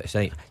game isn't out of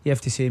sight. You have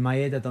to say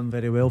Maeda done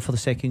very well for the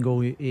second goal.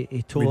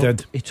 He tore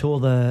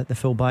the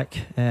full back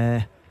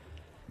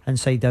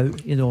inside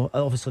out. You know,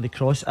 obviously the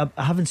cross. I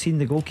haven't seen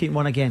the goalkeeping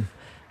one again.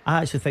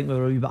 I actually think we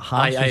were a wee bit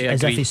harsh,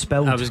 as if he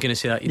spilled. I was going to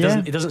say that he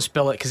doesn't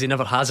spill it because he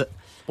never has it.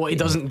 What he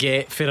doesn't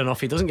get, fair enough,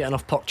 he doesn't get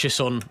enough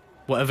purchase on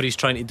whatever he's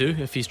trying to do.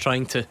 If he's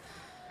trying to,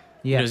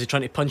 you know, is he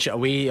trying to punch it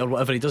away or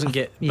whatever, he doesn't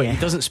get, but he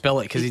doesn't spill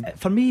it because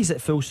for me he's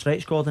at full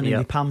stretch, Gordon, and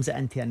he palms it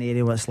into an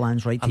area where it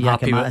lands right to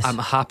Giakoumakis. I'm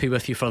happy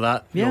with you for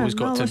that. You always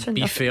got to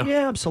be fair.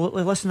 Yeah,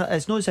 absolutely. Listen,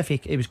 it's not as if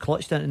he was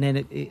clutched in and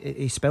then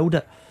he spilled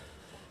it.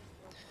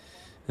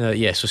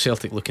 So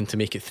Celtic looking to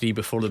make it 3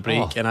 before the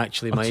break, and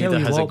actually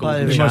Maeda has a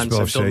golden chance.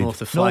 I don't know if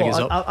the flag is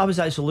up. I was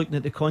actually looking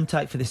at the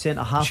contact for the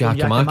centre half from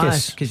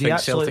Giakoumakis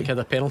because Celtic had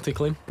a penalty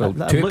claim. Well,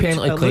 two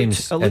penalty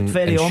claims. It looked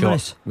very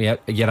ominous. Yeah,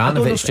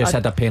 Juranovic just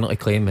had a penalty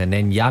claim, and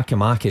then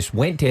Giakoumakis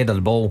went to header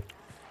the ball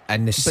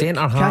in the centre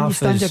half. Can you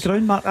stand your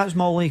ground, Mark? That's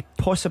my only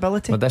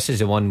possibility. Well, this is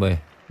the one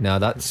where. No,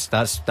 that would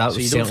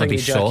certainly be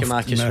soft.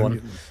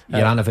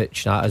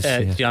 Juranovic, that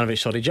is. Juranovic,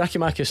 sorry.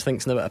 Giakoumakis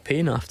thinks now about a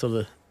pain after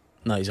the.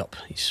 No, he's up.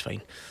 He's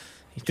fine.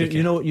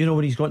 You know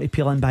when he's going to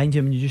peel in behind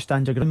you and you just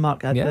stand your ground, Mark.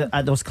 There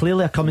was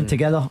clearly a coming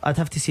together. I'd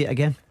have to see it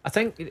again. I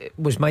think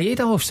was Maeda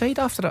offside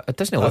after it. It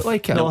doesn't look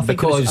like it. No, I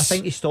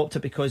think he stopped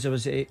it because there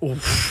was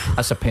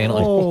that's a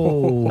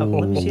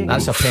penalty.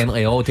 That's a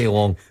penalty all day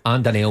long,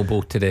 and an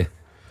elbow to the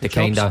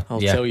kind of. I'll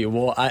tell you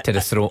what, to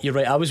the throat. You're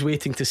right. I was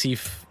waiting to see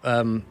if.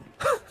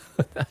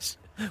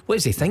 What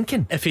is he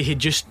thinking? If he had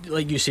just,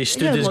 like you say,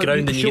 stood his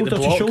ground and you get the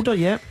block.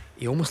 Shoulder,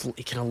 he almost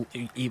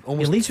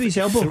leads with his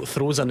elbow.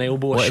 Throws an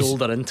elbow, a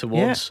shoulder in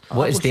towards.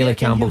 What is Daley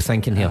Campbell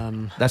thinking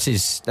here? This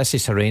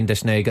is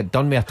horrendous. Now he got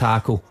done with a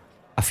tackle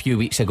a few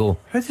weeks ago.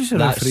 How does the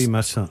referee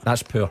miss that?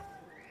 That's poor.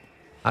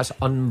 That's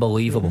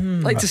unbelievable.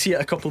 I'd like to see it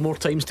a couple more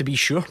times to be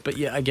sure, but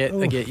yeah, I get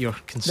your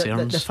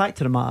concerns. The fact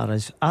of the matter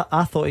is,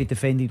 I thought he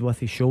defended with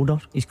his shoulder.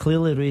 He's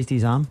clearly raised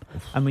his arm,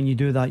 and when you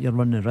do that, you're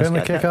running a risk.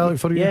 Penalty kick, Alec,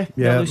 for you?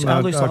 Yeah, looks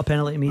like a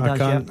penalty to me.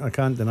 I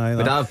can't deny that.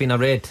 Would that have been a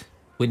red?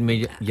 Wouldn't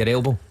be your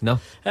elbow? No.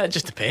 It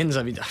just depends.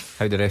 I mean,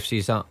 how the ref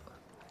sees that.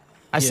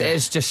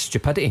 It's just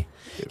stupidity.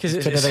 Because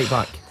it's the right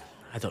back.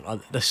 I don't know.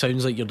 This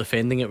sounds like you're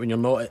defending it when you're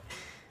not.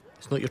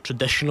 It's not your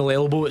traditional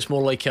elbow. It's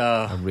more like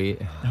a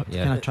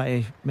Can I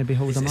try to maybe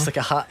hold him? It's like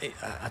a hat.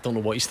 I don't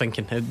know what he's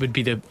thinking. It would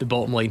be the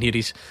bottom line here.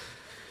 He's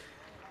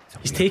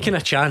taking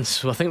a chance.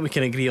 So I think we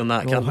can agree on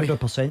that, can't we?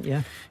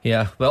 100%,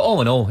 yeah. Well, all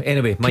in all,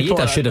 anyway,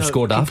 Maeda should have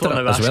scored after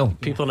it as well.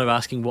 People are now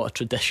asking what a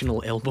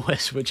traditional elbow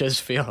is, which is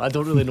fair. I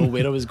don't really know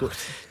where I was going. Do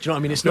you know what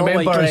I mean? It's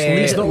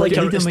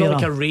not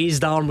like a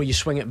raised arm where you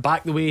swing it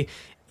back the way.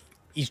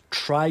 He's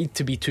tried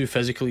to be too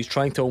physical. He's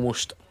trying to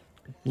almost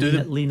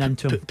lean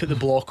into him, put the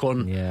block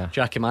on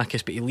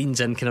Giakoumakis, but he leans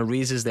in, kind of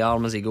raises the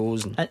arm as he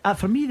goes. And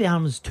for me, the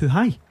arm is too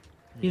high.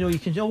 You know, you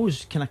can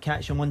always kind of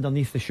catch him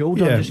underneath the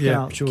shoulder,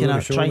 kind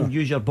of try and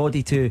use your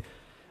body to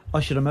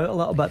usher him out a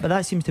little bit. But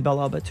that seems to be a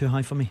little bit too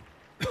high for me.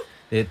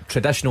 The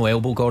traditional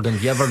elbow, Gordon.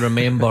 Do you ever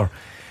remember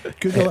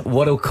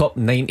World Cup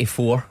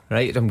 '94?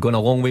 Right, I'm going a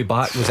long way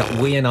back. Was it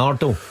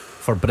Leonardo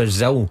for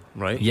Brazil?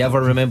 Right. You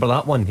ever remember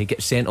that one? He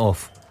gets sent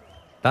off.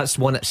 That's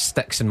one that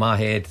sticks in my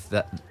head.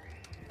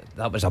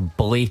 That was a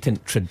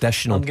blatant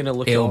traditional elbow. I'm going to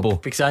look it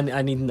up because I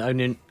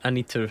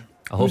need to.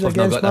 I hope I've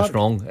not got this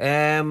wrong.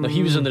 No,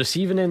 he was on the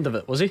receiving end of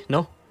it, was he?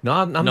 No,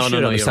 I'm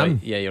sure it was him.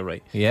 Right. Yeah, you're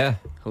right. Yeah,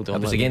 hold on.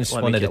 It was against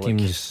one of the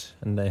teams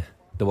in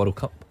the World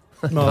Cup.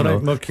 No,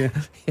 right, okay.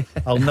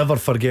 I'll never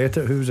forget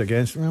it. Who was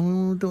against? I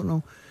don't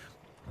know.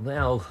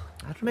 Well,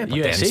 I remember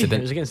USA. The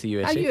it was against the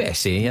USA.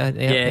 USA,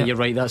 yeah, you're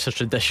right. That's a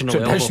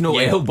traditional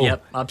elbow.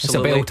 Yep,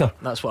 absolutely. It's a belter.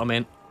 That's what I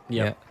meant.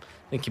 Yeah.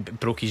 I think he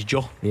broke his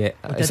jaw. Yeah,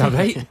 is that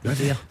right?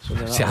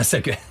 See, that's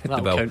a good.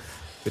 Count.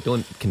 We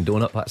don't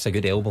condone it. That's a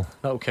good elbow.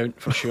 That'll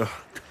count for sure.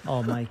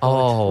 Oh my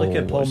God! Look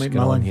at Paul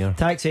McMillan here.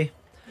 Taxi.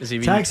 Is he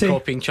been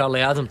copying Charlie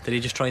Adam? Did he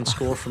just try and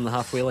score from the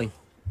halfway line?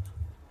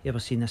 You ever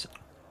seen this?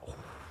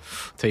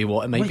 Tell you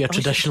what, it might be a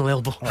traditional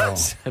elbow.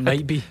 It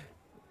might be.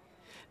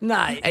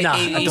 Nah.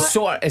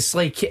 It's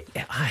like.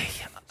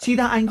 See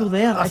that angle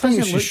there? I think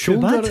it's look too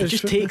bad. It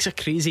just takes a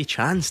crazy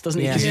chance,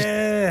 doesn't it?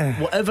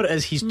 Yeah. Whatever it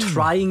is, he's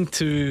trying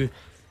to.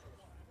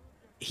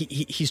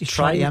 He's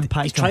trying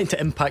to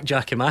impact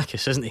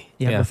Giakoumakis, isn't he?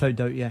 Yeah, without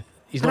doubt. Yeah.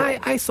 He's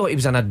not. I thought he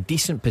was in a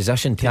decent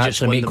position to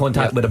actually make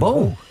contact with the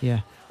ball.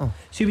 Yeah.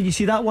 See, when you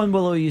see that one,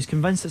 Willow, he's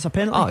convinced it's a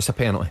penalty. Oh, it's a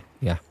penalty.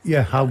 Yeah,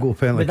 I'll go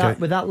penalty kick.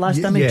 With that last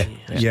image.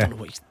 I just don't know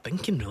what he's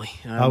thinking, really.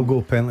 I'll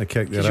go penalty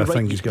kick there. I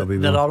think he's got to be.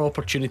 There are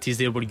opportunities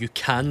there where you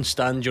can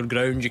stand your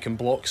ground, you can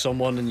block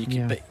someone, and you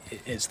can. But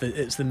it's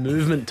the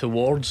movement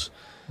towards.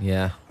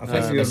 Yeah, I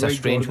think it's a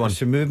strange one. It's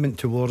the movement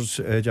towards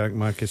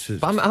Giakoumakis.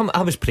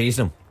 I was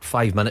praising him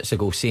 5 minutes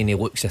ago, saying he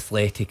looks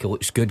athletic, he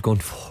looks good going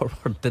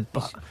forward.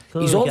 But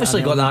he's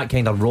obviously got that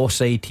kind of raw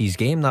side to his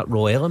game, that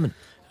raw element.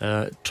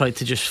 Tried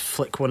to just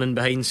flick one in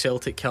behind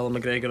Celtic, Callum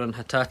McGregor and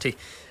Hatate.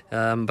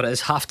 But it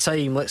is half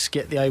time. Let's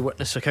get the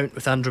eyewitness account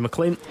with Andrew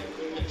McLean.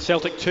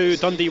 Celtic 2,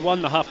 Dundee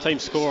 1, the half-time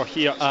score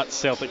here at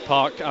Celtic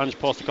Park. Ange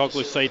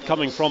Postecoglou's side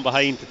coming from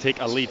behind to take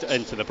a lead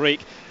into the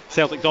break.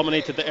 Celtic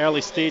dominated the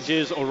early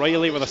stages.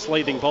 O'Reilly with a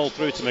sliding ball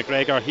through to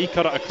McGregor. He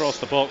cut it across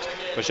the box,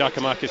 but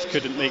Giakoumakis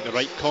couldn't make the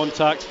right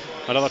contact.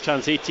 Another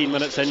chance 18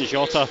 minutes in.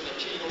 Jota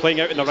playing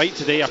out in the right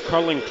today, a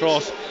curling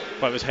cross,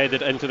 but it was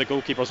headed into the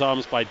goalkeeper's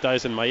arms by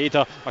Daizen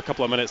Maeda. A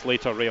couple of minutes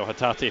later, Reo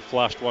Hatate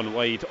flashed one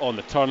wide on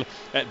the turn. It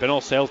had been all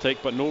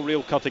Celtic, but no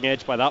real cutting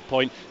edge by that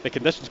point. The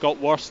conditions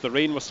got worse. The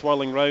rain was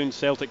swirling round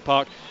Celtic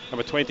Park, and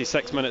with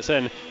 26 minutes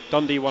in,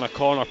 Dundee won a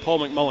corner. Paul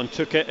McMillan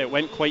took it. It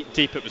went quite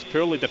deep. It was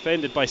poorly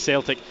defended by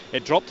Celtic.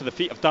 It dropped to the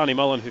feet of Danny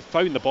Mullen, who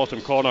found the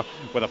bottom corner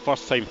with a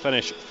first-time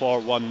finish for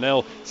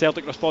 1-0.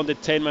 Celtic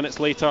responded 10 minutes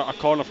later. A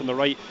corner from the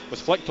right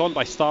was flicked on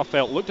by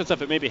Starfelt. Looked as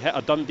if it maybe hit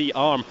a Dundee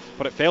arm,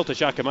 but it fell to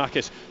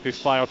Giakoumakis, who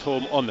fired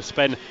home on the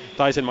spin.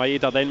 Daizen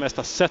Maeda then missed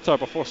a sitter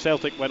before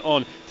Celtic went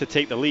on to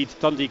take the lead.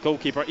 Dundee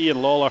goalkeeper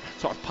Ian Lawler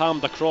sort of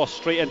palmed the cross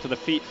straight into the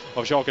feet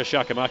of Giorgos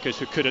Giakoumakis,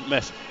 who couldn't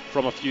miss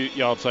from a few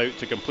yards out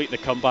to complete the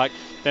comeback.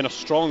 Then a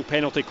strong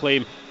penalty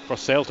claim for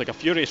Celtic, a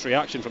furious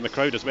reaction from the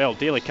crowd as well.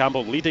 Daley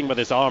Campbell leading with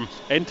his arm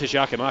into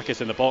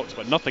Giakoumakis in the box,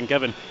 but nothing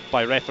given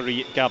by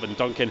referee Gavin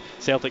Duncan.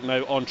 Celtic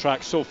now on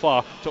track so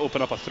far to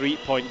open up a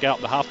 3-point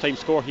gap. The half-time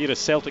score here is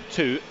Celtic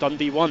 2,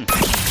 Dundee 1.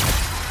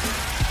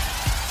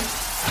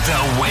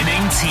 The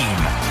winning team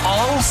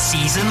all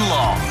season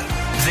long.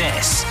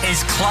 This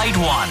is Clyde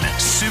One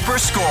Super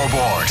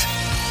Scoreboard.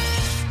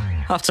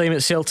 Half time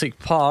at Celtic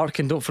Park,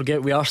 and don't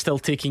forget we are still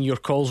taking your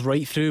calls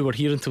right through. We're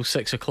here until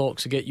 6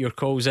 o'clock, so get your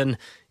calls in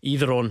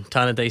either on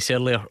Tannadice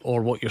earlier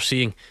or what you're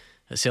seeing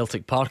at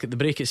Celtic Park. At the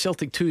break, it's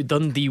Celtic 2,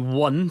 Dundee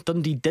 1.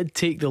 Dundee did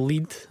take the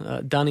lead.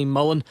 Danny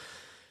Mullen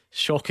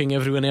shocking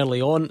everyone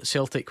early on.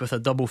 Celtic with a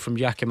double from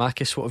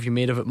Giakoumakis. What have you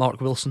made of it, Mark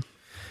Wilson?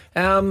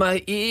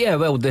 Yeah,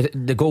 well,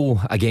 the goal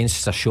against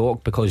is a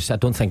shock, because I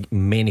don't think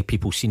many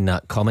people seen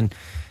that coming.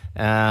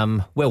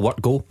 Well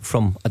worked goal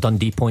from a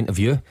Dundee point of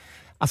view.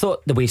 I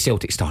thought the way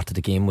Celtic started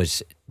the game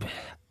was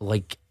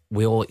like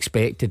we all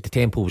expected. The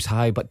tempo was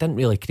high but didn't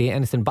really create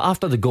anything. But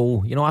after the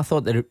goal, I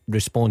thought they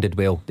responded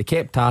well. They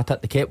kept at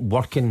it, they kept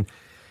working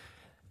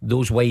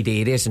those wide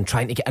areas and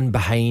trying to get in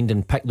behind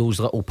and pick those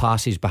little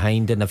passes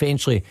behind, and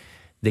eventually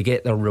they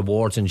get their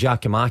rewards. And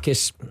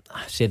Giakoumakis,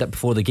 I said it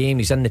before the game,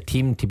 he's in the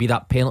team to be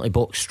that penalty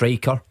box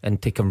striker and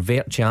to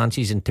convert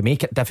chances and to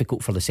make it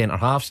difficult for the centre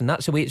halves, and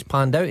that's the way it's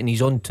panned out, and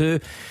he's on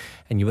too.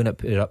 And you wouldn't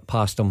put it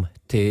past him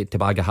to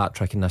bag a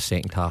hat-trick in this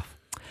second half.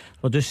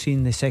 We're just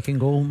seeing the second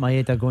goal.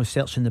 Maeda going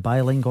searching the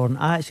byline, Gordon.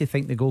 I actually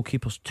think the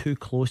goalkeeper's too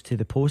close to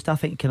the post. I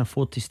think he can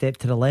afford to step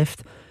to the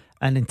left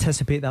and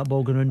anticipate that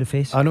ball going around the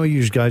face. I know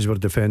you guys were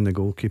defending the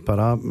goalkeeper.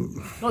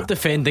 Not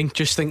defending,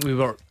 just think we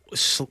were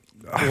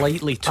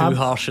slightly too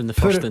harsh in the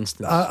first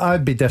instance.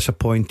 I'd be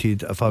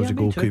disappointed if I was a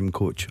goalkeeping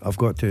coach. I've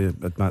got to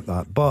admit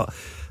that. But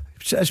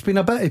it's been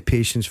a bit of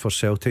patience for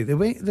Celtic.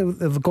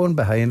 They've gone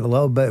behind, a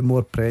little bit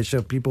more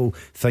pressure. People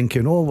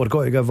thinking, we're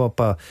going to give up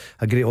a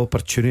great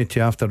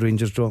opportunity after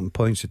Rangers dropping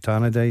points at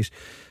Tannadice.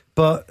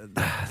 But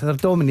they're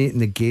dominating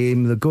the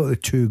game. They've got the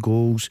 2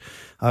 goals.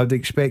 I would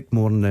expect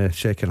more in the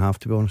second half,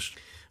 to be honest.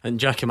 And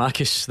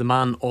Giakoumakis, the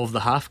man of the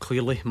half,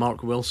 clearly,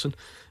 Mark Wilson.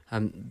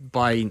 And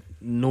by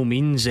no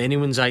means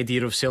anyone's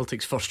idea of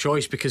Celtic's first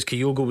choice, because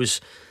Kyogo was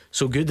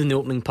so good in the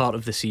opening part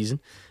of the season.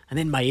 And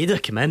then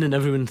Maeda came in and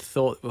everyone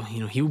thought,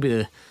 he'll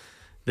be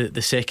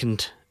the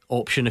second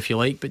option, if you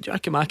like. But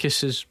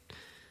Giakoumakis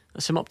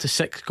that's him up to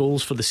 6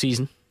 goals for the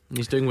season, and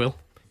he's doing well.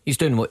 He's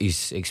doing what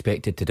he's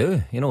expected to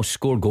do,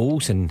 score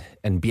goals and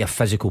be a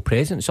physical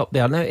presence up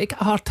there. Now, he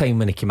got a hard time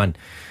when he came in,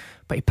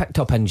 but he picked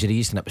up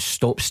injuries and it was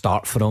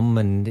stop-start for him,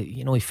 and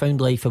he found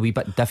life a wee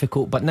bit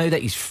difficult. But now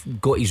that he's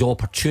got his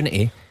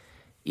opportunity,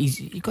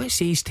 you've got to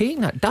say he's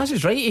taking it. Daz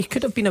is right, he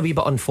could have been a wee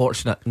bit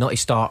unfortunate not to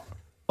start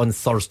on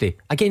Thursday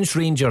against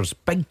Rangers.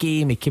 Big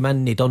game, he came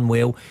in, he done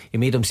well, he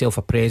made himself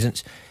a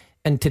presence.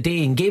 And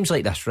today, in games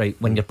like this, right,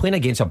 when you're playing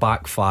against a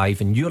back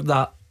five and you're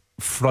that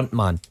front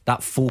man,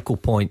 that focal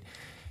point,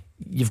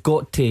 you've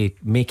got to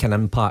make an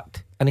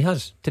impact. And he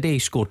has. Today he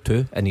scored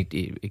 2 and he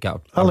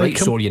got a right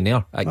sorry in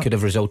there. It could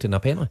have resulted in a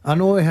penalty. I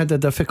know he had a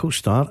difficult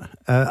start,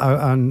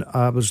 and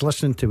I was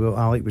listening to what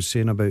Alec was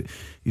saying about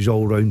his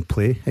all-round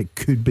play. It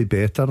could be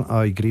better,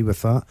 I agree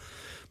with that.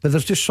 But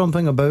there's just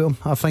something about him.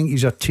 I think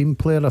he's a team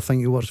player. I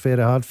think he works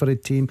very hard for a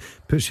team,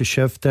 puts a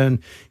shift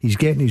in, he's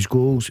getting his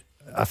goals.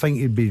 I think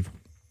he'd be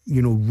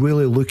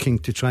really looking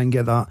to try and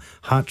get that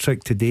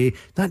hat-trick today.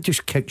 That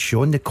just kicks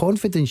you on. The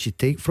confidence you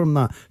take from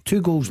that.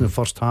 2 goals in the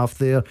first half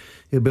there.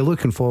 He'll be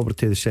looking forward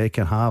to the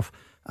second half.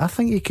 I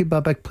think he could be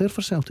a big player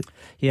for Celtic.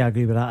 Yeah, I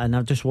agree with that. And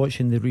I'm just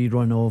watching the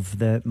rerun of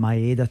the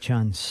Maeda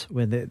chance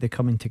where they're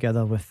coming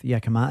together with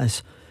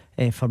Giakoumakis.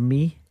 For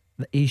me,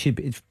 he should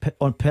be,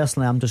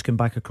 personally, I'm just going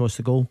back across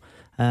the goal.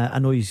 I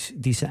know he's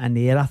decent in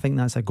the air. I think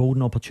that's a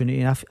golden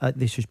opportunity.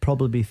 They should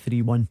probably be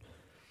 3-1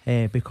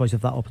 because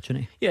of that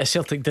opportunity. Yeah,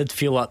 Celtic did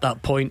feel at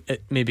that point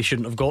it maybe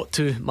shouldn't have got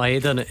to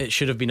Maeda and it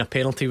should have been a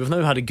penalty. We've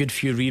now had a good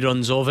few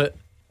reruns of it.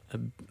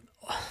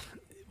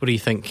 What do you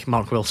think,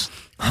 Mark Wilson?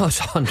 Oh, it's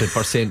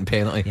 100%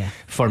 penalty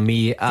for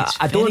me. It's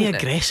very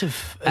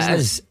aggressive, isn't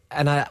it?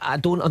 And I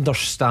don't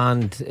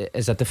understand,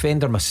 as a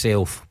defender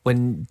myself,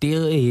 when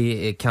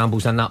Daley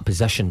Campbell's in that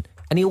position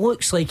and he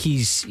looks like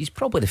he's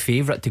probably the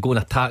favourite to go and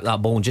attack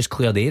that ball and just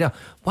clear the area,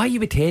 why you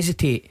would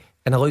hesitate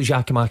and allow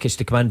Giakoumakis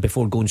to come in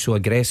before going so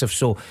aggressive?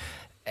 So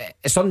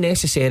it's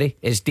unnecessary,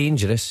 it's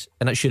dangerous,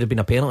 and it should have been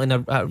a penalty,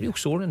 and a real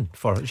soaring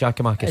for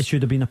Giakoumakis. It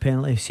should have been a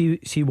penalty.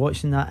 See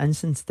watching that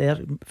instance there,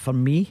 for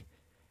me,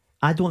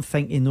 I don't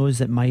think he knows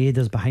that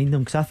Maeda's behind him,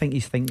 because I think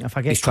he's thinking, if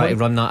I get he's trying to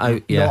run that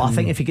out. No, I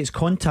think if he gets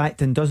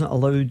contact and doesn't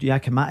allow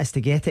Giakoumakis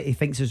to get it, he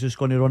thinks he's just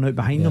going to run out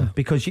behind him,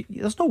 because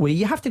there's no way.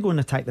 You have to go and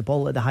attack the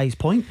ball at the highest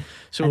point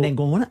and then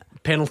go on it.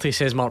 Penalty,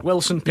 says Mark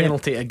Wilson.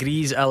 Penalty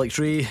agrees. Alex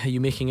Ray, are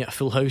you making it a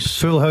full house?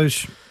 Full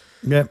house.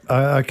 Yeah,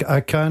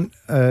 I can't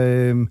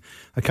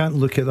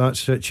look at that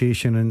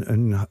situation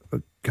and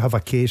have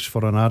a case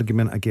for an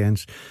argument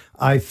against.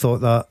 I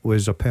thought that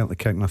was a penalty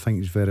kick, and I think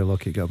he's very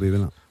lucky to get away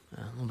with it.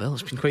 Well,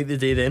 it's been quite the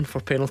day then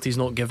for penalties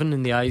not given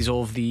in the eyes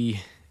of the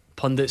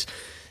pundits.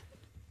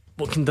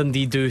 What can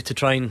Dundee do to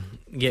try and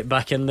get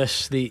back in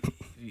this? They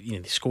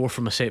score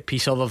from a set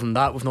piece. Other than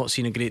that, we've not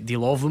seen a great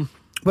deal of them.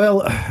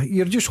 Well,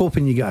 you're just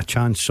hoping you get a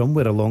chance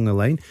somewhere along the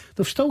line.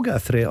 They've still got a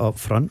threat up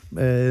front,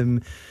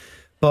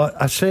 but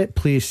a set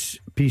piece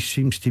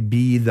seems to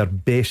be their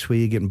best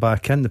way of getting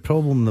back in. The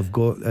problem they've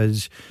got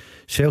is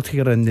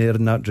Celtic are in there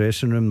in that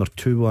dressing room. They're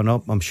 2-1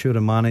 up. I'm sure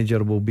a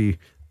manager will be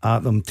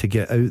at them to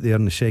get out there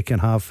in the second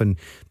half and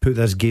put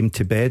this game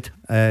to bed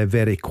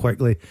very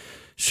quickly.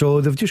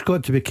 So they've just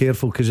got to be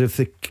careful, because if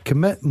they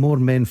commit more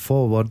men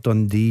forward,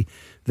 Dundee,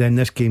 then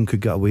this game could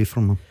get away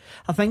from them.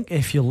 I think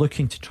if you're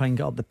looking to try and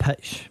get up the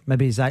pitch,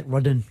 maybe Zach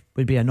Rudden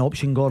would be an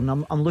option, Gordon.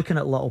 I'm looking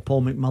at little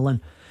Paul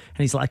McMillan, and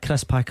he's like a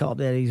Chris Packett up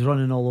there. He's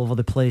running all over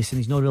the place, and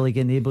he's not really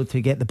getting able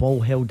to get the ball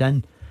held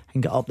in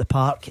and get up the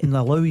park and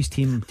allow his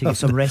team to get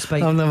some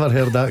respite. I've never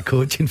heard that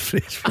coaching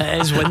phrase.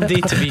 It is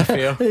windy, to be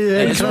fair.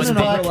 Yeah, it is windy.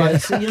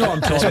 You know what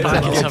I'm talking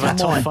about. Chris Packett have a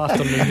tough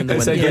afternoon in the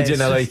It's wind. a good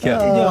one, I like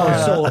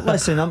it. So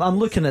listen, I'm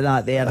looking at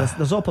that there.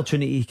 There's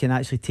opportunity. He can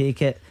actually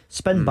take it,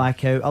 spin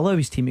back out, allow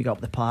his team to get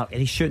up the park,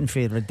 and he's shooting for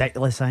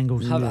ridiculous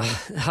angles.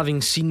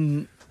 Having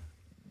seen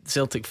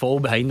Celtic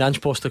fall behind,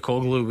 Ange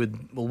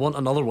Postecoglou will want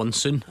another one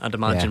soon, I'd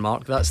imagine. Yeah.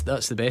 Mark, that's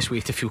the best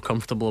way to feel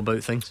comfortable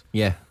about things.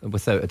 Yeah,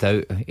 without a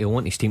doubt. He'll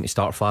want his team to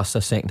start fast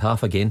this second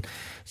half again.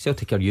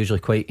 Celtic are usually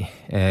quite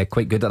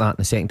good at that in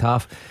the second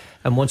half,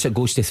 and once it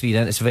goes to 3,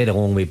 then it's a very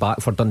long way back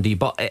for Dundee.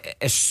 But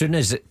as soon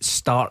as it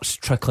starts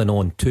trickling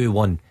on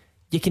 2-1,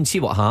 you can see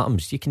what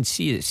happens. You can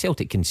see that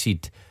Celtic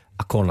concede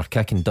a corner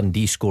kick and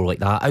Dundee score like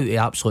that out of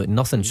absolute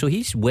nothing. So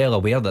he's well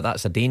aware that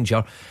that's a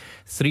danger.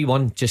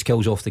 3-1 just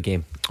kills off the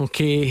game.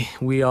 Okay,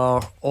 we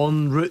are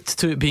en route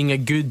to it being a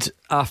good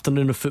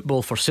afternoon of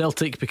football for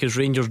Celtic, because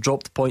Rangers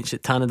dropped points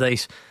at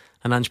Tannadice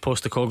and Ange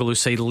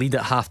Postecoglou's side lead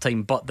at half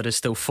time, but there is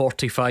still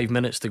 45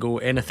 minutes to go.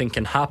 Anything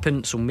can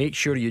happen, so make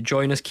sure you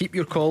join us. Keep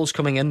your calls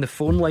coming in. The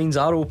phone lines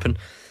are open,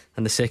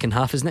 and the second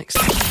half is next.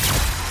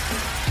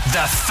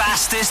 The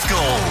fastest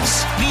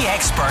goals, the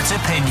expert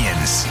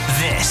opinions.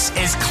 This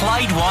is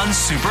Clyde One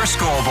Super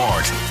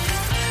Scoreboard.